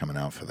everybody's coming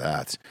out for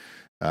that.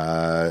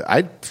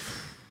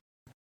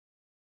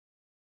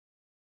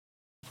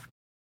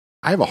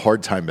 I have a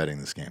hard time betting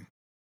this game.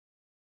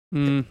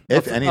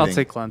 If anything, I'll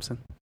take Clemson.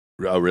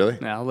 Oh, really?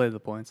 Yeah, I'll lay the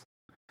points.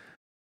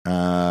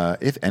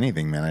 If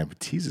anything, man, I have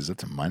teases up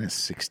to minus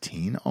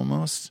 16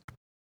 almost.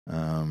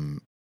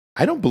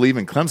 I don't believe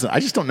in Clemson. I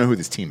just don't know who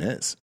this team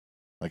is.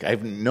 Like, I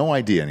have no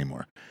idea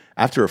anymore.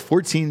 After a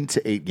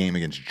 14-8 game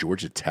against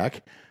Georgia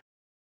Tech.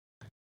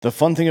 The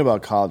fun thing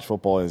about college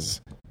football is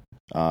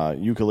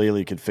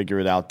Ukulele could figure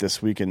it out this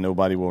week, and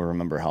nobody will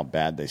remember how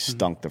bad they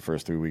stunk the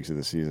first 3 weeks of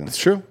the season. It's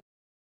true.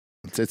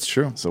 It's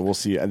true. So we'll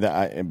see. But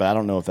I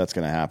don't know if that's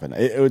going to happen.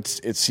 It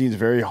seems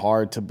very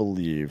hard to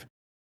believe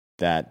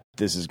that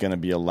this is going to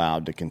be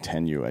allowed to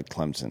continue at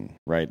Clemson,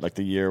 right? Like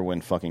the year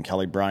when fucking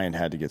Kelly Bryant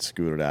had to get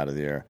scooted out of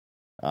there.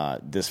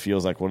 This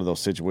feels like one of those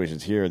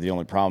situations here. The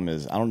only problem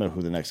is I don't know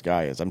who the next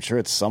guy is. I'm sure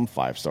it's some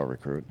 5-star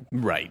recruit,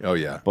 Right. Oh,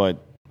 yeah.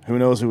 but who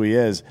knows who he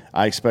is.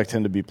 I expect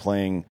him to be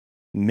playing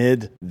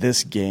mid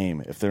this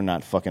game if they're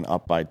not fucking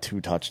up by 2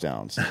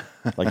 touchdowns.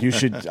 Like you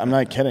should, I'm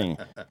not kidding.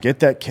 Get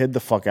that kid the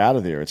fuck out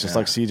of there. It's just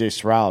like CJ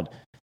Stroud.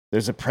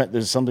 There's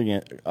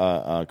something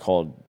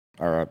called,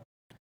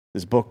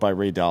 this book by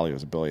Ray Dalio,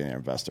 who's a billionaire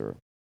investor,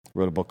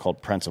 wrote a book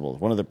called Principles.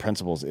 One of the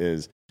principles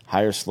is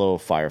hire slow,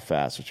 fire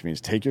fast, which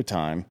means take your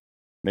time,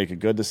 make a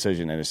good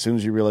decision, and as soon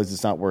as you realize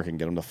it's not working,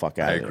 get them the fuck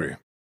out I of agree. there.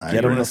 I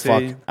Get agree. them the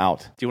fuck out.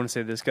 Do you want to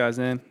say this guy's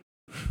name?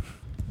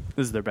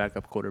 This is their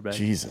backup quarterback.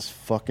 Jesus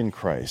fucking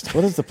Christ.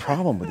 What is the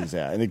problem with these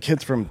guys? And the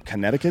kid's from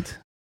Connecticut?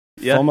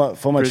 Yeah.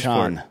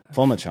 Fomachan.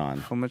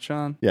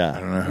 Fomachan. Yeah. I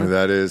don't know who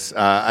that is.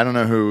 I don't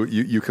know who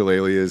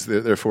ukulele is.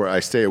 Therefore, I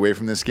stay away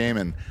from this game,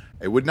 and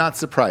it would not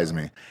surprise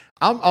me.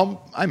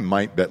 I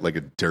might bet like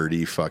a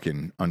dirty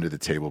fucking under the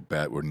table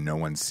bet where no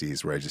one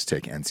sees, where I just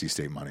take NC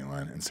State money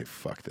line and say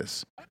fuck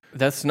this.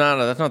 That's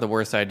not the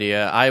worst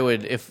idea. I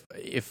would, if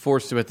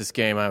forced to bet this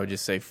game, I would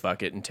just say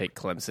fuck it and take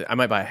Clemson. I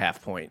might buy a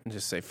half point and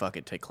just say fuck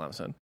it, take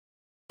Clemson.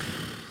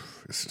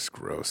 This is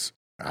gross.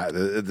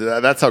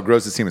 That's how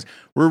gross this team is.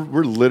 We're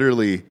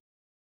literally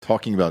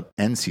talking about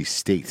NC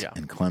State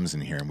and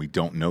Clemson here, and we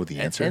don't know the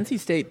answer. NC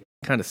State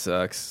kind of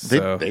sucks.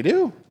 They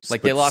do.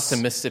 Like they lost to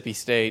Mississippi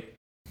State,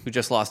 who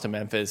just lost to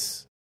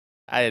Memphis.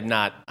 I'm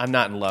not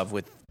in love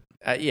with.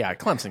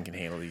 Clemson can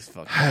handle these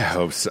fucking. I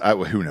hope so.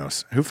 Who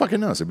knows? Who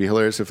fucking knows? It'd be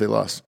hilarious if they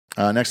lost.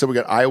 Next up, we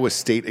got Iowa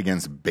State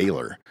against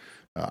Baylor.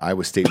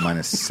 Iowa State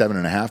minus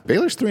 7.5.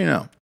 Baylor's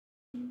 3-0.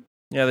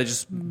 Yeah, they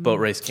just boat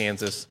raced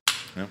Kansas.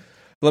 Yep.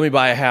 Let me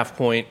buy a half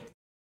point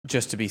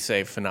just to be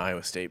safe in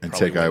Iowa State. And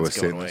Probably take Iowa wins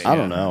State going in away. this. I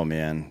don't know,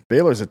 man.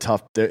 Baylor's a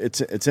tough.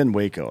 It's in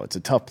Waco. It's a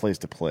tough place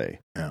to play.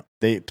 Yeah.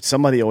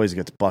 Somebody always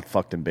gets butt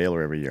fucked in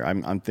Baylor every year.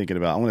 I'm thinking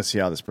about. I want to see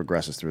how this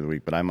progresses through the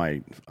week, but I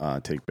might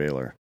take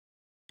Baylor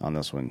on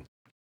this one.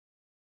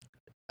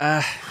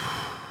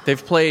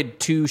 They've played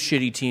two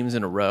shitty teams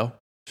in a row.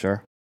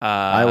 Sure.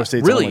 Iowa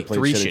State's really only played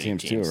three shitty shitty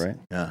teams too, right?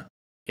 Yeah.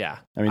 Yeah.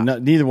 I mean,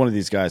 neither one of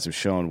these guys have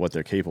shown what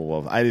they're capable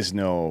of. I just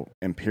know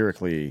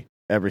empirically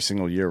every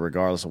single year,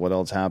 regardless of what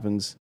else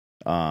happens,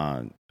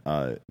 Baylor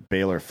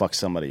fucks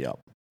somebody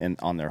up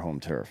on their home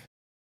turf.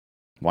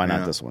 Why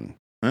not this one?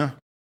 Yeah.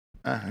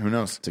 Who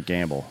knows? It's a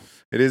gamble.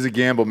 It is a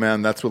gamble,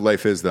 man. That's what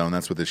life is, though, and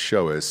that's what this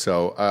show is.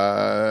 So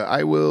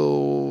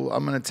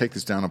I'm going to take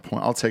this down a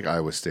point. I'll take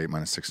Iowa State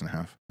minus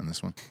 6.5 on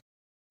this one.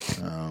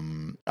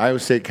 Iowa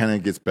State kind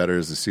of gets better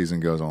as the season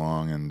goes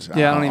along, and I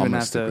don't even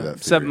have stick with to. that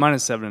theory.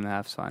 Minus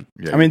 7.5 is fine.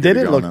 Yeah, I mean, they you're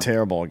didn't going look up.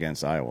 terrible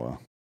against Iowa.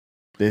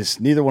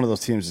 Neither one of those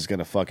teams is going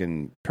to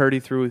fucking.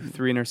 Purdy threw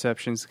 3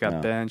 interceptions, got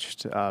Yeah.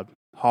 benched.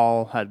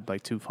 Hall had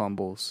like 2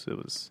 fumbles. It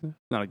was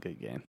not a good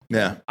game.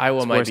 Yeah, Iowa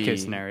It's might worst be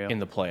case scenario. in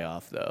the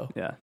playoff, though.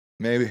 Yeah.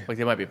 maybe. Like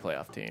they might be a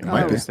playoff team.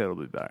 Might be. Iowa State will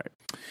be all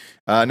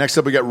right. Next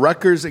up, we got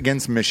Rutgers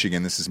against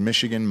Michigan. This is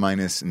Michigan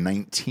minus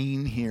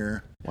 19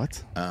 here.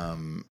 What?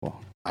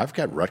 I've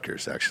got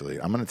Rutgers, actually.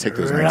 I'm going to take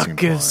those 19 Rutgers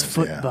points.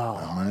 football.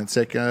 Yeah. I'm going to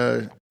take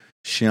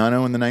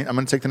Shiano in the night. I'm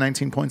going to take the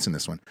 19 points in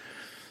this one.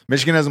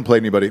 Michigan hasn't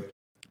played anybody.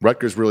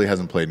 Rutgers really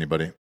hasn't played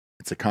anybody.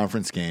 It's a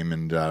conference game,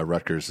 and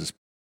Rutgers is.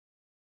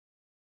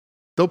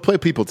 They'll play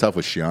people tough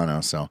with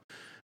Shiano, so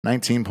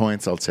 19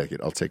 points, I'll take it.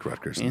 I'll take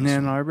Rutgers. In this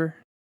Ann one. Arbor?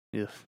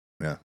 Yeah.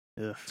 Yeah.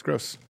 Yeah. It's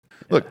gross.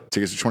 Look,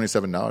 tickets are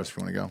 $27 if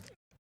you want to go.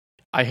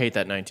 I hate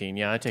that 19.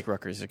 Yeah, I take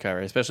Rutgers to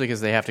cover, especially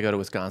because they have to go to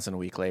Wisconsin a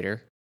week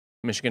later.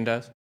 Michigan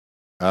does.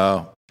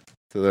 Oh,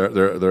 so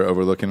they're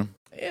overlooking them?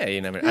 Yeah,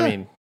 you know. Yeah. I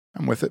mean,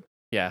 I'm with it.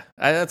 yeah,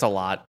 that's a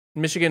lot.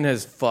 Michigan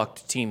has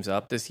fucked teams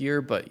up this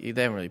year, but they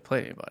haven't really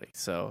played anybody.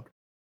 So,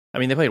 I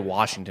mean, they played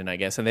Washington, I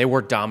guess, and they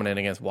were dominant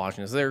against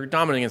Washington. So they're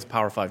dominant against a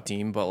Power 5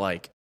 team, but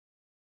like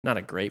not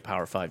a great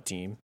Power 5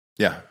 team.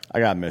 Yeah. I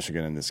got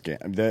Michigan in this game.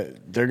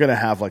 They're going to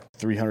have like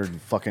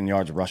 300 fucking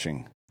yards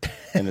rushing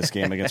in this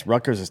game against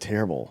Rutgers is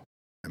terrible.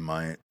 It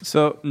might.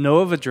 So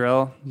Noah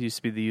Vedrell used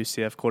to be the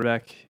UCF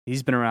quarterback.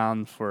 He's been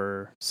around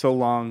for so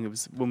long. It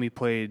was when we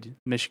played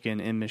Michigan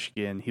in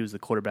Michigan. He was the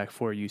quarterback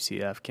for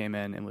UCF. Came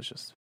in and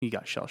he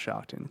got shell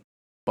shocked and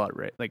butt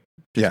raped,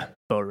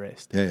 boat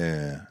raced.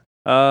 Yeah.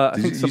 I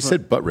think You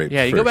said butt rape.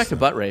 Yeah, you go first. back to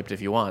butt raped if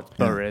you want.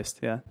 boat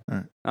raced. Yeah.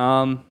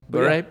 All But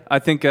Butt rape? I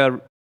think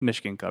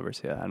Michigan covers.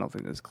 Yeah, I don't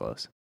think this is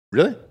close.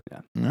 Really?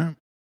 Yeah. All right.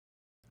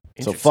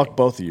 So Interesting. fuck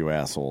both of you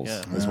assholes. Yeah.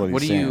 Is what he's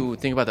What do saying. you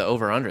think about the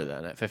over/under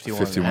then at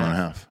 51?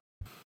 51.5.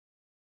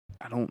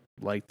 I don't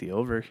like the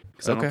over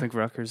because I Okay. don't think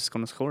Rutgers is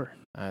going to score.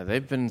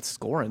 They've been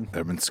scoring.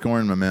 They've been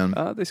scoring, my man.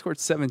 They scored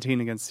 17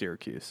 against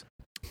Syracuse.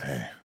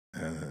 Hey,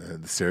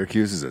 the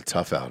Syracuse is a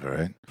tough out, all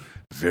right?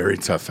 Very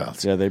tough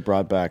out. Yeah, they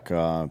brought back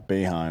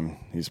Boeheim.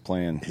 He's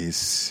playing. His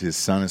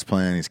son is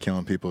playing. He's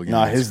killing people again.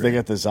 No, That's they great.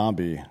 got the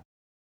zombie.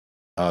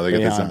 Oh, they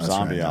got Boeheim this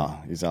zombie. Right,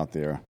 Yeah, he's out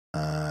there.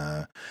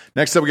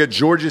 next up, we got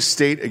Georgia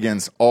State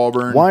against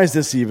Auburn. Why is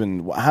this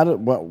even?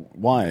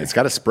 Why? It's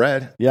got a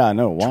spread. Yeah, I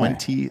know. Why?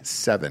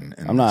 27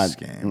 in I'm this not-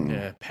 game.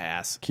 Yeah,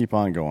 pass. Keep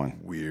on going.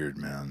 Weird,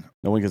 man.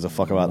 No one gives a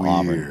fuck about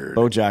Auburn. Weird.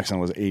 Bo Jackson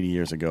was 80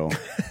 years ago.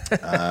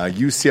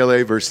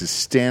 UCLA versus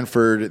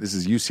Stanford. This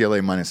is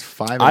UCLA minus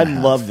 5.5. I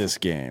love this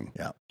game.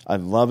 Yeah. I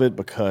love it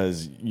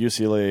because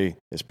UCLA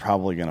is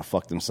probably going to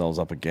fuck themselves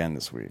up again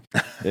this week.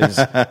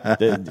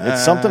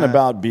 It's something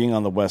about being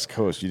on the West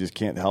Coast. You just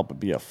can't help but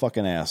be a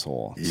fucking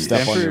asshole.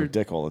 Step on your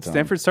dick all the time.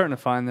 Stanford's starting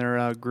to find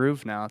their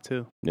groove now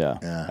too. Yeah.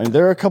 Yeah. I mean,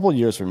 they're a couple of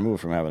years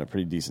removed from having a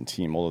pretty decent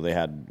team, although they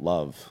had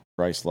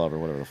Bryce Love or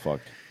whatever the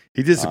fuck.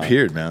 He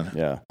disappeared, man.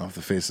 Yeah. Off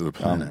the face of the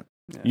planet.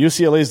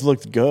 UCLA's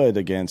looked good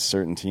against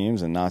certain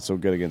teams and not so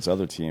good against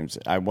other teams.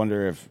 I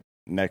wonder if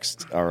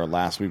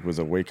last week was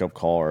a wake-up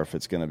call or if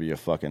it's going to be a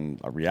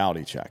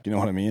reality check. You know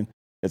what I mean?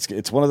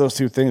 It's one of those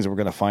two things that we're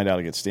going to find out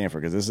against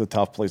Stanford because this is a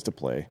tough place to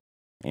play.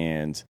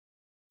 And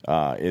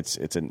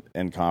it's an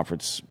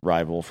in-conference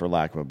rival, for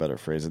lack of a better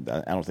phrase.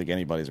 I don't think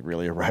anybody's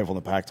really a rival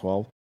in the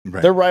Pac-12.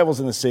 Right. They're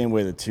rivals in the same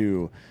way the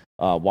two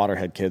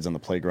waterhead kids on the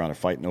playground are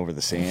fighting over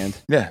the sand.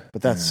 Yeah.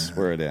 But that's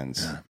where it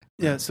ends.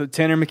 Yeah, so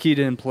Tanner McKee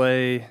didn't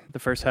play the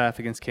first half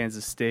against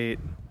Kansas State,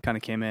 kind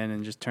of came in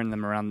and just turned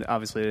them around.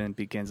 Obviously, they didn't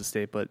beat Kansas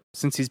State, but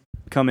since he's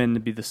come in to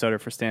be the starter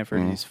for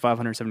Stanford, he's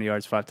 570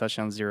 yards, 5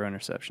 touchdowns, 0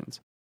 interceptions.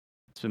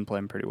 It's been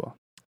playing pretty well.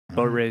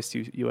 Boat race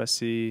to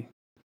USC.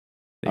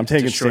 I'm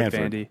taking destroyed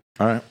Stanford. Vandy.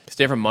 All right.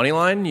 Stanford money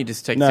line? You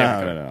just take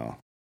Stanford? No.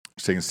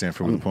 Just taking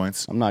Stanford with the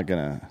points. I'm not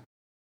gonna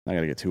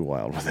get too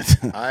wild with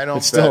it. I don't.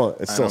 It's still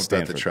I don't bet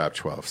Stanford. the trap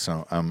 12,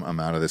 so I'm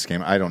out of this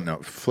game. I don't know.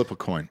 Flip a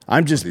coin.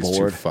 I'm just These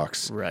bored. two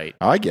fucks. Right.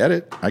 I get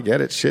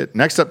it. Shit.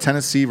 Next up,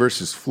 Tennessee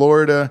versus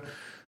Florida.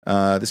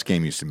 This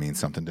game used to mean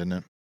something,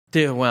 didn't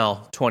it?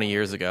 Well, 20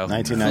 years ago.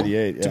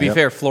 1998. Yeah. To be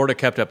fair, Florida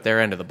kept up their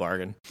end of the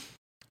bargain.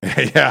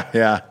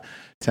 Yeah.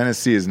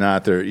 Tennessee is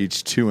not. They're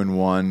each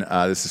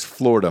 2-1. This is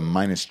Florida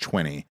minus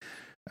 20.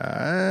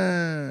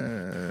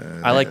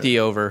 I like the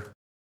over.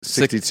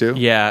 62.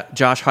 Yeah,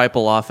 Josh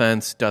Heupel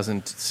offense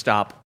doesn't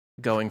stop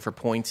going for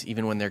points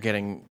even when they're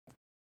getting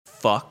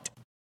fucked.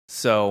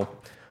 So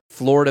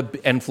Florida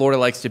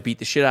likes to beat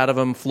the shit out of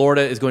them.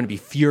 Florida is going to be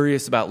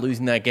furious about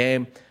losing that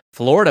game.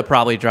 Florida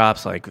probably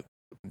drops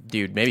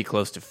maybe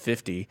close to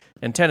 50.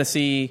 And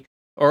Tennessee,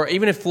 or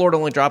even if Florida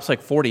only drops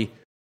 40,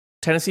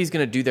 Tennessee's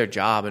going to do their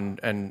job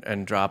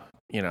and drop,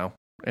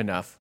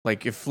 enough.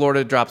 Like if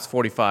Florida drops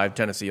 45,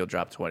 Tennessee will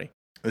drop 20.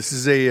 This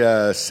is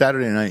a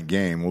Saturday night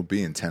game. We'll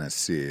be in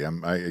Tennessee.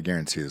 I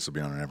guarantee this will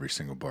be on every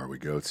single bar we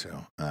go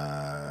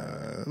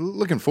to.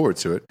 Looking forward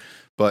to it.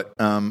 But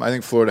I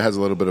think Florida has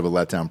a little bit of a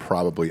letdown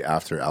probably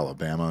after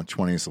Alabama.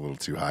 20 is a little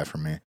too high for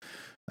me.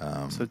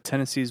 So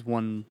Tennessee's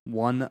won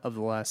 1 of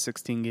the last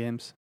 16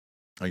 games.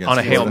 On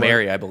a Hail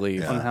Mary, I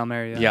believe. Yeah. On a Hail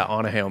Mary, Yeah,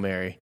 on a Hail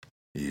Mary.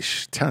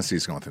 Yeesh.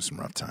 Tennessee's going through some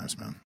rough times,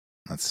 man.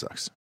 That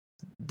sucks.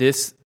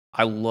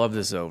 I love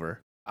this over.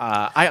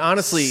 I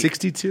honestly...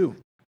 62.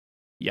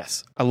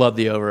 Yes, I love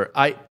the over.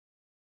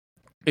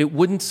 It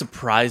wouldn't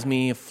surprise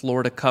me if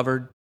Florida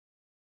covered,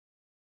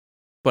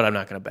 but I'm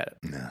not going to bet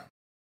it. No.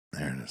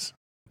 There it is.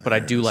 But I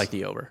do like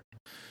the over.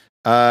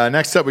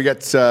 Next up, we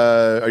got...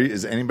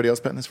 is anybody else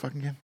betting this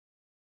fucking game?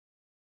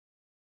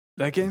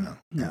 That game?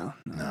 No,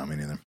 me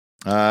neither.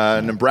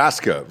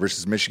 Nebraska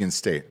versus Michigan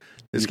State.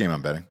 This game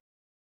I'm betting.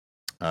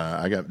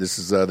 This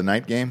is the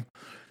night game.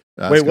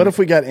 Wait, what if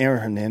we got Aaron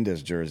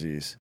Hernandez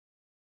jerseys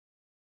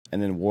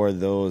and then wore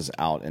those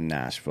out in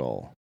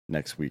Nashville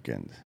next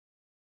weekend?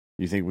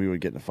 You think we would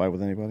get in a fight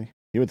with anybody?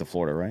 He went to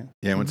Florida, right?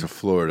 Yeah, I went to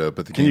Florida,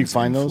 but Can you game's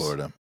find in those?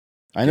 Florida.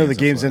 I know the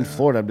Game's game's in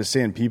Florida. I'm just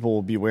saying people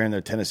will be wearing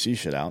their Tennessee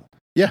shit out.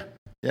 Yeah,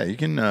 you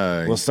can.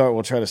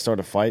 We'll try to start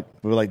a fight.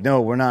 We were like,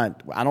 no, we're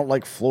not. I don't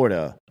like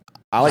Florida.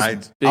 I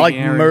like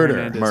Aaron murder.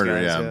 Hernandez Murder,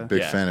 guys, yeah.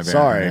 Big fan of Aaron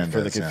Sorry Hernandez,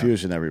 for the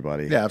confusion,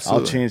 everybody. Yeah,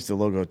 absolutely. I'll change the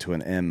logo to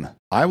an M.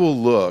 I will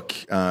look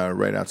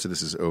right after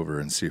this is over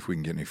and see if we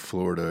can get any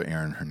Florida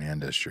Aaron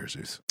Hernandez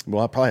jerseys.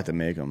 Well, I'll probably have to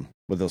make them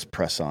with those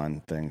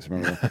press-on things,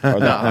 remember? Or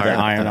the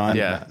iron-on.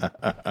 Yeah.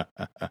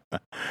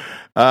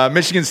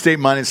 Michigan State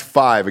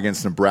 -5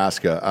 against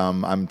Nebraska.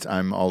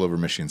 I'm all over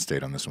Michigan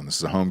State on this one. This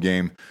is a home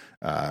game.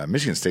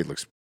 Michigan State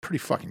looks pretty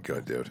fucking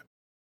good, dude.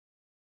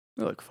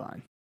 They look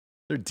fine.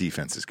 Their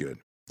defense is good.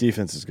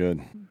 Defense is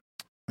good.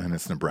 And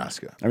it's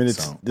Nebraska. I mean,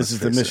 So, this is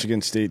the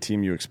Michigan State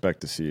team you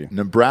expect to see. Good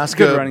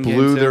Nebraska running game,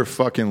 blew too. their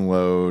fucking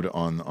load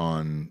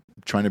on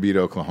trying to beat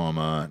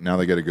Oklahoma. Now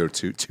they got to go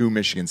to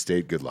Michigan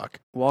State. Good luck.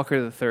 Walker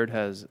III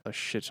has a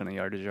shit ton of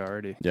yardage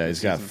already. Yeah, he's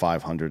this got season.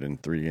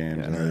 503 games.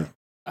 Yeah. already.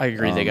 I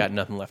agree. They got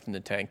nothing left in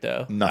the tank,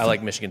 though. Nothing. I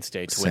like Michigan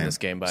State to win Same. this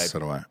game by So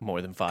do I.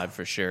 more than 5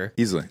 for sure.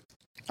 Easily.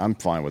 I'm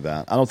fine with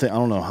that. I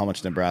don't know how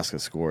much Nebraska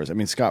scores. I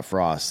mean, Scott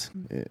Frost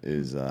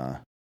is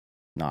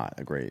not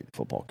a great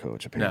football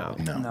coach,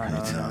 apparently. No, No, it's no, not.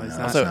 it's No,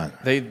 not. it's So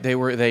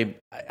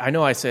not. I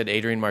know I said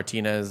Adrian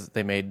Martinez,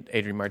 they made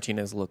Adrian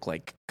Martinez look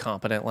like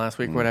competent last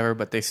week or whatever,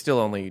 but they still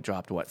only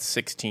dropped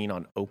 16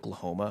 on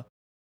Oklahoma.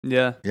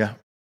 Yeah. Yeah.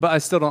 But I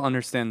still don't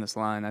understand this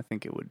line. I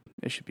think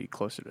it should be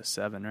closer to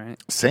 7, right?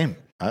 Same.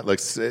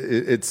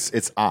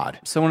 It's odd.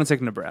 So I want to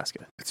take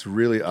Nebraska. It's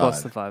really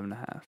Plus odd. the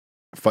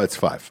 5.5. It's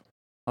 5.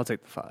 I'll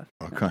take the 5.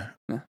 Okay.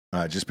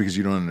 Yeah. Just because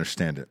you don't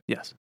understand it.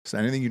 Yes. So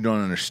anything you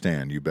don't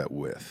understand, you bet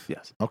with.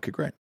 Yes. Okay,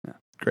 great. Yeah.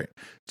 Great.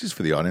 Just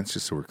for the audience,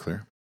 just so we're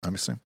clear,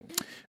 obviously.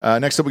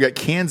 Next up, we got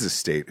Kansas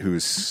State,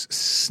 who's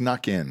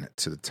snuck in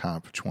to the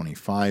top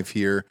 25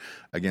 here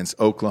against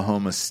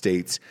Oklahoma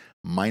State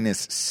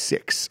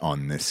 -6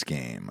 on this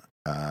game.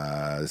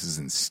 This is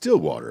in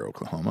Stillwater,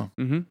 Oklahoma.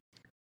 Mm-hmm.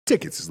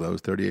 Tickets as low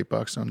as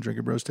 $38 on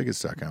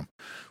drinkingbrostickets.com.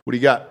 What do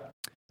you got?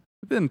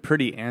 We've been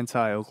pretty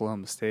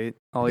anti-Oklahoma State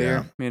all Yeah.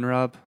 year, me and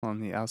Rob, on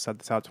the Outside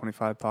the Top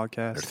 25 They're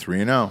podcast.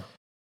 3-0.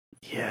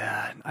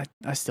 Yeah,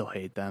 I still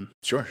hate them.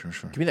 Sure.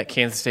 Give me that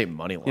Kansas State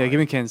money line. Yeah, give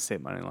me Kansas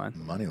State money line.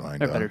 Money line.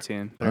 They're a dog. better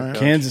team. All right.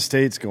 Kansas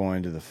State's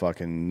going to the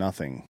fucking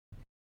nothing.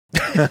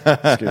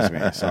 Excuse me.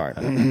 Sorry.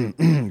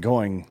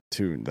 Going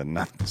to the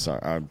nothing.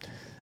 Sorry.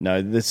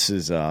 No, this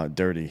is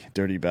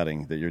dirty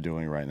betting that you're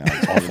doing right now. I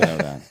just want you to know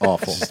that.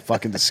 Awful. This is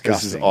fucking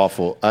disgusting. This is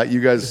awful. You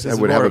guys This is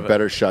would have more a of a-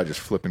 better shot just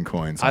flipping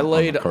coins. I on the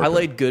laid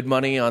carpet. good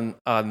money on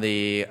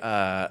the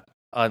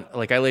I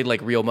laid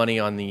like real money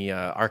on the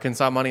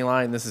Arkansas money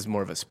line. This is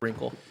more of a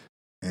sprinkle.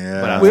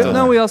 Yeah. But I'm We, still-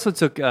 no, we also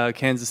took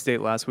Kansas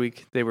State last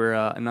week. They were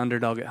an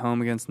underdog at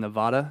home against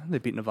Nevada. They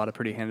beat Nevada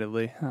pretty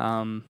handedly.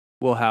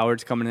 Will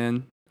Howard's coming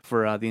in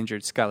for the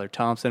injured Skylar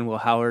Thompson. Will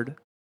Howard,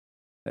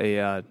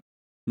 a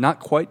not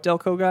quite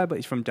Delco guy, but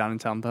he's from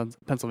downtown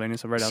Pennsylvania,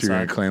 so right So you're going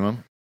outside. to claim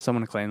them?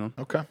 Someone to claim him.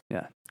 Okay.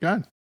 Yeah. Go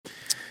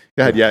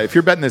ahead. Yeah. If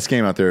you're betting this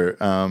game out there,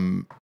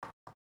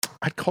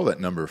 I'd call that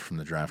number from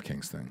the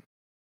DraftKings thing.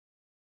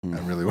 I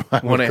really would.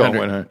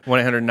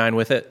 1-800-9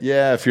 with it.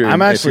 Yeah, if you're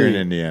I'm if actually you're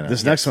in Indiana.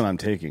 This next one I'm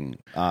taking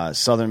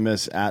Southern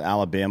Miss at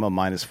Alabama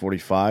minus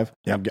 45.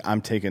 Yep.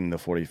 I'm taking the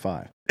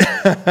 45.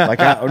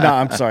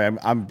 I'm sorry.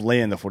 I'm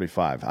laying the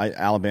 45.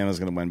 Alabama's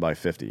going to win by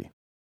 50.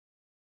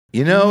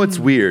 You know, it's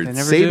weird. They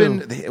never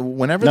Saban,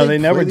 whenever No, they they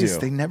never play these, do.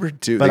 they never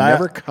do. But they I-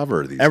 never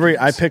cover these. I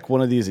games. pick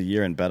one of these a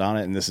year and bet on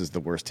it, and this is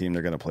the worst team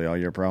they're going to play all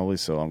year probably.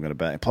 So I'm going to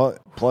bet.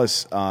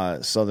 Plus,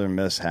 Southern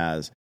Miss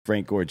has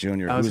Frank Gore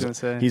Jr. I was gonna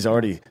say. he's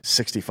already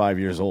 65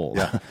 years old,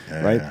 Yeah,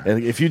 right? yeah.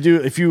 And if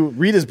you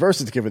read his birth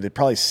certificate, it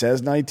probably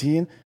says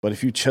 19, but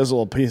if you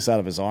chisel a piece out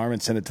of his arm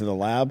and send it to the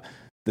lab,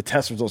 the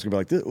test results are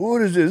going to be like,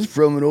 what is this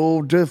from an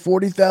old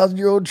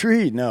 40,000-year-old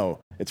tree?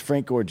 No, it's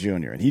Frank Gore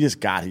Jr., and he just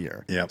got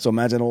here. Yep. So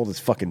imagine how old his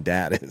fucking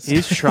dad is.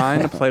 He's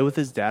trying to play with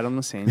his dad on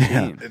the same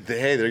team.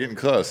 Hey, they're getting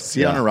close. Is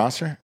he Yeah. on a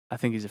roster? I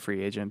think he's a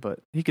free agent, but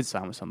he could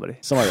sign with somebody.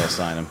 Somebody will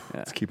sign him.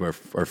 Let's keep our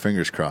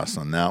fingers crossed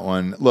on that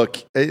one.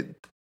 Look,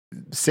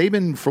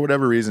 Saban, for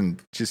whatever reason,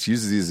 just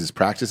uses these as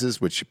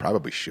practices, which you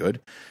probably should,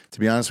 to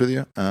be honest with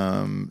you.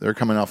 They're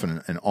coming off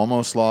an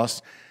almost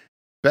loss.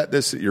 Bet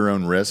this at your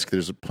own risk.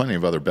 There's plenty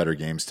of other better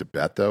games to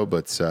bet, though,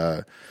 but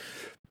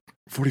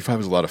 45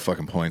 is a lot of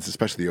fucking points,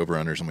 especially the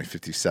over-under is only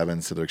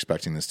 57, so they're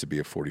expecting this to be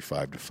a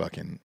 45 to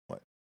fucking,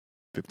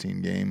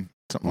 15 game?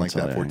 Something like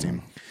that,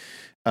 14.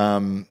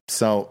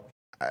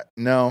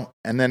 No.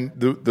 And then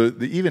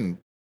the even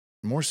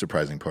more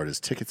surprising part is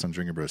tickets on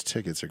Drinking Bros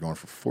tickets are going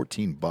for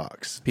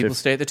 $14. People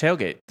stay at the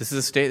tailgate. This is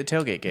a stay at the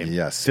tailgate game.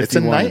 Yes,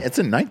 51. it's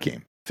a night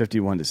game.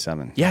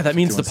 51-7. Yeah, that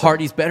means the 51-7.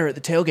 party's better at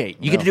the tailgate.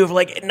 You get to do it for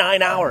like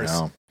 9 hours.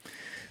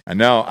 I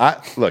know.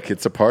 Look,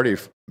 it's a party.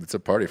 It's a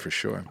party for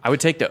sure. I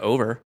would take the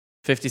over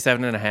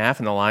 57.5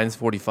 and the line's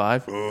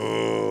 45.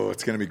 Oh,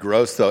 it's going to be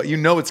gross though. You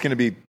know, it's going to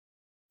be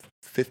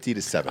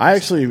 50-7. I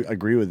actually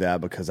agree with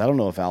that because I don't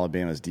know if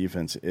Alabama's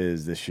defense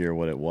is this year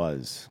what it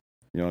was.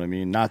 You know what I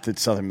mean? Not that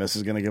Southern Miss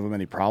is going to give them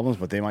any problems,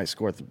 but they might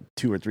score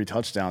 2 or 3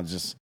 touchdowns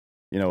just,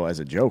 as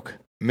a joke.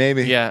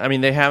 maybe. Yeah, I mean,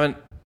 they haven't.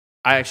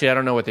 I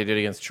don't know what they did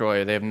against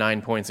Troy. They have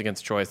 9 points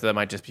against Troy, so that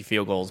might just be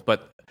field goals.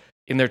 But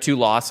in their 2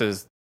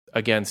 losses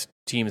against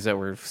teams that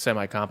were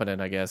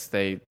semi-competent, I guess,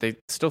 they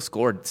still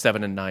scored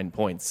 7 and 9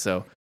 points.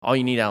 So all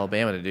you need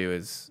Alabama to do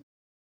is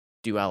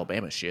do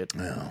Alabama shit.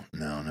 No.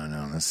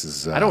 This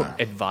is. I don't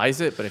advise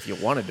it, but if you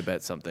wanted to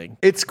bet something.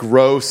 It's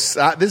gross.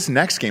 This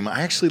next game,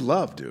 I actually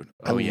love, dude.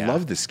 Oh, I yeah.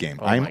 love this game.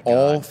 Oh, I'm my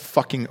all God.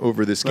 fucking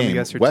over this Let me game.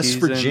 guess your West teas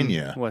in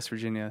Virginia. West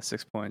Virginia,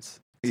 6 points.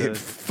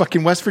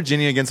 Fucking West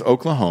Virginia against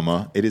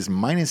Oklahoma. It is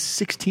minus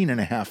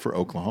 16.5 for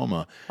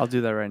Oklahoma. I'll do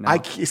that right now.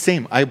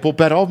 Same. I will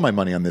bet all of my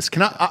money on this.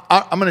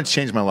 I'm going to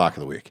change my lock of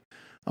the week.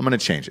 I'm going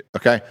to change it.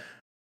 Okay.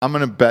 I'm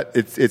going to bet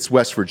it's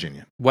West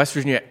Virginia. West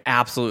Virginia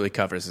absolutely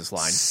covers this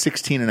line.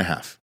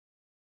 16.5.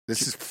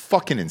 This is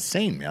fucking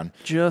insane, man.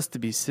 Just to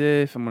be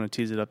safe, I'm going to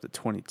tease it up to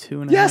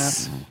 22.5.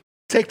 Yes.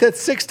 Take that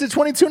 6 to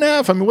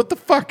 22.5. I mean, what the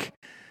fuck?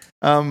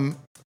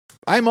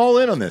 I'm all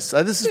in on this.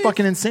 This is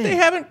fucking insane. They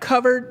haven't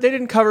covered. They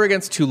didn't cover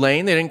against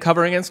Tulane. They didn't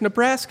cover against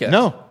Nebraska.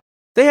 No.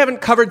 They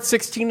haven't covered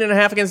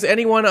 16.5 against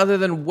anyone other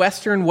than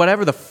Western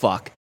whatever the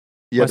fuck.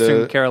 Yeah,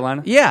 Western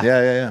Carolina.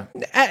 Yeah.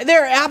 Yeah.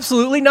 They're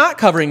absolutely not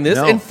covering this.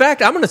 No. In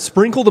fact, I'm going to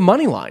sprinkle the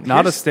money line.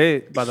 Not a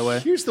state, by the way.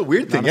 Here's the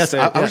weird thing. Not a Yes, state,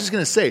 I yeah. was just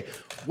going to say,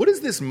 what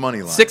is this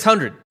money line?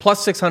 600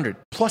 plus 600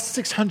 Plus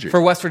 600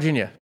 for West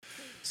Virginia.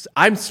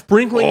 I'm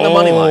sprinkling the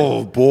money line.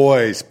 Oh,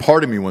 boys.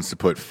 Part of me wants to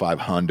put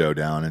 $500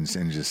 down and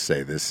just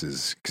say this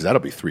is, because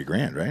that'll be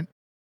 $3,000, right?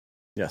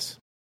 Yes.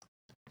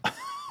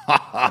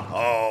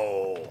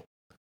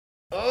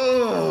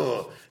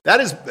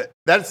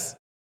 That's,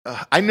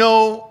 I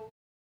know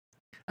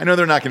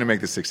they're not going to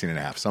make the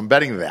 16.5, so I'm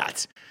betting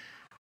that.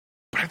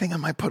 But I think I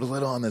might put a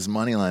little on this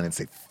money line and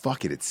say,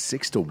 fuck it, it's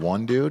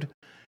 6-1, dude.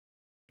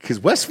 Because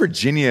West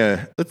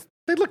Virginia,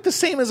 they look the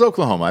same as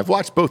Oklahoma. I've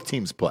watched both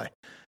teams play.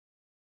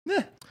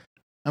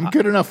 I'm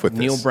good enough with this.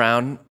 Neil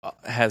Brown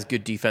has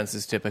good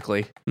defenses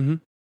typically. Mhm.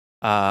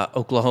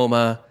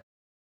 Oklahoma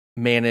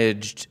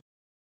managed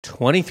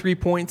 23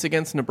 points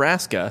against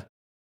Nebraska.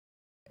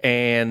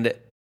 And,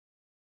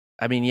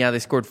 I mean, yeah, they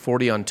scored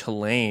 40 on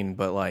Tulane,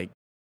 but, like,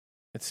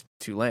 it's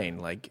Tulane.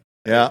 Like,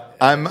 Yeah,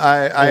 Ole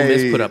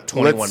Miss put up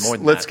 21 let's, more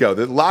than Let's that. go.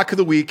 The lock of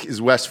the week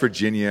is West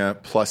Virginia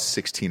plus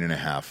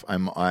 16.5.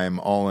 I'm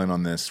all in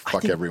on this.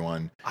 Fuck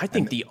everyone. I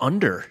think the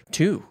under,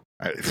 too.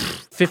 I,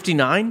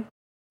 59?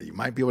 you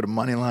might be able to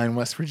money line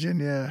West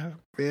Virginia.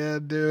 Yeah,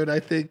 dude. I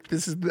think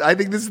this is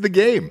the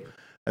game.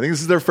 I think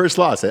this is their first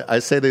loss. I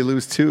say they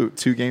lose two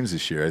games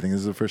this year. I think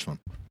this is the first one.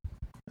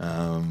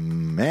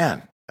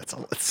 Man, that's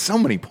so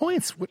many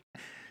points. What,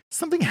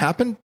 something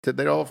happened? Did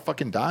they all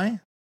fucking die?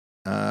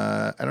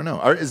 I don't know.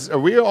 Are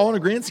we all in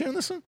agreement here on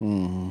this one?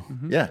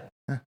 Mm-hmm. Yeah.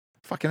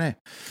 Fucking A.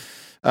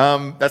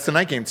 That's the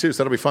night game, too, so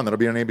that'll be fun. That'll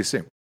be on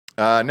ABC.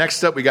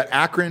 Next up, we got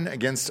Akron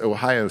against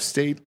Ohio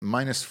State,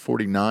 minus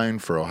 49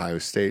 for Ohio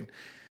State.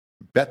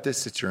 Bet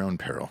this at your own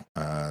peril.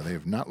 They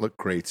have not looked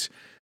great.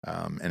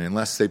 And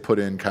unless they put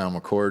in Kyle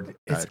McCord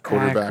at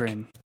quarterback,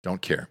 Akron.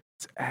 don't care.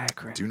 It's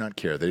Akron. Do not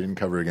care. They didn't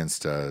cover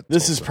against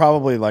This is Tulsa.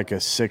 probably like a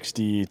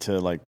 60 to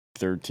like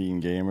 13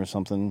 game or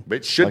something. But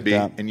it should like be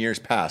that. in years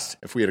past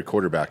if we had a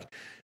quarterback.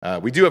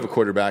 We do have a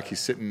quarterback. He's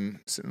sitting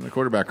in the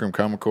quarterback room.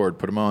 Kyle McCord,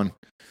 put him on.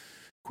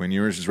 Quinn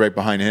Ewers is right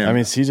behind him. I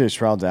mean, CJ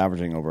Stroud's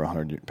averaging over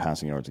 100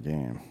 passing yards a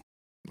game.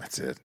 That's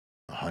it.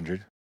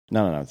 100?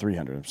 No,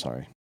 300. I'm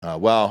sorry.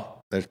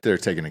 Well, they're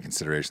taking into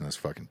consideration this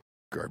fucking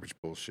garbage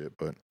bullshit,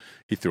 but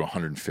he threw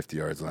 150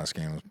 yards last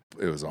game.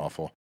 It was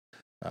awful.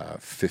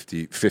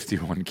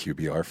 51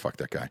 QBR. Fuck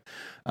that guy.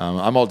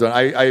 I'm all done.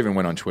 I even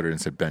went on Twitter and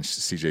said bench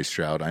CJ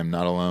Stroud. I'm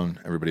not alone.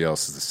 Everybody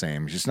else is the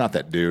same. He's just not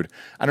that dude.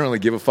 I don't really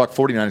give a fuck.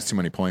 49 is too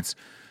many points.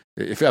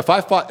 If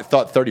I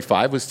thought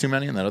 35 was too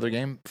many in that other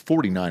game,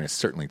 49 is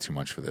certainly too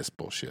much for this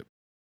bullshit.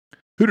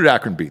 Who did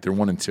Akron beat? They're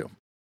 1-2. Do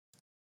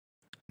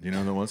you know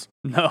who that was?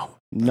 No.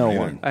 No Either.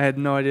 one. I had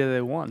no idea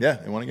they won. Yeah,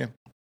 they won a game.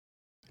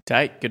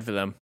 Tight. Good for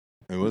them.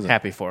 Who was it?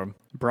 Happy for them.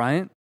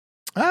 Bryant?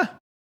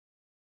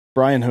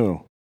 Brian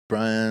who?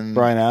 Brian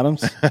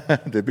Adams?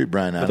 They beat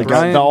Brian The Adams. guy,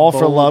 Brian the All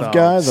for Love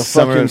guy? The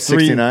Summer fucking of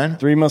 69?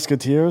 three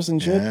Musketeers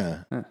and shit?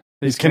 Yeah.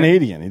 He's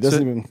Canadian. He doesn't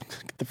So- even...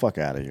 Get the fuck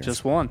out of here.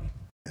 Just won.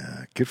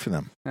 Good for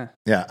them. Yeah.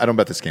 Yeah, I don't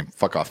bet this game.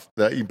 Fuck off.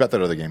 You bet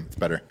that other game. It's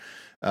better.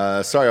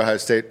 Sorry, Ohio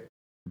State.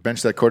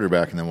 Bench that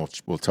quarterback, and then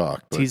we'll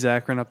talk. But- Tease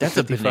Akron up to That's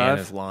a 55.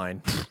 bananas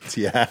line.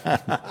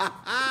 yeah.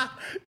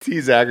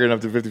 Tease Akron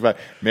up to 55.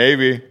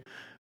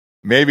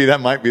 Maybe that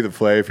might be the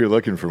play if you're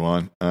looking for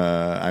one.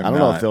 I don't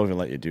know if they'll even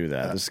let you do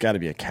that. There's got to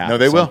be a cap No,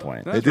 they at some will.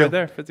 point. That's do. right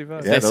there,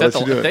 55. Yeah, they'll let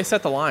you do it. They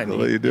set the line. They'll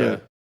let you do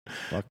it.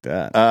 Fuck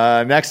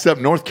that. Next up,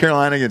 North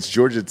Carolina against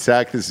Georgia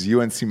Tech. This is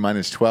UNC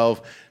minus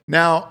 12.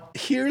 Now,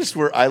 here's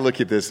where I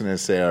look at this and I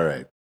say, all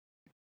right,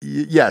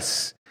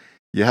 yes,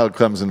 you held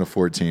Clemson to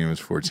 14. It was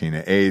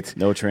 14-8.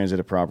 No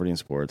transitive property in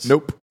sports.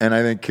 Nope. And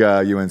I think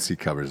UNC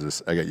covers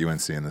this. I got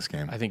UNC in this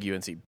game. I think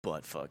UNC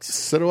butt fucks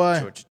So do I.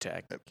 Georgia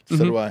Tech. So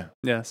do I.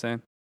 Yeah,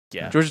 same.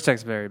 Yeah. Georgia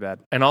Tech's very bad.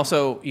 And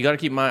also, you got to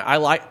keep in mind,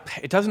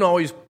 it doesn't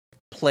always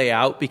play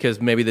out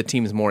because maybe the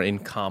team is more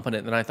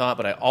incompetent than I thought,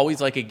 but I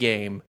always like a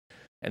game,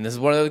 and this is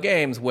one of those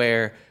games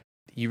where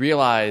you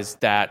realize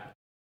that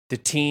the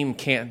team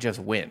can't just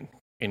win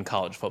in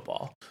college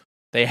football.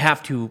 They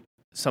have to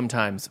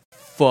sometimes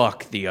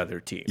fuck the other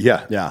team.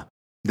 Yeah. Yeah.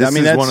 This is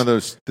that's- one of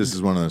those. This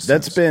is one of those.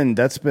 That's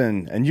things.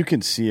 been, and you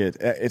can see it.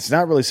 It's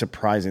not really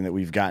surprising that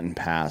we've gotten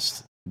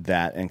past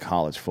that in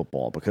college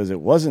football because it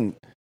wasn't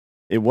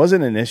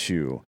an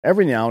issue.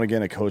 Every now and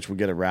again, a coach would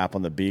get a rap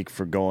on the beak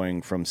for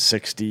going from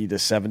 60 to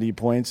 70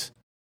 points,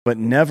 but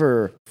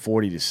never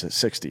 40 to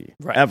 60,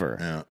 Right. ever.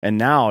 Yeah. And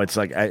now it's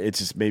like, it's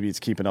just maybe it's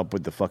keeping up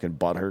with the fucking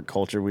butthurt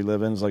culture we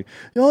live in. It's like,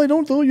 you don't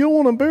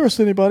want to embarrass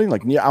anybody.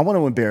 Like, yeah, I want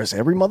to embarrass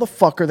every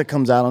motherfucker that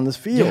comes out on this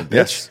field, bitch.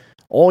 Yes.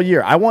 All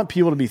year. I want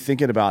people to be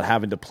thinking about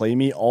having to play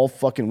me all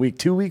fucking week,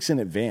 2 weeks in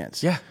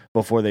advance. Yeah.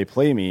 Before they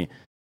play me.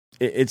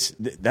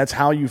 That's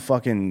how you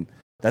fucking,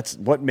 that's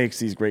what makes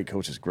these great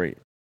coaches great.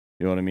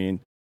 You know what I mean?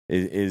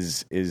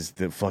 Is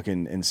the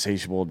fucking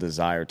insatiable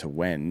desire to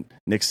win.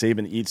 Nick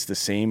Saban eats the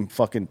same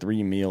fucking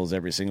 3 meals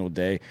every single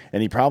day,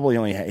 and he probably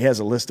only he has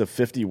a list of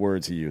 50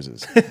 words he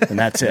uses, and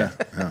that's it.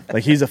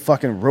 Like he's a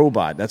fucking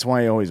robot. That's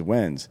why he always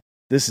wins.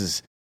 This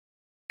is,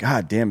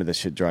 god damn it, this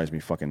shit drives me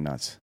fucking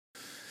nuts.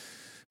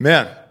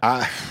 Man,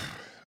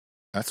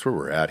 that's where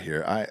we're at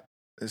here.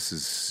 This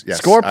is yes,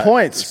 Score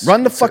points.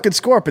 Run the fucking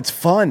score up. It's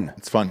fun.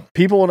 It's fun.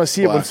 People want to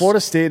see it. When Blast.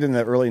 Florida State in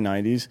the early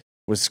 90s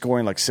was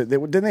scoring like,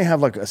 didn't they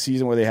have like a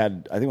season where they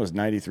had, I think it was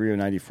 93 or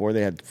 94,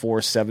 they had 4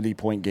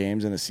 70-point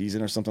games in a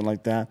season or something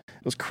like that?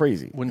 It was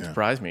crazy. Wouldn't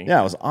surprise me. Yeah,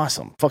 it was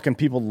awesome. Fucking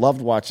people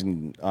loved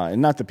watching,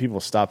 and not that people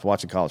stopped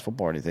watching college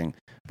football or anything,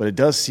 but it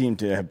does seem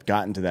to have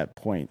gotten to that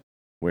point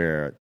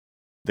where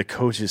the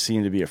coaches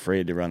seem to be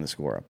afraid to run the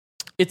score up.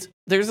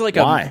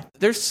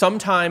 There's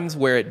sometimes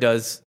where it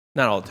does,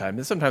 not all the time,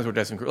 there's sometimes where it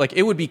doesn't, like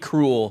it would be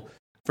cruel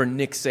for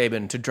Nick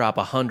Saban to drop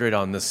 100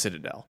 on the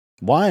Citadel,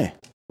 Why?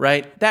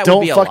 right? That Don't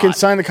would be a fucking lot.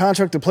 sign the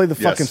contract to play the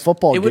fucking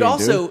football It game, would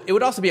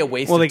dude. also be a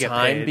waste Well, they of get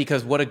time paid.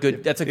 because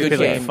that's a They good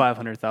pay game. like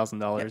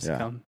 $500,000 to Yeah.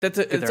 come. It's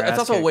get their ass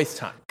also a kicked. waste of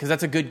time because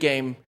that's a good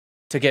game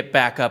to get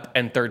backup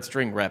and third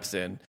string reps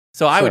in.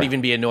 So I would Sure. even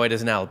be annoyed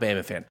as an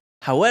Alabama fan.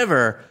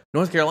 However,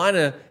 North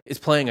Carolina is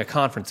playing a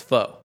conference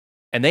foe.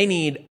 And they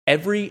need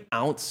every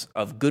ounce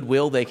of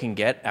goodwill they can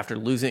get after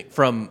losing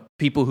from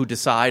people who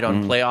decide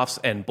on playoffs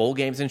and bowl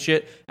games and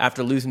shit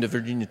after losing to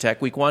Virginia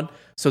Tech week 1.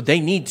 So they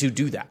need to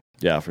do that.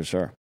 Yeah, for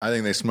sure. I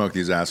think they smoke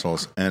these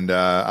assholes. And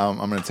I'm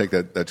going to take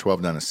that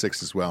 12 down to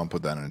 6 as well and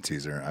put that in a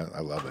teaser. I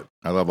love it.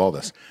 I love all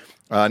this.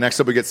 Next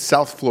up, we get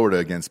South Florida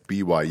against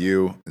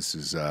BYU. This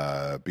is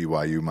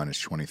BYU minus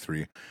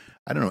 23.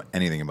 I don't know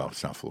anything about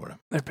South Florida.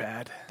 They're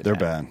bad. They're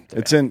bad.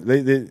 It's in.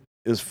 It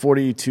was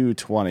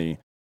 42-20.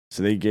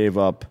 So they gave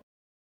up.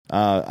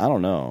 I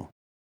don't know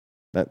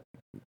that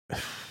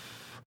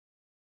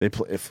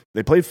if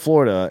they played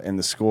Florida and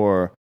the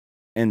score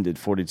ended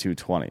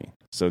 42-20.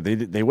 So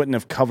they wouldn't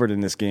have covered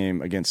in this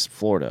game against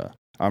Florida.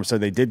 I'm sorry,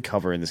 they did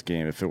cover in this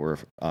game if it were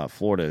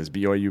Florida. Is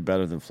BYU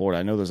better than Florida?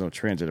 I know there's no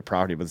transitive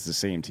property, but it's the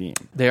same team.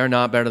 They are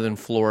not better than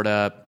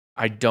Florida.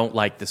 I don't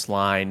like this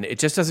line. It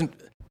just doesn't.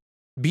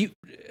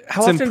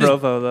 How It's often in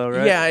Provo, though,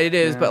 right? Yeah, it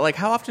is. Yeah. But like,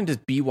 how often does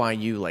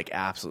BYU like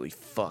absolutely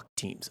fuck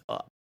teams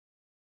up?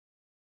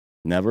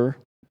 Never.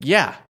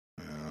 Yeah.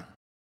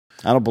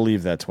 I don't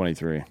believe that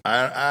 23.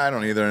 I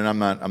don't either, and I'm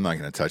not going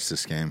to touch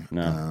this game.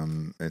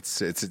 No.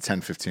 It's at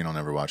 10:15. I'll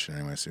never watch it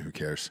anyway, so who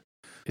cares?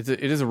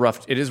 It is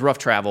rough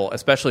travel,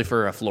 especially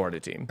for a Florida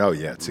team. Oh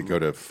yeah, to go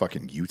to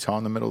fucking Utah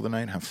in the middle of the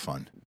night, have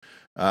fun.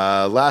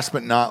 Last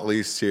but not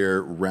least,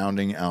 here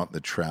rounding out the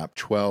trap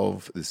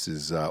 12. This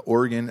is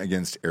Oregon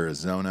against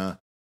Arizona.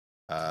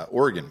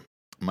 Oregon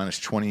minus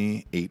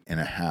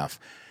 28.5.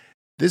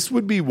 This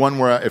would be one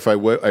where if I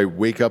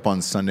wake up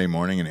on Sunday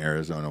morning and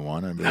Arizona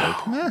won, I'd be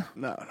like,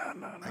 No.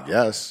 I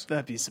guess.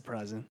 That'd be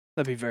surprising.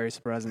 That'd be very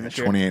surprising this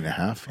year. 28.5.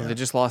 Well, Yeah. they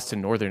just lost to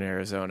Northern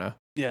Arizona.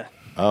 Yeah.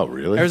 Oh,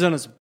 really?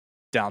 Arizona's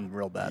down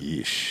real bad.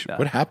 Yeesh. Yeah.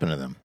 What happened to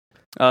them?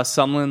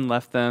 Sumlin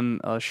left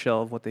them a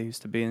shell of what they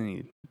used to be, and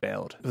he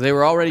bailed. They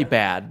were already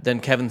bad.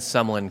 Then Kevin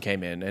Sumlin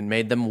came in and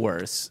made them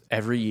worse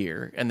every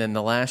year. And then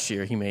the last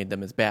year, he made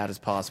them as bad as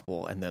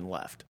possible and then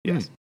left.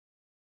 Yes.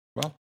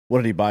 What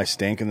did he buy?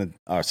 Stank in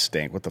the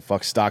stank. What the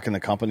fuck? Stock in the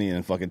company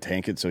and fucking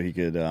tank it so he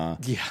could so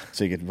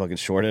he could fucking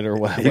short it or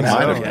whatever.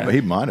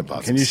 He might have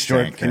bought Can you some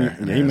short? stank Can you? there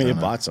in Yeah, he may have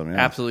Arizona. bought some. Yeah.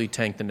 Absolutely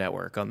tanked the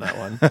network on that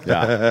one.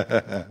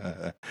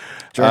 Yeah.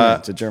 German.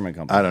 It's a German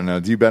company. I don't know.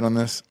 Do you bet on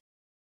this?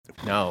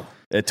 No.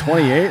 At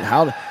 28,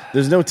 how?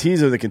 There's no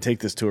teaser that can take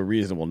this to a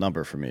reasonable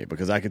number for me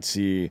because I could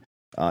see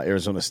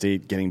Arizona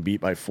State getting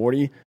beat by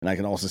 40, and I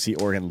can also see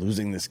Oregon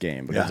losing this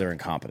game because Yeah. they're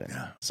incompetent.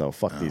 Yeah. So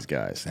fuck these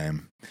guys.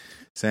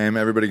 Same.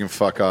 Everybody can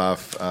fuck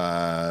off.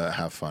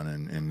 Have fun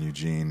in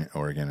Eugene,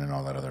 Oregon, and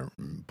all that other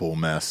bull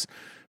mess.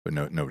 But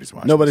nobody's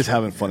watching. Nobody's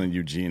having fun in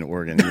Eugene,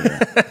 Oregon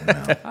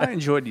either. I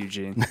enjoyed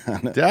Eugene.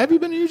 Have you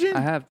been to Eugene?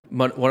 I have.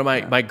 One of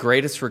my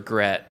greatest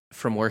regret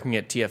from working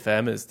at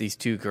TFM is these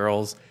two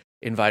girls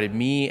invited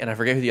me, and I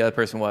forget who the other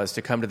person was,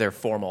 to come to their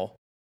formal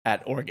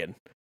at Oregon.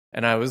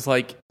 And I was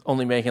like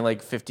only making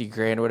like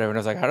 $50,000 or whatever. And I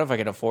was like, I don't know if I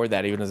can afford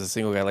that even as a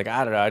single guy. Like,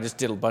 I don't know. I just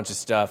did a bunch of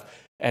stuff.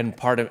 And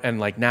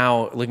like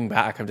now looking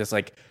back, I'm just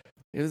like,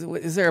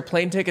 is there a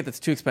plane ticket that's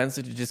too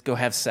expensive to just go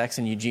have sex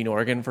in Eugene,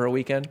 Oregon for a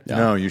weekend?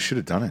 No, you should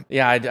have done it.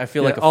 Yeah, I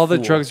feel like all the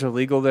fool. drugs are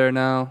legal there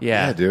now.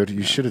 Yeah. Dude,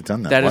 you should have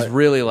done that. That is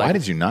really like. Why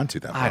did you not do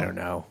that? I Paul? don't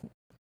know.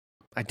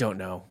 I don't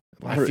know.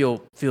 I Lot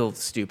of- feel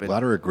stupid. A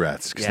lot of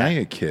regrets because Yeah. now you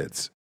get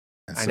kids.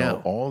 And I so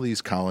know. all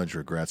these college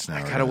regrets now. I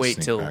are gotta gonna wait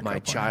sneak till back my up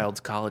on you. child's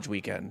college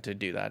weekend to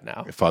do that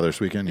now. Father's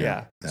weekend.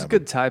 Yeah. It's a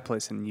good Thai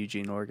place in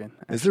Eugene, Oregon.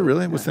 Is there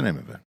really? What's the name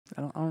of it?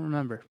 I don't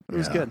remember. It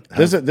was Yeah. good.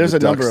 There's a The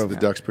number Ducks- of the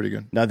Ducks pretty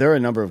good. Now there are a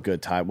number of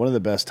good Thai. One of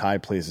the best Thai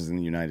places in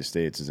the United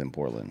States is in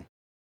Portland.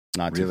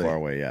 Not too Really? far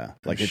away. Yeah,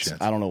 like Oh, it's. shit.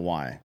 I don't know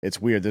why. It's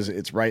weird.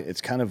 It's right.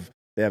 It's kind of.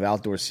 They have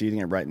outdoor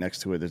seating, and right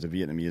next to it, there's a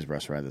Vietnamese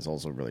restaurant that's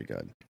also really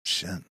good.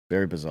 Shit.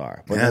 Very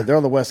bizarre. But Yeah. they're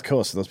on the West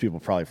Coast, so those people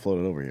probably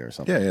floated over here or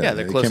something. Yeah, Yeah,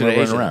 they're they closer came to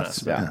over Asia in than rafts.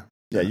 us. Yeah.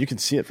 Yeah, you can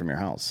see it from your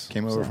house.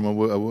 Came over So, from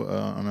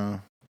on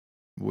a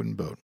wooden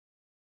boat.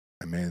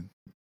 I made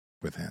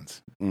with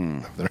hands.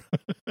 mm. Up there.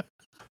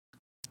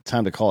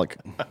 Time to call it.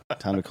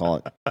 Time to call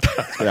it.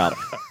 Let's get out.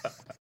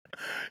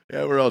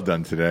 Yeah, we're all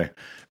done today.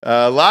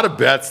 A lot of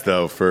bets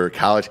though for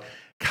college.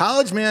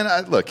 College,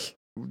 man. Look,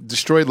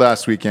 destroyed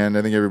last weekend.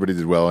 I think everybody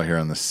did well here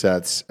on the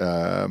sets.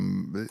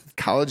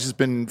 College has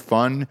been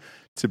fun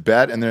to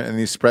bet, and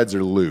these spreads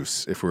are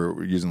loose if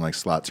we're using like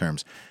slot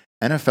terms.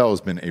 NFL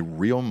has been a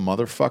real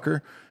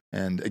motherfucker.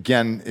 And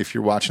again, if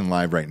you're watching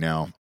live right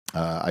now,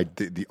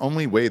 the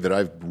only way that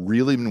I've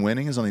really been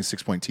winning is on these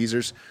 6-point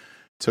teasers.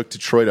 Took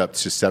Detroit up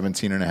to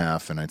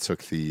 17.5, and I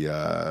took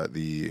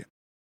the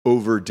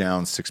over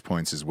down 6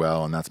 points as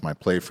well, and that's my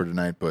play for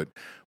tonight. But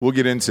we'll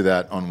get into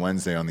that on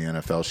Wednesday on the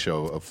NFL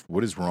show of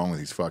what is wrong with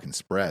these fucking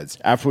spreads.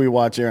 After we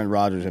watch Aaron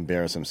Rodgers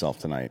embarrass himself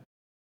tonight,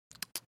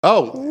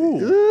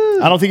 Oh,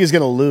 I don't think he's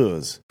going to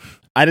lose.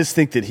 I just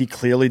think that he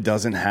clearly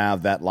doesn't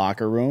have that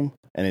locker room,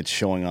 and it's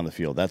showing on the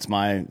field. That's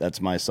my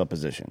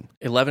supposition.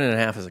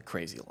 11.5 is a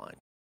crazy line.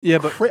 Yeah,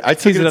 but I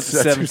took tease it up to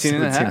I took 17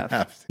 and a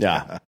half.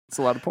 Yeah. It's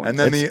a lot of points. And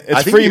then It's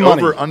I think free the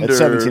money. over under It's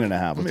 17.5,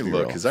 Let me let's be look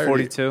real. because I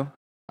 42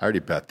 already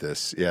bet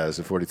this. Yeah, is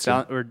it 42?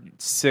 down or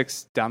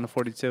 6 down to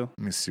 42. Let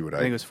me see what I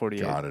think it was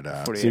 48. got it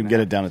at. 48 So you can and get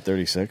a it down to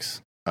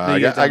 36. I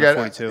you got got it down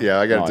to it 42. Yeah,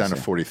 I got Oh, it I down to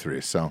see.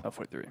 43. So,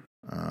 43.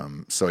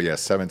 so yeah,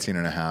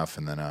 17.5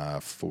 and then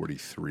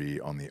 43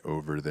 on the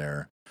over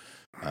there.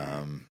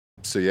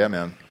 So yeah,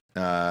 man.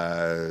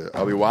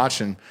 I'll be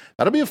watching.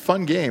 That'll be a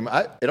fun game.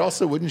 It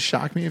also wouldn't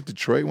shock me if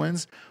Detroit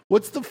wins.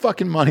 What's the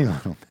fucking money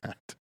line on that?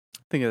 I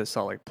think I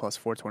saw like plus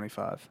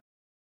 425.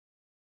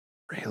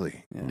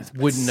 Really? Yeah.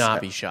 Would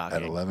not be At shocking.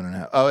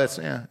 11.5. Oh, that's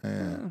yeah.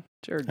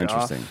 Jared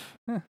Interesting.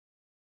 Goff.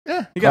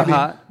 Yeah, He got I mean,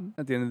 hot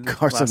at the end of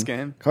the last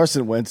game.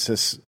 Carson Wentz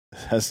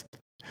has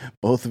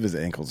both of his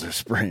ankles are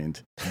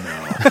sprained.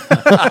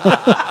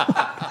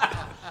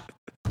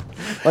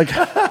 Like,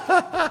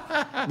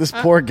 this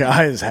poor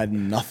guy has had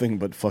nothing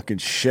but fucking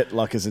shit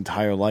luck his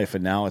entire life,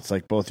 and now it's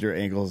like both your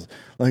ankles.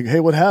 Like, hey,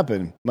 what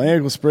happened? My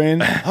ankle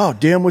sprained. Oh,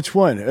 damn, which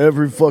one?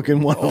 Every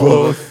fucking one.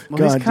 Both. Well,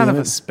 God he's kind damn of a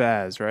it.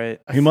 spaz, right?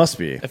 He must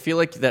be. I feel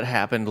like that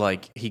happened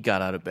like he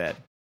got out of bed.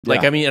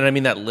 Like, Yeah. I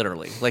mean that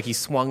literally. Like he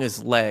swung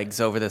his legs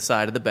over the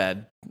side of the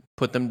bed,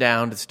 put them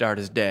down to start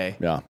his day,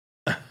 Yeah.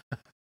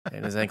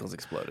 and his ankles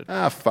exploded.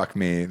 fuck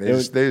me. They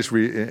just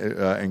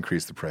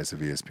increased the price of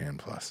ESPN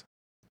Plus.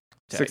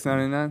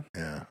 $6.99.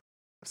 Yeah,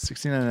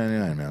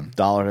 $69.99, man.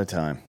 Dollar at a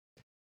time.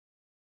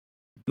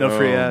 No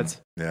free Boom.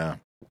 ads. Yeah.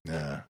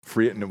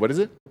 Free. What is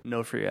it?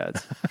 No free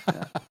ads.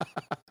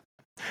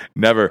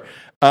 Never.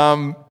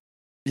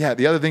 Yeah,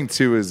 the other thing,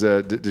 too, is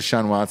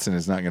Deshaun Watson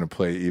is not going to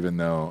play even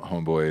though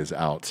Homeboy is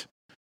out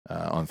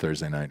on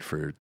Thursday night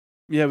for...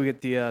 Yeah, we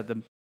get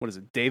the what is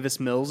it, Davis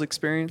Mills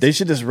experience? They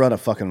should just run a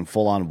fucking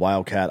full-on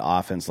Wildcat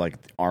offense like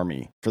the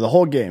Army for the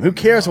whole game. Who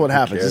cares what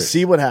happens? cares? Just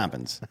see what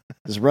happens.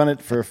 Just run it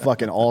for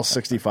fucking all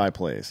 65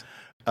 plays.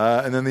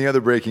 And then the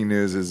other breaking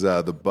news is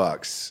the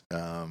Bucks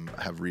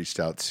have reached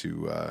out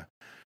to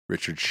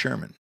Richard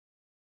Sherman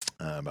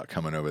about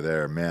coming over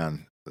there.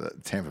 Man,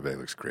 Tampa Bay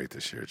looks great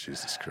this year.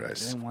 Jesus I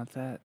Christ. didn't want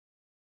that.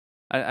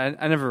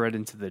 I never read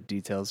into the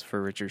details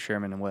for Richard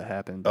Sherman and what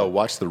happened. Oh,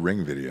 watch the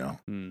Ring video.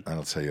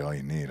 That'll tell you all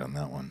you need on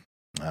that one.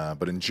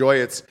 But enjoy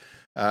it.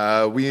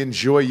 We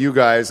enjoy you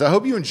guys. I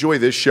hope you enjoy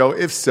this show.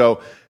 If so,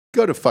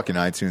 go to fucking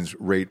iTunes,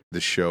 rate the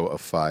show a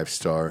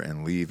 5-star,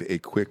 and leave a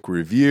quick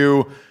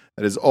review.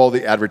 That is all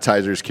the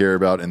advertisers care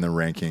about in the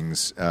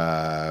rankings.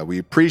 We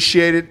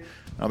appreciate it.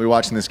 I'll be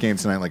watching this game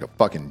tonight like a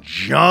fucking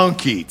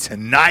junkie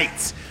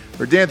tonight.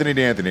 For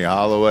D'Anthony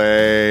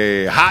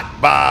Holloway, Hot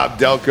Bob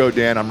Delco,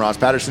 Dan, I'm Ross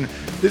Patterson.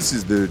 This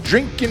is the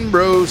Drinking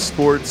Bros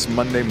Sports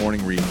Monday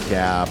Morning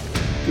Recap.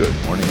 Good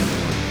morning.